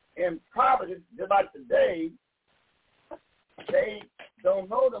in poverty just like today. They don't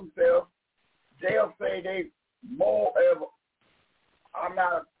know themselves, they'll say they more ever.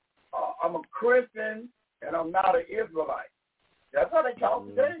 I'm a Christian and I'm not an Israelite. That's how they talk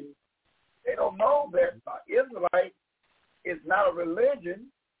today. They don't know that Israelite is not a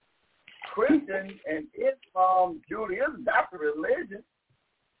religion. Christian and Islam, Judaism, that's a religion.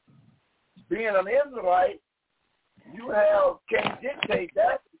 Being an Israelite, you can't dictate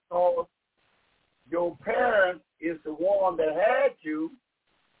that because your parents is the one that had you,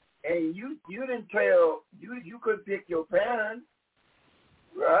 and you didn't tell you couldn't pick your parents,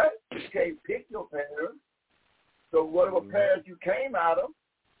 right? You can't pick your parents. So whatever parents you came out of,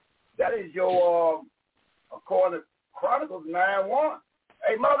 that is your according to Chronicles 9:1.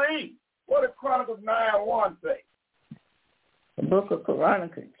 Hey, Mother E, what does Chronicles 9:1 say? The book of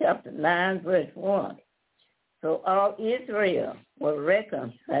Chronicles, chapter 9, verse 1. So all Israel were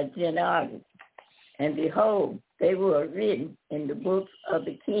reckoned by genealogy, and behold, they were written in the books of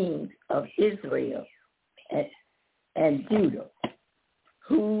the kings of Israel and Judah,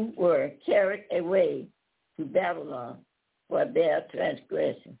 who were carried away to Babylon for their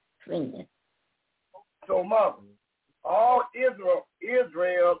transgression. So, Mother, all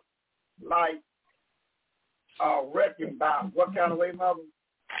Israel, like, are reckoned by what kind of way, Mother?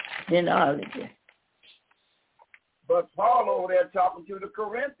 Genealogy. But Paul over there talking to the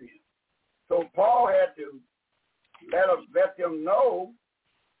Corinthians. So Paul had to let them know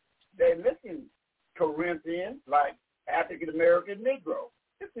that, listen, Corinthians, like African-American Negro,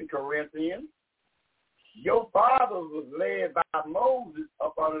 listen, Corinthians, your fathers was led by Moses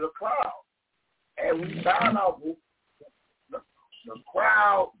up under the cloud. And we found out the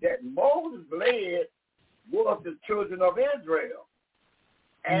crowd that Moses led was the children of Israel.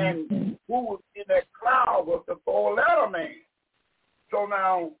 And who was in that cloud was the four-letter man. So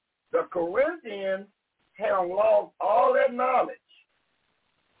now the Corinthians have lost all that knowledge.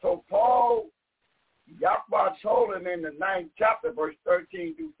 So Paul, Yahweh told him in the 9th chapter, verse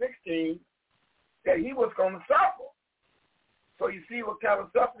 13 through 16, that he was going to suffer. So you see what kind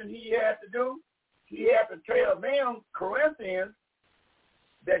of suffering he had to do? He had to tell them, Corinthians,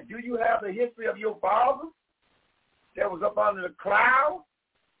 that do you have the history of your father that was up under the cloud?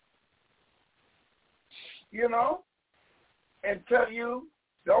 You know? And tell you,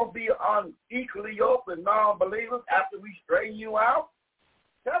 don't be unequally yoked with non-believers after we straighten you out.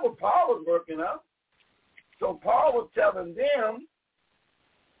 That's what Paul was working on. So Paul was telling them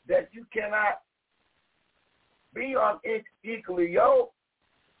that you cannot be unequally yoked.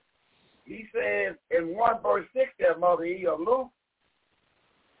 He says in 1 verse 6 there, Mother E of Luke,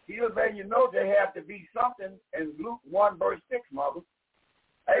 he was letting you know there have to be something in Luke 1 verse 6, Mother.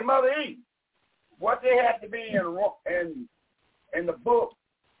 Hey, Mother E, what they have to be in the book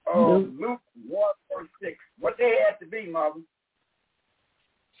of Luke 1 verse 6, what they have to be, Mother?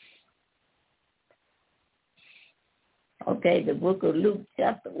 Okay, the book of Luke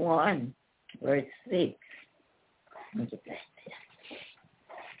chapter 1 verse 6. Let me get back there.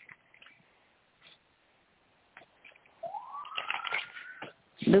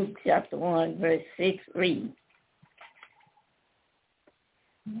 Luke chapter 1, verse 6 reads.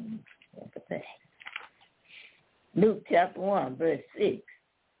 Luke chapter 1, verse 6.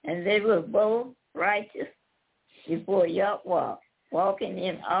 And they were both righteous before Yahweh, walking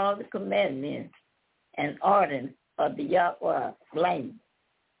in all the commandments and ordinances of the Yahweh, blameless.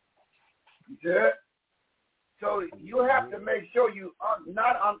 Yeah. So you have to make sure you are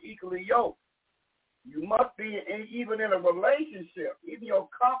not unequally yoked. You must be, even in a relationship, even your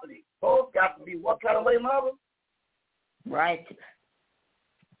company, both got to be what kind of way, Mother? Righteous.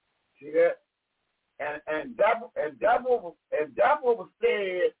 See that? And that what was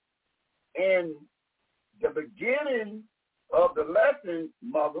said in the beginning of the lesson,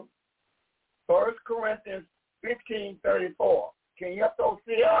 Mother. 1 Corinthians 15:34. Can you help those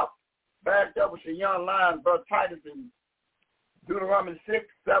see out? Backed up with the young lion, Brother Titus, in Deuteronomy 6,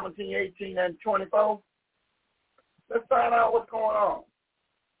 17, 18, and 24. Let's find out what's going on.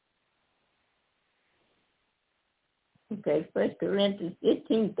 Okay, 1 Corinthians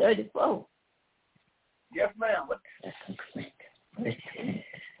 15:34. Yes, ma'am.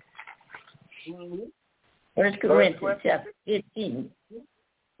 1 Corinthians chapter 15,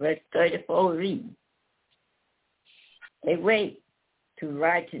 verse 34 reads, they wait to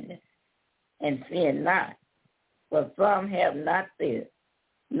righteousness and fear not, for some have not the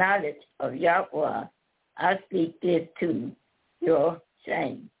knowledge of Yahweh. I speak this to your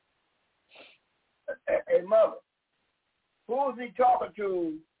shame. Hey, Mother, who is he talking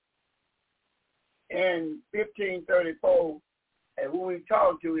to in 15:34? And who he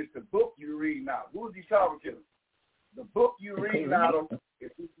talking to is the book you read now. Who is he talking to? The book you read out of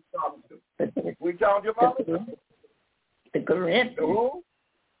is who you talking to. We talking to your mother? The Corinthians. The who?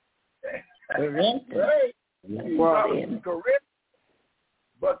 Corinthians. Right. Well, Corinthians.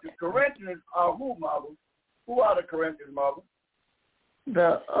 But the Corinthians are who, mother? Who are the Corinthians, mother?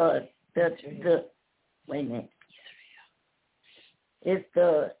 The wait a minute. It's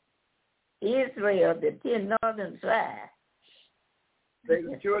the Israel, the 10 northern tribes. They're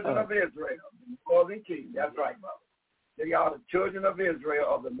the children of Israel, the northern kingdom. That's right, mother. They are the children of Israel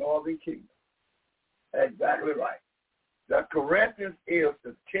of the northern kingdom. Exactly right. The Corinthians is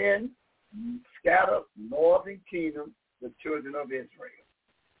the 10 scattered northern kingdom, the children of Israel.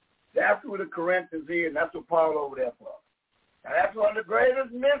 That's who the Corinthians is, and that's what Paul over there for. And that's one of the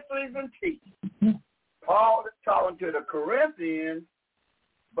greatest mysteries and teachings. Paul is talking to the Corinthians,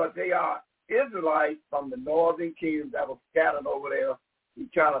 but they are Israelites from the northern kingdom that were scattered over there. He's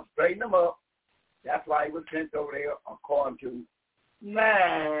trying to straighten them up. That's why he was sent over there according to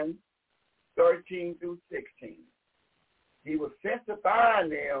 9, 13 through 16. He was sent to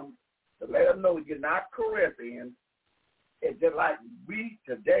find them to let them know you're not Corinthians. It's just like we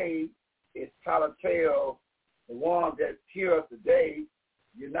today is trying to tell the ones that hear us today,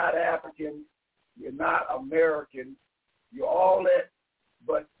 you're not African, you're not American, you're all that,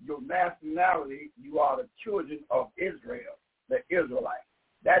 but your nationality, you are the children of Israel, the Israelites.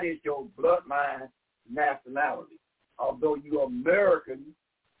 That is your bloodline nationality. Although you're American,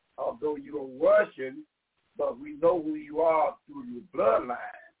 although you're Russian, but we know who you are through your bloodline.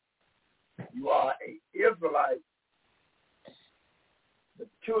 You are an Israelite, the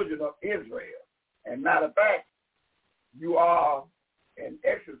children of Israel. And matter of fact, you are in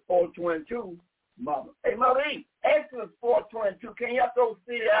Exodus 4:22, Mama. Hey, Mother E, Exodus 4:22, can you throw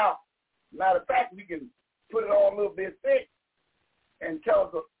it out? Matter of fact, we can put it on a little bit thick and tell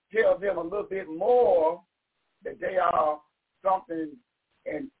them a little bit more that they are something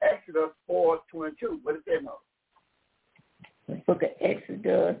in Exodus 4:22. What is that, Mother? The book of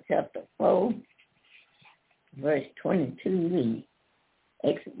Exodus, chapter 4, verse 22 reads.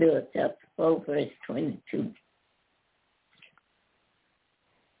 Exodus chapter 4, verse 22.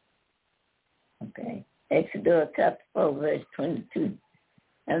 Okay. Exodus chapter 4, verse 22.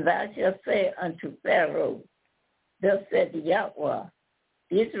 And thou shalt say unto Pharaoh, thus said the Yahweh,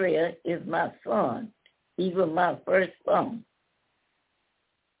 Israel is my son, even my firstborn.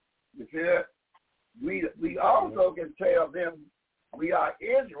 You see that? We also can tell them we are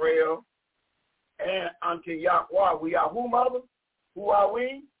Israel, and unto Yahweh we are who, Mother? Who are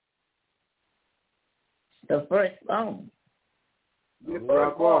we? The firstborn. We're the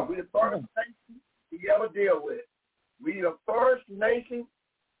firstborn. We're the first nation we ever deal with. We're the first nation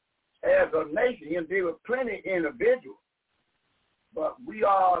as a nation. You can deal with plenty of individuals, but we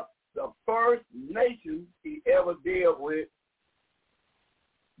are the first nation he ever deal with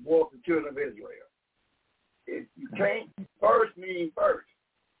was the children of Israel. If you can't, first means first.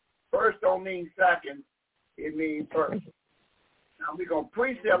 First don't mean second. It means first. Now we're going to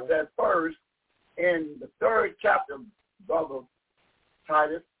precept that first in the 3rd chapter, Brother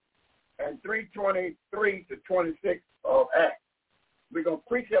Titus, and 3:23 to 26 of Acts. We're going to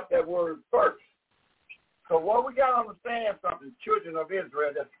precept that word first. So what we got to understand something, children of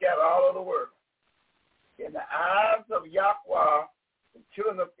Israel that scattered all over the world. In the eyes of Yahweh, the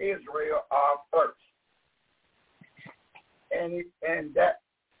children of Israel are first. And that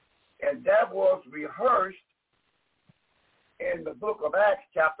was rehearsed in the book of Acts,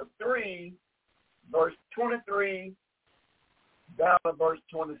 chapter 3, verse 23 down to verse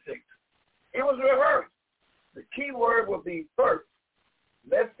 26. It was rehearsed. The key word will be first.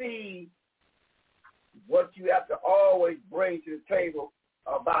 Let's see what you have to always bring to the table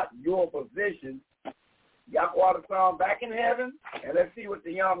about your position. Yahweh the Son back in heaven, and let's see what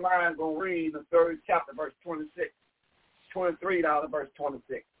the young lion going to read in the 3rd chapter, verse 26, 23 down to verse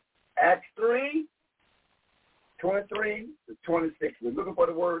 26. Acts 3, 23 to 26. We're looking for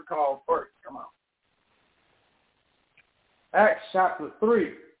the word called first. Come on. Acts chapter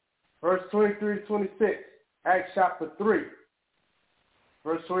 3, verse 23 to 26. Acts chapter 3,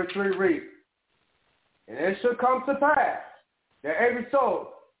 verse 23 reads, And it shall come to pass that every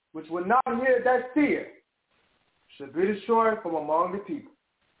soul which will not hear that fear should be destroyed from among the people.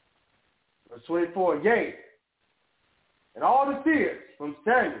 Verse 24, Yea, and all the fears from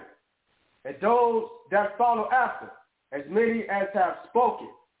Samuel, and those that follow after, as many as have spoken,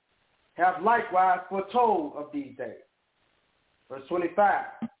 have likewise foretold of these days. Verse 25,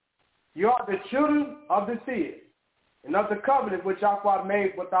 You are the children of the seed, and of the covenant which Yahweh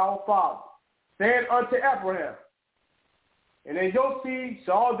made with our father, saying unto Abraham, And in your seed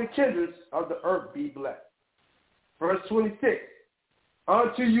shall all the kindreds of the earth be blessed. verse 26.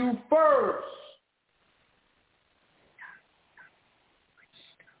 Unto you first.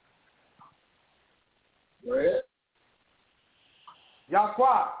 Go ahead.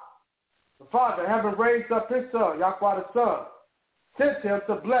 Yahweh, the Father, having raised up his Son, Yahweh the Son, sent him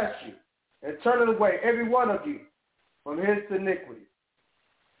to bless you and turn away every one of you from his iniquity.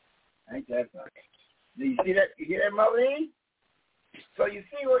 Ain't that right? Do you see that? You hear that, Mother E? So you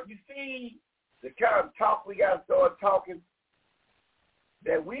see the kind of talk we got to start talking,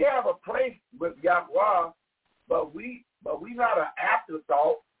 that we have a place with Yahweh, but we not an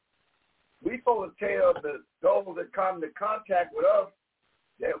afterthought. We supposed to tell those that come into contact with us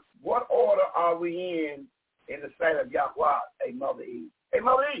that what order are we in the sight of Yahweh, hey Mother E? Hey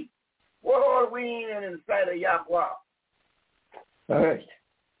Mother E, what order are we in the sight of Yahweh? First.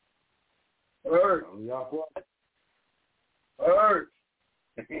 First. First.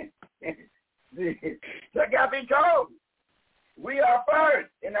 That got to be told. We are first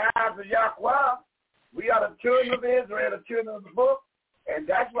in the eyes of Yahweh. We are the children of Israel, the children of the book. And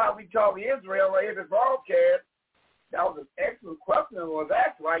that's why we talk Israel on every broadcast. That was an excellent question. Well,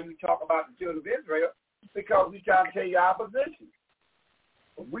 that's why you talk about the children of Israel, because we try to tell you our position.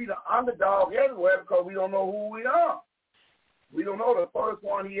 We the underdog everywhere because we don't know who we are. We don't know the first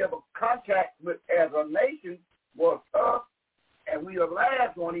one he ever contact with as a nation was us, and we the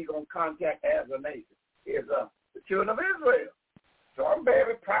last one he's going to contact as a nation is the children of Israel. So I'm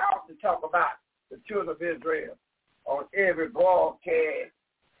very proud to talk about the children of Israel on every broadcast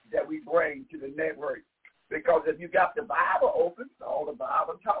that we bring to the network. Because if you got the Bible open, all the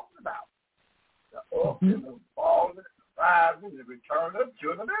Bible talks about the orphan, the fall, the survival, the return of the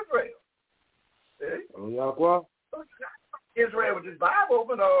children of Israel. See? Israel with this Bible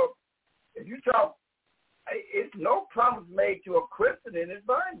open, if you talk, it's no promise made to a Christian in his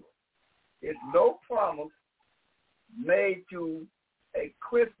Bible. It's no promise made to a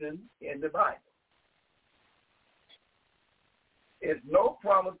Christian in the Bible. It's no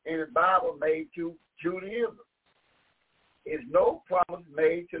promise in the Bible made to Judaism. It's no promise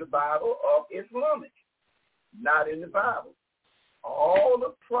made to the Bible of Islamic. Not in the Bible. All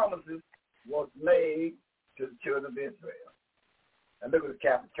the promises was made to the children of Israel. And look at the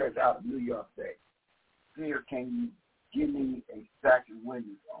Catholic Church out of New York State. Here, can you give me a second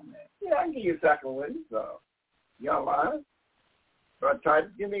witness on that? Yeah, I can give you a second witness. Young line. Brother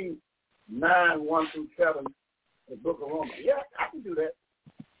Titus, give me 9:1-7. The book of Romans. Yeah, I can do that.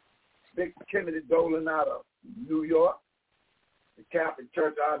 Big Timothy Dolan out of New York. The Catholic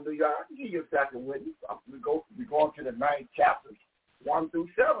Church out of New York. I can give you a second witness. We're going to the 9th chapters,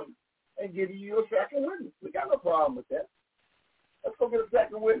 1-7, and give you a second witness. We got no problem with that. Let's go get a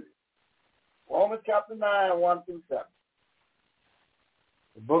second witness. Romans chapter 9, 1-7.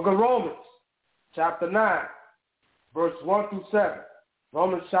 The book of Romans, chapter 9, verse 1-7.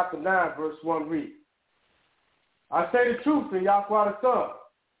 Romans chapter 9, verse 1 reads, I say the truth in Yahweh the Son.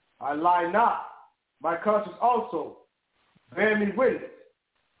 I lie not. My conscience also bear me witness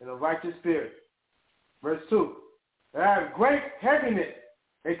in a righteous spirit. Verse 2. I have great heaviness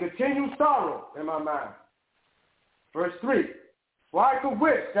and continued sorrow in my mind. Verse 3. For I could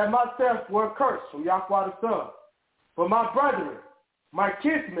wish that myself were cursed from Yahweh the Son, for my brethren, my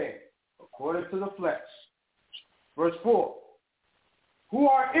kinsmen, according to the flesh. Verse 4. Who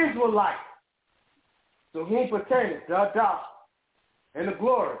are Israelites, to whom pertaineth the adoption, and the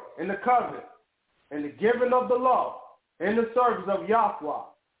glory, and the covenant, and the giving of the law, and the service of Yahweh,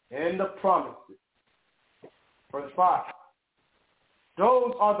 and the promises. Verse 5.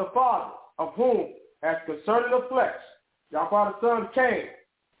 Those are the fathers, of whom, as concerning the flesh, Yahweh the Son came,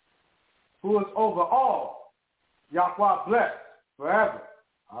 who is over all, Yahweh blessed forever.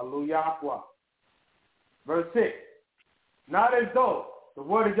 Hallelujah. Verse 6. Not as though the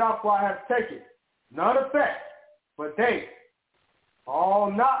word of Yahweh has taken none effect, but they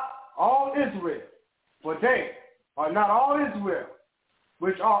are not all Israel, for they are not all Israel,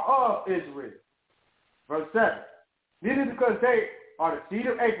 which are of Israel. Verse 7. Neither because they are the seed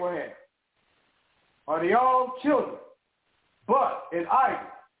of Abraham, are they all children, but in Isaac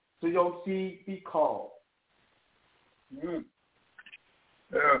to your seed be called. Can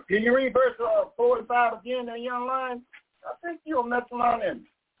you read verse 4 and 5 again, that young line? I think you'll mess around and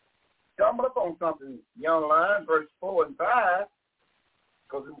stumble up on something, young line, verse 4 and 5,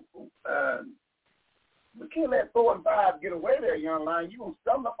 because we can't let 4 and 5 get away there, young line. You're going to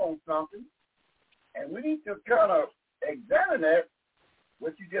stumble up on something, and we need to kind of examine that,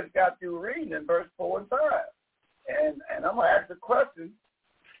 what you just got through reading in verse 4 and 5. And I'm going to ask the question,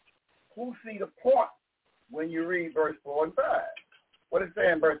 who see the point when you read verse 4 and 5? What does it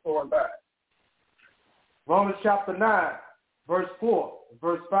say in verse 4 and 5? Romans chapter 9, verse 4,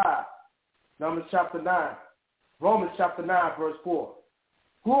 verse 5. Numbers chapter 9. Romans chapter 9, verse 4.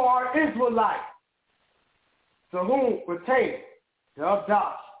 Who are Israelites, to whom pertain the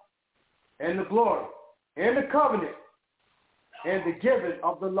adoption and the glory and the covenant and the giving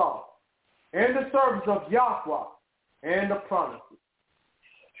of the law and the service of Yahweh and the promises.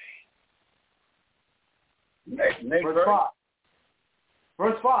 Next verse 5.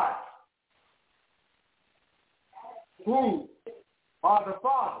 Verse 5. Who are the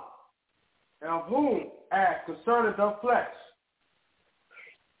fathers, and of whom, as concerning the flesh,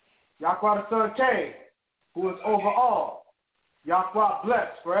 Yahweh the Son came, who is over all. Yahweh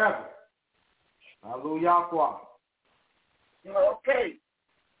blessed forever. Hallelujah. Okay.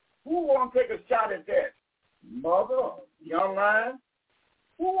 Who want to take a shot at that? Mother, young lion?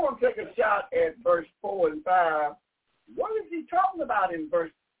 Who want to take a shot at verse 4 and 5? What is he talking about in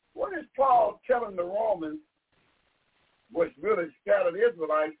verse? What is Paul telling the Romans, which really scattered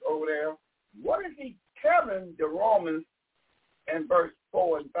Israelites over there? What is he telling the Romans in verse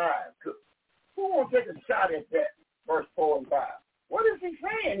 4 and 5? Who want to take a shot at that, verse 4 and 5? What is he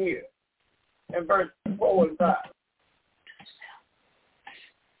saying here in verse 4 and 5?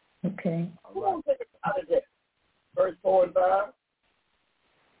 Okay. Who want to take a shot at that, verse 4 and 5?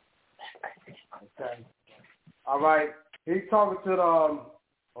 Okay. All right. He's talking to the,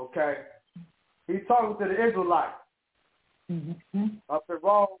 he's talking to the Israelites. Mm-hmm. Up in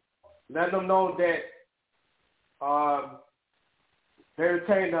Rome, letting them know that they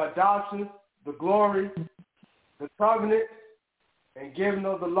retain the adoption, the glory, the covenant, and giving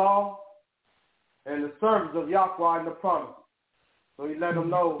of the law, and the service of Yahweh and the promise. So he let them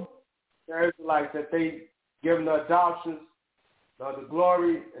know, the Israelites, that they given the adoptions, the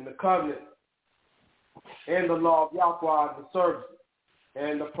glory, and the covenant, and the law of Yahweh, the service,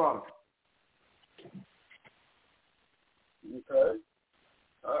 and the promise. Okay.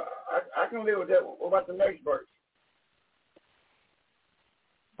 I can live with that. What about the next verse?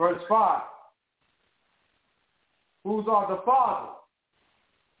 Verse 5. Whose are the fathers,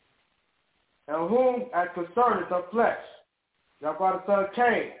 and whom, as concerning the flesh, Yahweh the Son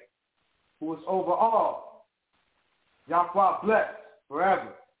came, who is over all. Yahweh blessed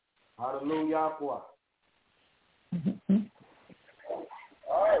forever. Hallelujah. Mm-hmm.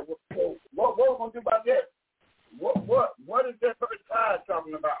 All right. So what we're going to do about that? What is that verse 5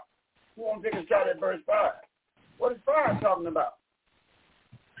 talking about? Who wants to take a shot at verse 5? What is 5 talking about?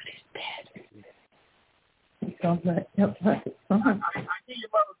 What is that? I see you,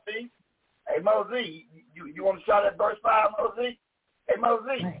 Mother Z. Hey, Mother Z, you want to shot at verse 5, Mother Z? Hey, Mother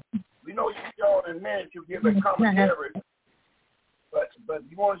Z, we know you on in a minute to give a commentary, but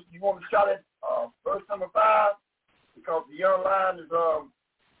you want to shot at verse number 5 because the young lion is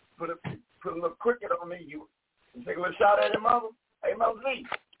put a little cricket on me. You take a little shot at it, Mother? Hey, Mother Z,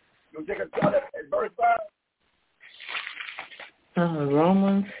 you want to take a shot at verse 5?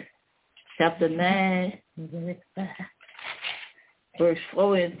 Romans chapter 9, verse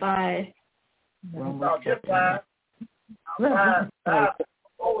 4 and 5. Romans chapter 9. 5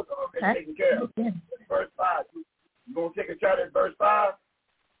 was already taken care of. Verse 5. You going to take a shot at verse 5?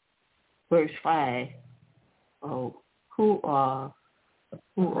 Verse 5. Oh, who are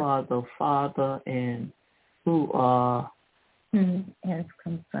the Father, and who are as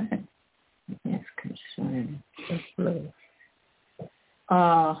concerned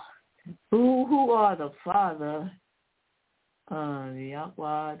who are the Father,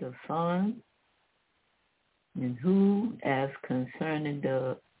 Yahweh the Son, and who, as concerning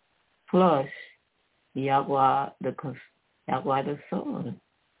the flesh, Yahweh the Son.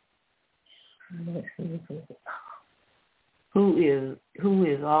 Who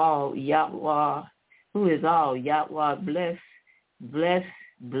is all Yahweh? Who is all Yahweh? Bless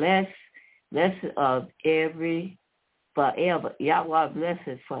of every forever. Yahweh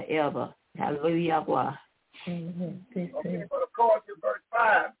blesses forever. Hallelujah. Okay, but according to verse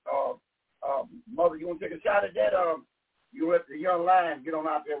 5, Mother, you want to take a shot at that? You let the young lion get on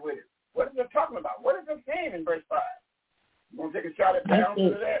out there with it. What is it talking about? What is it saying in verse 5? You want to take a shot at that?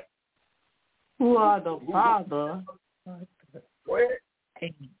 Answer to that? Who are the Father? Go ahead.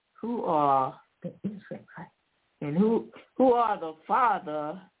 And who are the Israelites? And who are the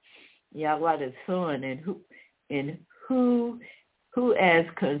Father, Yahweh the Son, and who as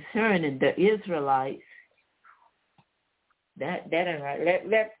concerning the Israelites? That ain't right.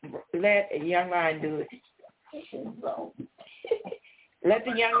 Let a young lion do it. Let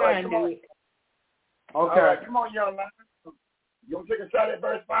the young lion do it. Okay. All right, come on, young lion. You want to take a shot at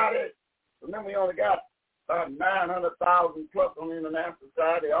verse 5? Remember, we only got 900,000 plus on the international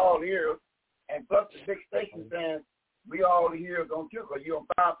side. They're all here. And plus the big station saying, we all here going to, because you're going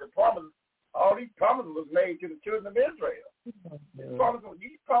to find the promise. All these promises was made to the children of Israel.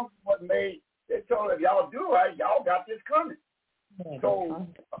 These promises wasn't made. They told them, if y'all do right, y'all got this coming. So,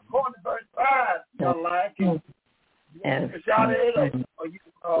 according to verse 5, young lion, you want to shout it or you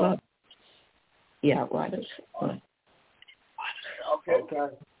yeah, what is okay.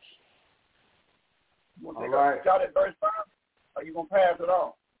 You want to take a shot at verse 5, or you going to pass it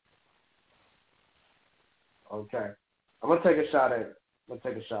on? Okay. I'm going to take a shot at it.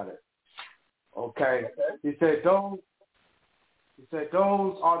 Okay. He said, those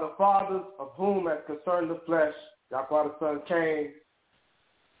are the fathers of whom, as concerning the flesh, Yahweh the Son came,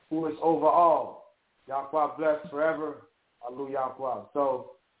 who is over all. Yahweh blessed forever. Hallelujah, Yahweh.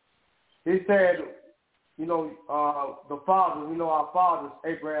 So he said, the fathers, our fathers,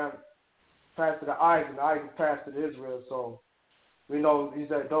 Abraham passed it to Isaac, and Isaac passed it to Israel. So we know he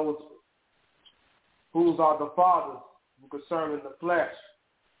said those whose are the fathers concerning the flesh.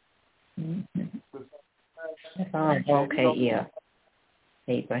 Okay, yeah.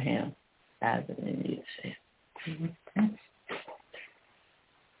 Abraham, Isaac, and Israel.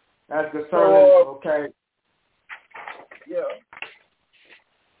 That's concerning, okay. Yeah.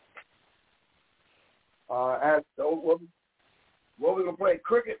 So what we gonna play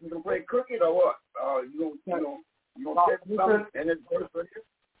cricket? We gonna play cricket or what? You gonna take something and then verse for you?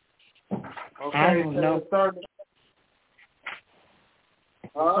 Okay. I don't know.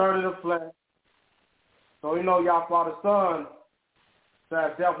 Concerning the flesh. So Yahweh the Son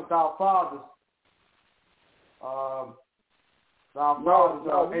that dealt with our fathers. We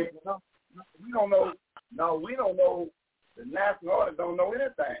don't know. No, we don't know. The national order don't know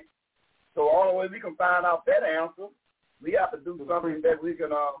anything. So all the way we can find out that answer, we have to do something that we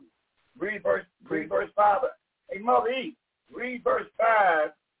can read verse 5. Hey, Mother E, read verse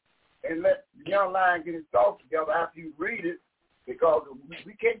 5 and let the young lion get his thoughts together after you read it, because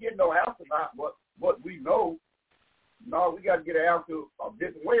we can't get no answer about what we know. No, we got to get an answer a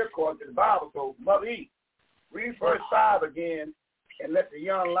different way according to the Bible. So, Mother E, read verse 5 again and let the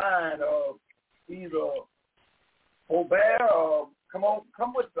young lion either obey or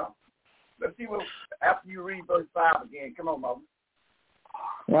come with something. Let's see what, after you read verse 5 again. Come on, Mother.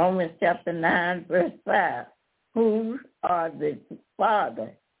 Romans chapter 9, verse 5. Who are the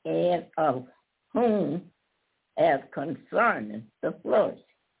father and of whom, as concerning the flesh,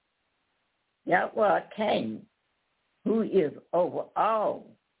 Yahweh came, who is over all.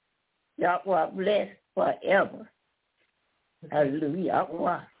 Yahweh blessed forever. Hallelujah.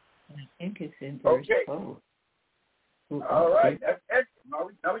 Yahweh. I think it's in verse 4. All right. That's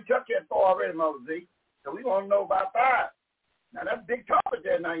excellent. Now we touched that 4 already, Mother Z. So we want to know about 5. Now that's a big topic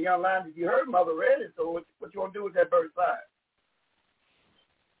there now, young lion. If you heard Mother read it, so what you want to do with that verse 5?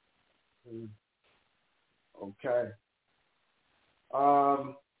 Okay.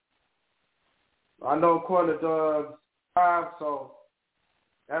 I know according to 5, so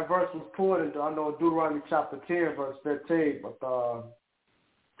that verse was pulled into, I know, Deuteronomy chapter 10, verse 15, but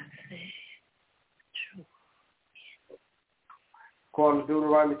according to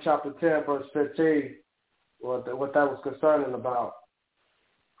Deuteronomy chapter 10, verse 15, what that was concerning about.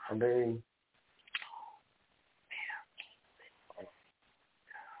 I mean,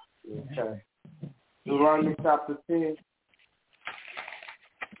 okay. Deuteronomy chapter 10.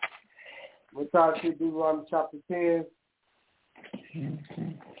 We'll try to see Deuteronomy chapter 10.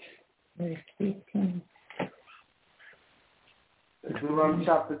 Verse 15. Deuteronomy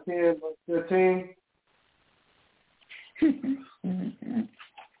chapter 10, verse 15.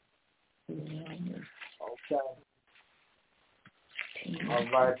 Okay. All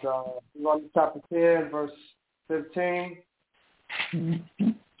right. Deuteronomy chapter 10, verse 15.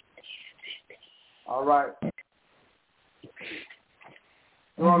 All right.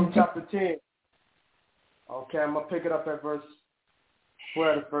 Deuteronomy chapter 10. Okay, I'm going to pick it up at verse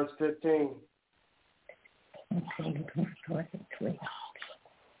 12 to verse 15.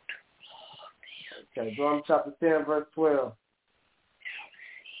 Okay, Deuteronomy chapter 10, verse 12.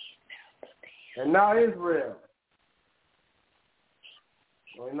 And now Israel.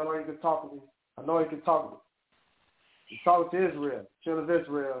 Well, you know he can talk to me. I know he can talk to me. He's talking to Israel, children of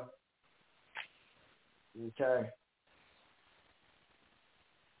Israel. Okay.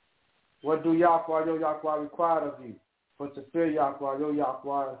 What do Yahweh, your Yahweh, require of you? But to fear Yahweh, your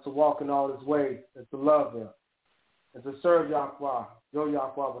Yahweh, and to walk in all his ways, and to love him, and to serve Yahweh, your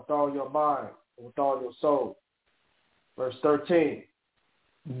Yahweh, with all your mind, and with all your soul. Verse 13.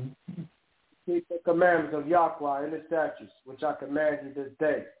 Mm-hmm. Keep the commandments of Yahweh and his statutes, which I command you this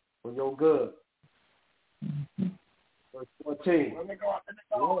day, for your good. Mm-hmm. Verse 14. Let me go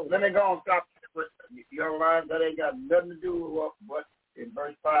and stop bloodline, that ain't got nothing to do with what in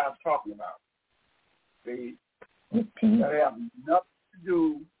verse 5 talking about. See? That have nothing to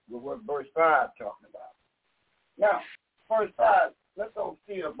do with what verse 5 talking about. Now, verse 5, let's go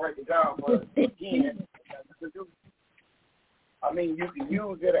see or break it down, but again, I mean, you can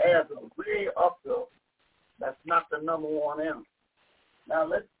use it as a way up to, that's not the number one answer. Now,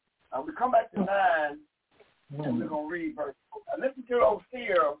 we come back to 9, and we're going to read verse 4. Now, listen to those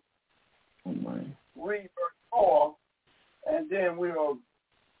here, read verse 4, and then we'll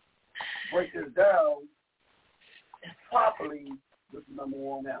break this down properly with the number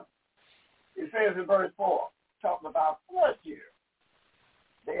one answer. It says in verse 4, talking about flesh here.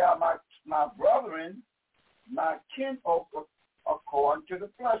 They are my brethren, my kinfolk according to the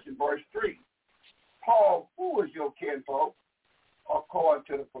flesh. In verse 3, Paul, who is your kinfolk according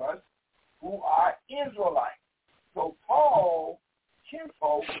to the flesh, who are Israelites. So Paul,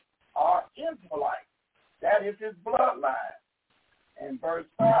 kinfolk, are Israelites. That is his bloodline. And verse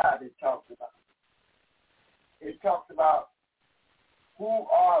 5 it talks about who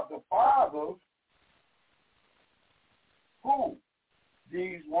are the fathers, who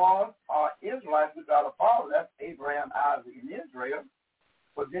these ones are Israelites which are the fathers. That's Abraham, Isaac, and Israel.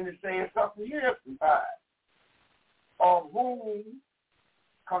 But then it says something here in 5. Of whom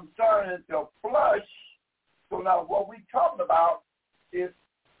concerning the flesh. So now what we're talking about is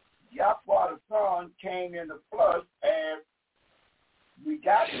Yahweh the Son came in the flesh, and we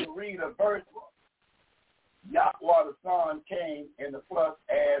got to read a verse. Yahweh the Son came in the flesh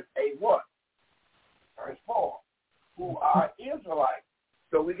as a what? Verse 4. Who are Israelites.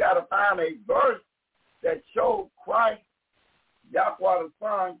 So we got to find a verse that shows Christ, Yahweh the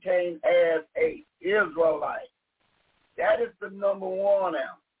Son, came as a Israelite. That is the number one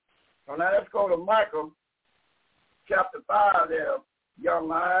now. So now let's go to Micah chapter 5 there, young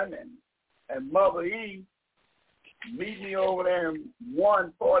lion and Mother Eve. Meet me over there in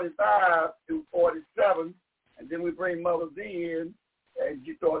 1:45 through 47, and then we bring Mother Z in and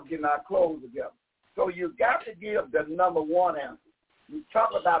you start getting our clothes together. So you got to give the number one answer. We talk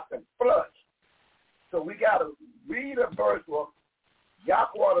about the flesh. So we got to read a verse where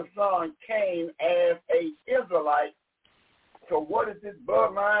Yahweh the Son came as a Israelite. So what is his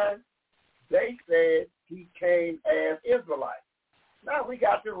bloodline? They said he came as Israelite. Now we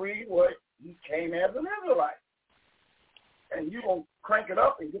got to read what he came as an Israelite. And you're going to crank it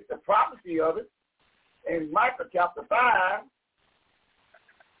up and get the prophecy of it in Micah chapter 5,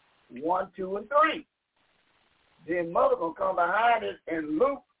 1, 2, and 3. Then Mother going to come behind it in the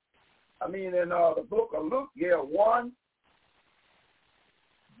book of Luke, 1,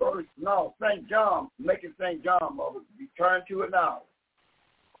 St. John, make it St. John, Mother. You turn to it now.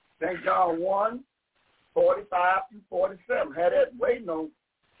 St. John 1, 45 through 47. Had that waiting on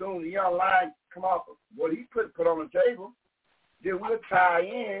soon the young lion come off of what he put on the table. Then we'll tie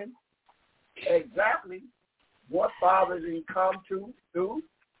in exactly what father did he come to do.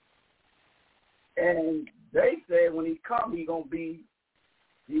 And they said when he come, he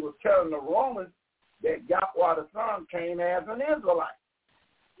was telling the Romans that Yahweh the Son came as an Israelite.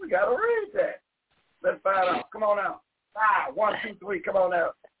 We got to read that. Let's find out. Come on out. 5, 1, 2, 3. Come on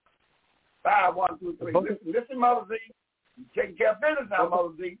out. 5, 1, 2, 3. Listen, Mother Z. You're taking care of business now,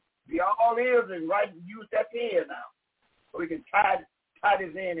 Mother Z. Be all ears and use that pen now. So we can tie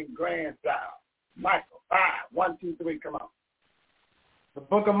this in grand style. Michael, 5, 1, 2, 3. Come on. The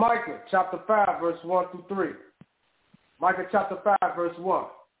book of Micah, chapter 5, verse 1 through 3. Micah chapter 5, verse 1.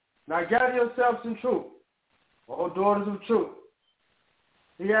 Now gather yourselves in truth, O daughters of truth.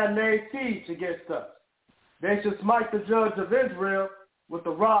 He had laid siege against us. They shall smite the judge of Israel with a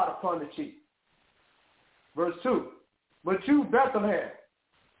rod upon the cheek. Verse 2. But you, Bethlehem,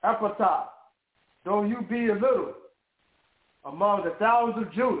 Ephrathah, though you be a little among the thousands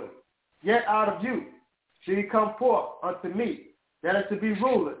of Judah, yet out of you shall he come forth unto me, that is to be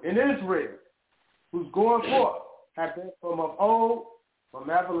ruler in Israel, whose going forth hath been from of old, from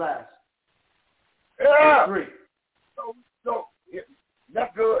everlasting. Yeah. Verse 3. So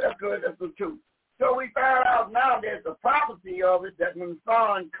that's good. That's good too. So we found out now there's a prophecy of it that when the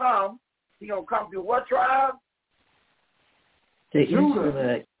Son comes, he gonna come to what tribe?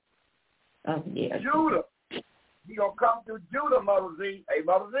 Judah. Oh, yeah. Judah. He gonna come through Judah, Mother Z. Hey,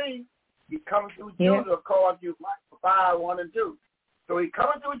 Mother Z. He coming through Judah according to Micah 5, 1 and 2. So he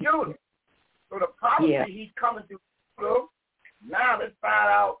coming through Judah. So the prophecy he's coming through Judah. Now let's find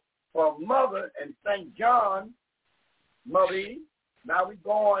out from Mother and St. John, Mother E. Now we're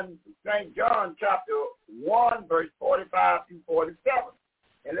going to St. John chapter 1, verse 45 through 47.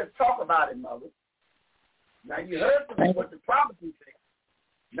 And let's talk about it, Mother. Now you heard what the prophecy said.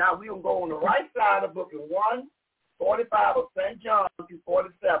 Now we're going to go on the right side of book in 1:45 of St. John to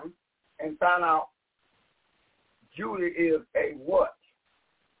 47 and find out Judah is a what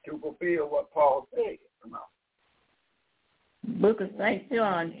to fulfill what Paul said. Come on. Book of St.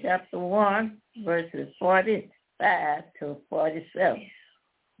 John, chapter 1, verses 45 to 47.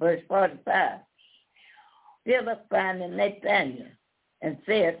 Verse 45. Philip finding Nathanael and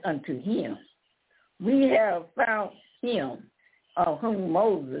said unto him, We have found him of whom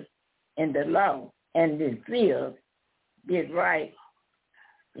Moses in the law and the seals did write,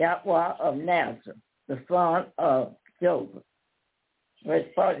 Yahweh of Nazareth, the son of Joseph. Verse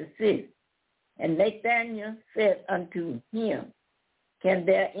 46. And Nathanael said unto him, Can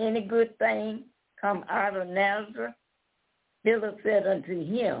there any good thing come out of Nazareth? Philip said unto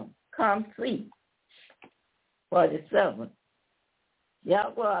him, Come see. 47.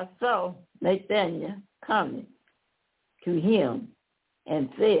 Yahweh saw Nathanael coming to him and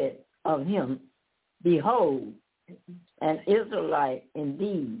said of him, Behold, an Israelite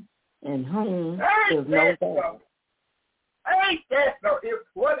indeed, in whom is no God. Ain't that so?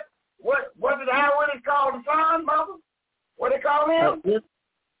 What did Howard call the son, mother? What they call him?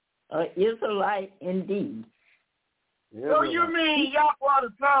 An Israelite indeed. So you mean Yahweh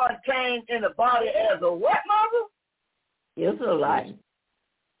the Son came in the body as a what, mother? Israelite.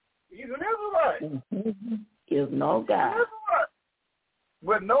 He's an Israelite. Mm-hmm. Is no God.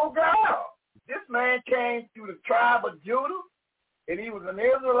 With no God. This man came through the tribe of Judah, and he was an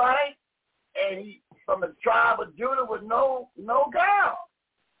Israelite, and he from the tribe of Judah with no God.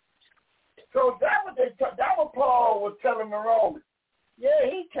 So that what Paul was telling the Romans. Yeah,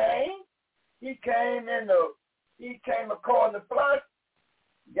 he came. He came according to flesh.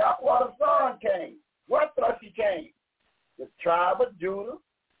 Yahweh the Son came. What flesh he came? The tribe of Judah,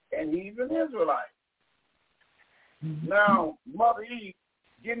 and he's an Israelite. Mm-hmm. Now, Mother Eve,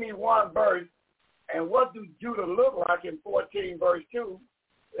 give me one verse, and what do Judah look like in 14 verse 2?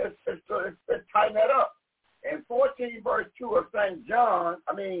 Let's tighten that up. In 14 verse 2 of St.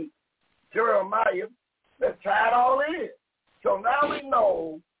 Jeremiah, let's tie it all in. So now we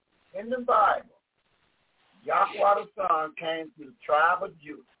know in the Bible, Yahweh the Son came to the tribe of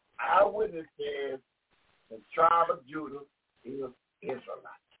Judah. Our witness says the tribe of Judah is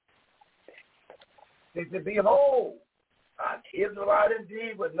Israelite. They said, Behold, an Israelite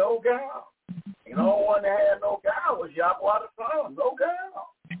indeed with no God. And the only one that had no God was Yahweh the Son, no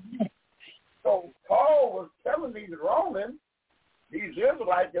God. So Paul was telling these Romans, these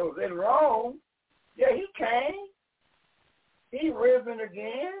Israelites that was in Rome, yeah, he came. He risen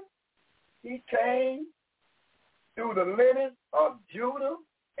again. He came through the lineage of Judah,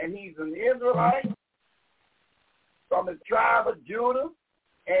 and he's an Israelite from the tribe of Judah.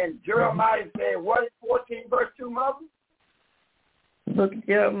 And Jeremiah said, what is 14 verse 2, Mother? Book of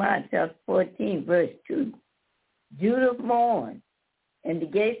Jeremiah, chapter 14, verse 2. Judah mourned, and the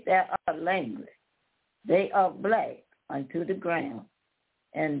gates that are languid. They are black unto the ground.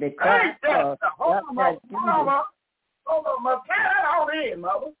 And the cry of hold on, Mother. Turn that all in,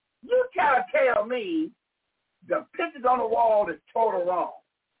 Mother. You try to tell me the pictures on the wall is total wrong.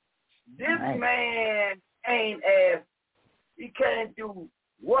 This man ain't as, he came through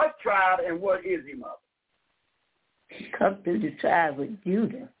what tribe and what is he, Mother? He come through the tribe of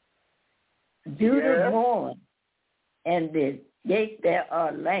Judah. Judah mourned, and the gates that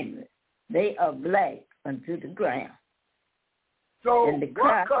are languid. They are black unto the ground. So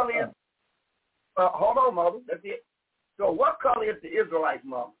what color is, hold on, Mother, that's it. So what color is the Israelite,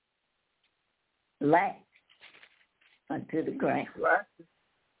 Mother? Black unto the ground. Black.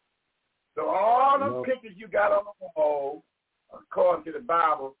 So all the pictures you got on the wall, according to the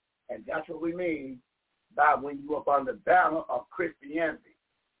Bible, and that's what we mean by when you up on the banner of Christianity.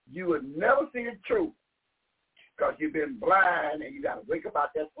 You would never see the truth because you've been blind and you got to wake up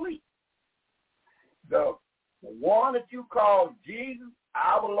out that sleep. The one that you call Jesus,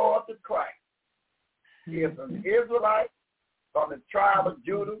 our Lord the Christ, is an Israelite from the tribe of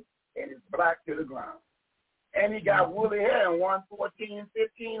Judah and is black to the ground. And he got woolly hair in 1:14 and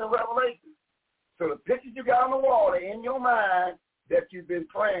 15 of Revelation. So the pictures you got on the wall in your mind that you've been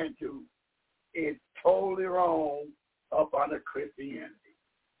praying to is totally wrong up under Christianity.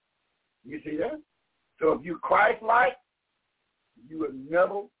 You see that? So if you Christ-like, you will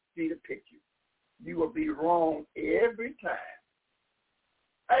never see the picture. You will be wrong every time.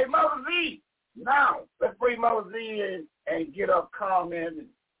 Hey, Mother Z, now let's bring Mother Z in and get a comment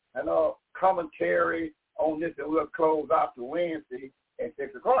and a commentary on this, and we'll close out to Wednesday at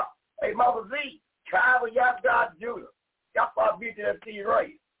 6 o'clock. Hey, Mother Z, tribe of Yahweh Judah. Yahweh beat that T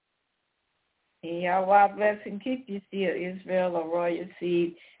race. And Yahweh bless and keep you still, Israel, a royal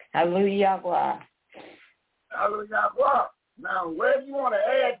seed. Hallelujah, Yahweh. Hallelujah, Yahweh. Now, whatever you want to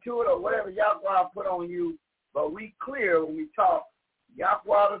add to it or whatever Yahweh put on you, but we clear when we talk,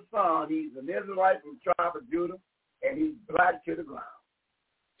 Yahweh the Son, he's an Israelite from the tribe of Judah, and he's black to the ground.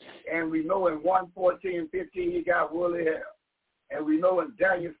 And we know in 1:14 and 15 he got woolly hair. And we know in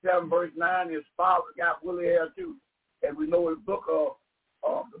Daniel 7 verse 9 his father got woolly hair too. And we know in the book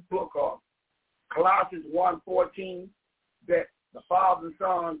of Colossians 1:14 that the Father and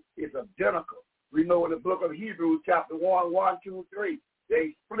Son is identical. We know in the book of Hebrews chapter 1, 2, 3,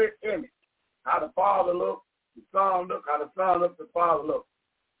 they split image. How the Father looks, the Son looks, how the Son looks, the Father looks.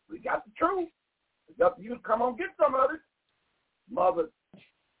 We got the truth. It's up to you to come on get some of it. Mother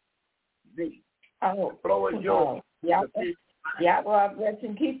Z. The floor is yours. Yahweh bless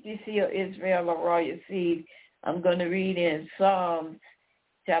and keep you, seal Israel, a royal seed. I'm going to read in Psalm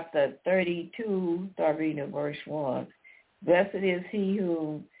chapter 32, start reading in verse 1. Blessed is he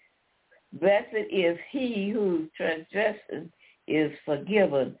whose transgression is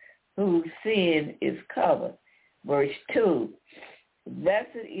forgiven, whose sin is covered. Verse 2.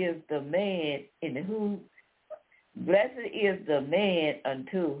 Blessed is the man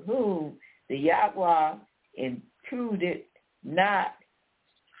unto whom the Yahweh imputed not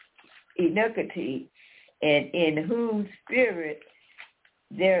iniquity, and in whose spirit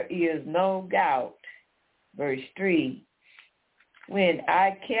there is no guilt. Verse 3. When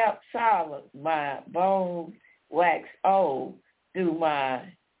I kept silent, my bones waxed old through my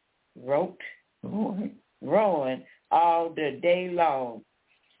rowing all the day long.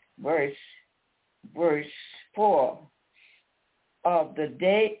 Verse 4. For the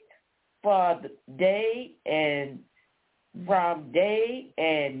day and from day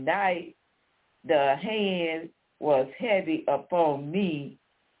and night the hand was heavy upon me.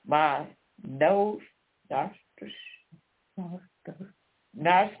 My nostrils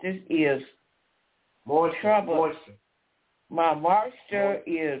is troubled. My moisture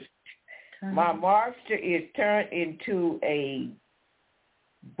is turned into a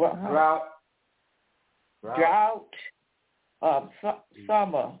drought of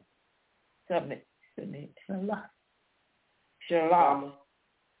summer. Shalom.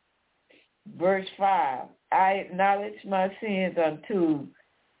 Verse 5. I acknowledge my sins unto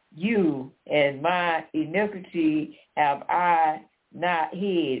you, and my iniquity have I not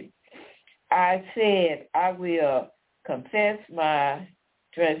hid. I said, I will confess my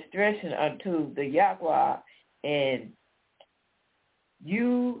transgression unto the Yahweh, and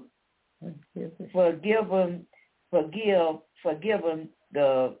you forgive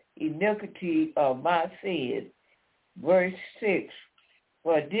the iniquity of my sins. Verse 6.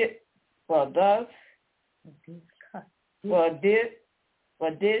 For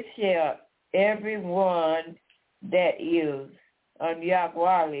this shall everyone that is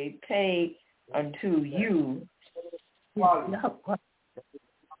ungodly pay unto you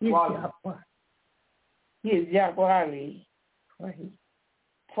his Yahweh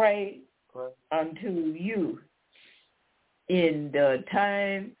pray unto you in the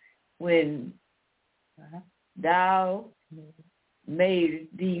time when thou made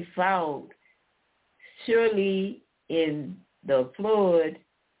thee found. Surely in the flood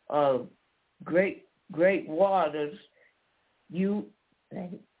of great waters they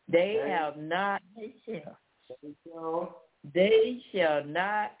shall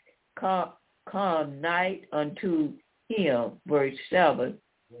not come night unto him. Verse 7.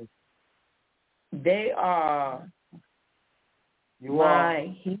 You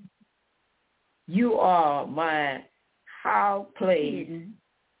are my high place.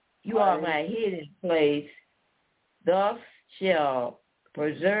 You are my hidden place. Thus shall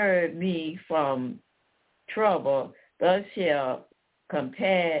preserve me from trouble. Thus shall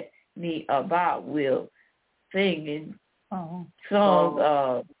compare me about with singing songs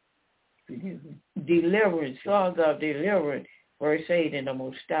of deliverance. Verse 8, and I'm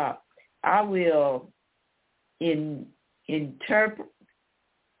going to stop. I will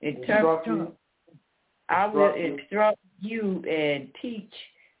instruct you and teach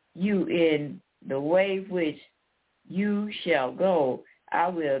you in the way which you shall go. I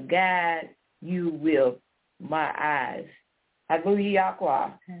will guide you with my eyes. Hallelujah.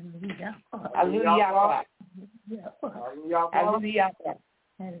 Hallelujah. Hallelujah. Hallelujah.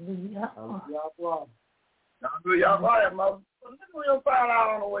 Hallelujah, Mother. We'll find out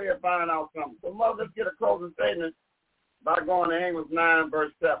on the way and find out something. So, Mother, let's get a closing statement by going to Amos 9,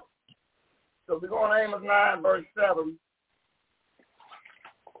 verse 7. So we're going to Amos 9, verse 7,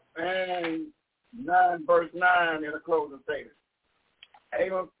 and 9, verse 9 in a closing statement.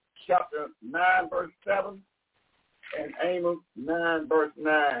 Amos chapter 9, verse 7, and Amos 9, verse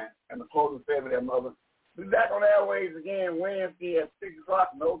 9, and the closing statement of their mother. Be back on Airways again Wednesday at 6 o'clock.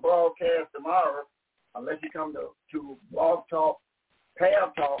 No broadcast tomorrow unless you come to Blog Talk,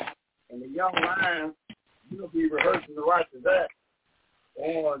 Pal Talk, and the Young Lions. We'll be rehearsing the right to that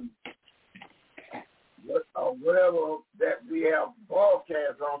on whatever that we have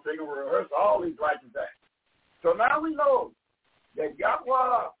broadcast on, so you can rehearse all these rights to that. So now we know that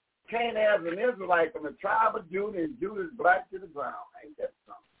Yahweh came as an Israelite from the tribe of Judah, and Judah is black to the ground. Ain't that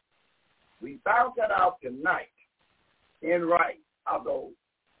something? We found that out tonight in right, although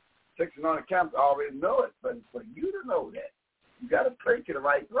 600 camps already know it, but for you to know that, you got to pray to the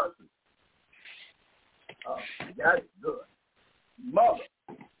right person. That is good. Mother,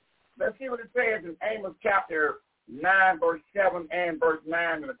 let's see what it says in Amos chapter 9, verse 7 and verse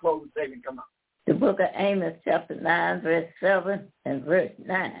 9, and the closing statement come up. The book of Amos chapter 9, verse 7 and verse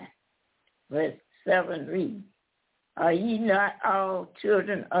 9. Verse 7 reads, Are ye not all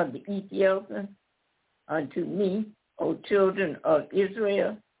children of the Ethiopians unto me, O children of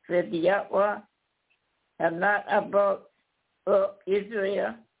Israel, said the Yahweh? Have not I brought up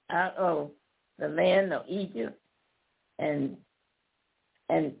Israel out of the land of Egypt and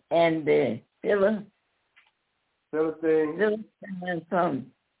the Philistines from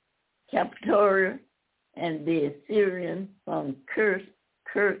Captoria and the Assyrians from Kir.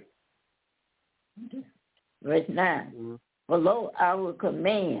 Verse 9. Mm-hmm. For lo, I will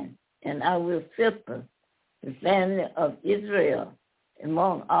command, and I will scepter the family of Israel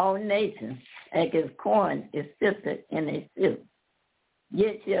among all nations, as his corn is sifted in a sieve.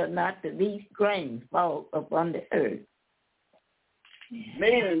 Yet shall not the least grain fall upon the earth.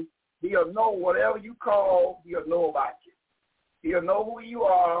 Meaning, he'll know whatever you call, he'll know about you. He'll know who you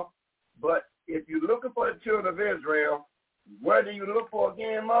are, but if you're looking for the children of Israel, where do you look for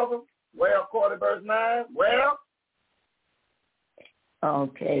again, Mother? Well, according to verse 9, well?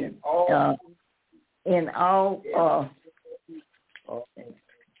 Okay. In all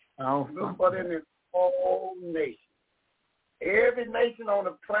look for them in all nations. Every nation on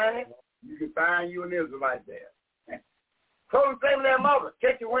the planet, you can find you an Israelite there. Closing statement there, Mother.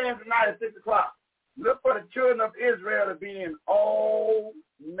 Catch your Wednesday night at 6 o'clock. Look for the children of Israel to be in all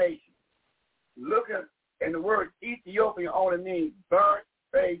nations. Looking, and the word Ethiopian only means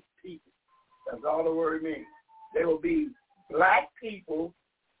burnt-faced people. That's all the word means. They will be black people,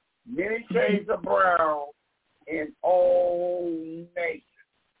 many shades of brown, in all nations.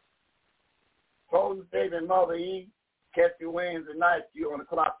 Closing statement, Mother E. Catch your Wednesday night. You on the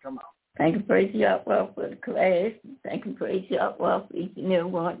clock come out. Thank you, praise Yahweh, for the class. Thank you, praise Yahweh, for each and every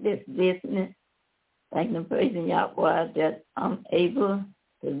one that's listening. Thank you, praise Yahweh, that I'm able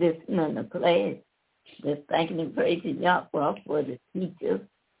to listen in the class. Just thanking and praising Yahweh for the teachers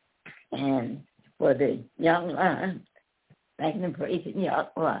and for the young lions. Thanking and praising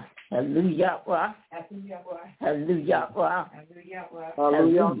Yahweh. Hallelujah. Hallelujah. Hallelujah. Hallelujah.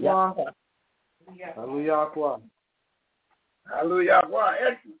 Hallelujah. Hallelujah.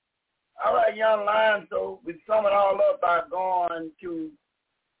 Excellent. All right, young lions, so we sum it all up by going to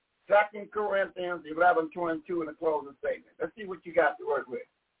 2 Corinthians 11:22 in the closing statement. Let's see what you got to work with.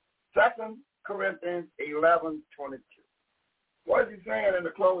 2 Corinthians 11:22. What is he saying in the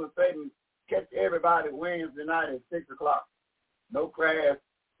closing statement? Catch everybody Wednesday night at 6 o'clock. No class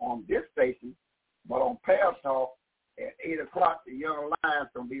on this station, but on Pal Talk at 8 o'clock. The young lions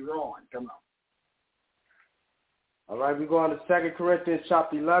going to be roaring. Come on. All right, we're going to 2 Corinthians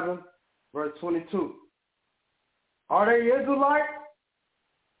chapter 11, verse 22. Are they Israelites?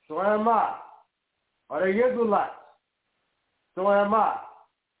 So am I. Are they Israelites? So am I.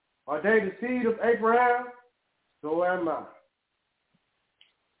 Are they the seed of Abraham? So am I.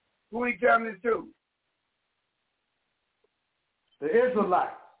 Who are you telling this to? The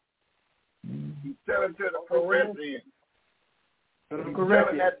Israelites. He's telling to the Corinthians. To the He's Corinthians.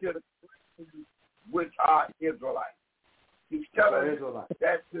 telling that to the Corinthians, which are Israelites. He's telling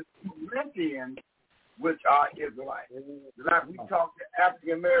that to the Corinthians, which are Israelites. Like we talk to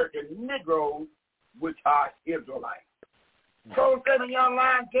African American Negroes, which are Israelites. So, seven young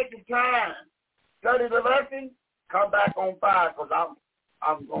lions, take your time. Study the lesson. Come back on 5, because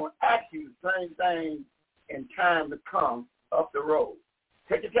I'm going to ask you the same thing in time to come up the road.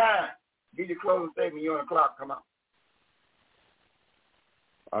 Take your time. Give your closing statement. You're on the clock. Come on.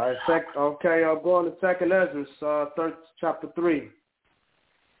 All right. Okay. I'll go on to 2 Ezra, chapter 3.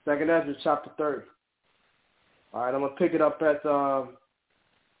 2 Ezra, chapter 3. All right. I'm going to pick it up at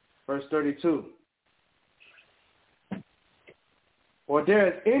verse 32. Or there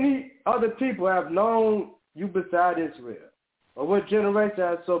is any other people have known you beside Israel, Or what generation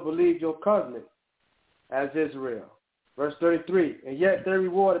has so believed your covenant as Israel? Verse 33, and yet their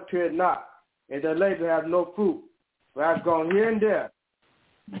reward appeared not, and their labor have no fruit, for I have gone here and there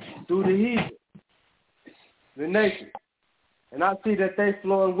through the heathen, the nation, and I see that they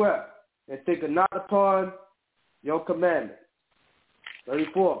flow and well, and think not upon your commandments.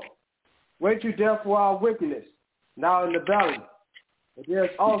 34, wait you therefore our wickedness, now in the valley, and there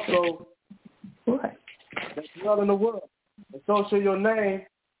is also that dwell in the world, and so shall your name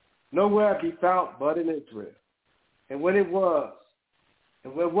nowhere be found but in Israel. And when was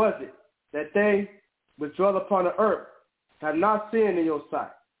it that they which dwell upon the earth have not sinned in your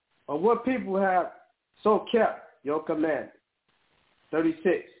sight? Or what people have so kept your commandments?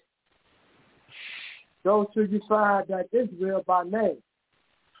 36. So should you find that Israel by name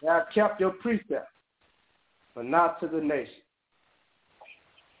have kept your precepts, but not to the nation.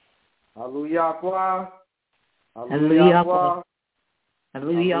 Hallelujah. Hallelujah.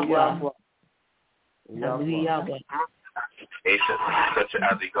 Hallelujah. Nations such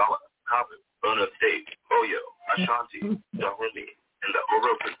as Igala, Kabu, Bono State, Oyo, Ashanti, Dahomey, and the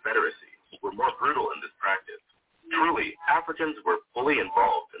Oro Confederacy were more brutal in this practice. Truly, Africans were fully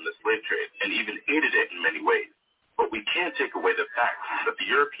involved in the slave trade and even aided it in many ways. But we can't take away the fact that the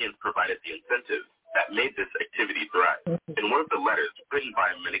Europeans provided the incentives that made this activity thrive. In one of the letters written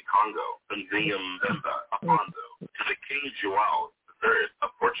by Minicongo, Nzinga Mbemba Afonso, to the King João III of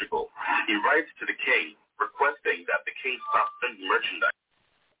Portugal, he writes to the king requesting that the king stop sending merchandise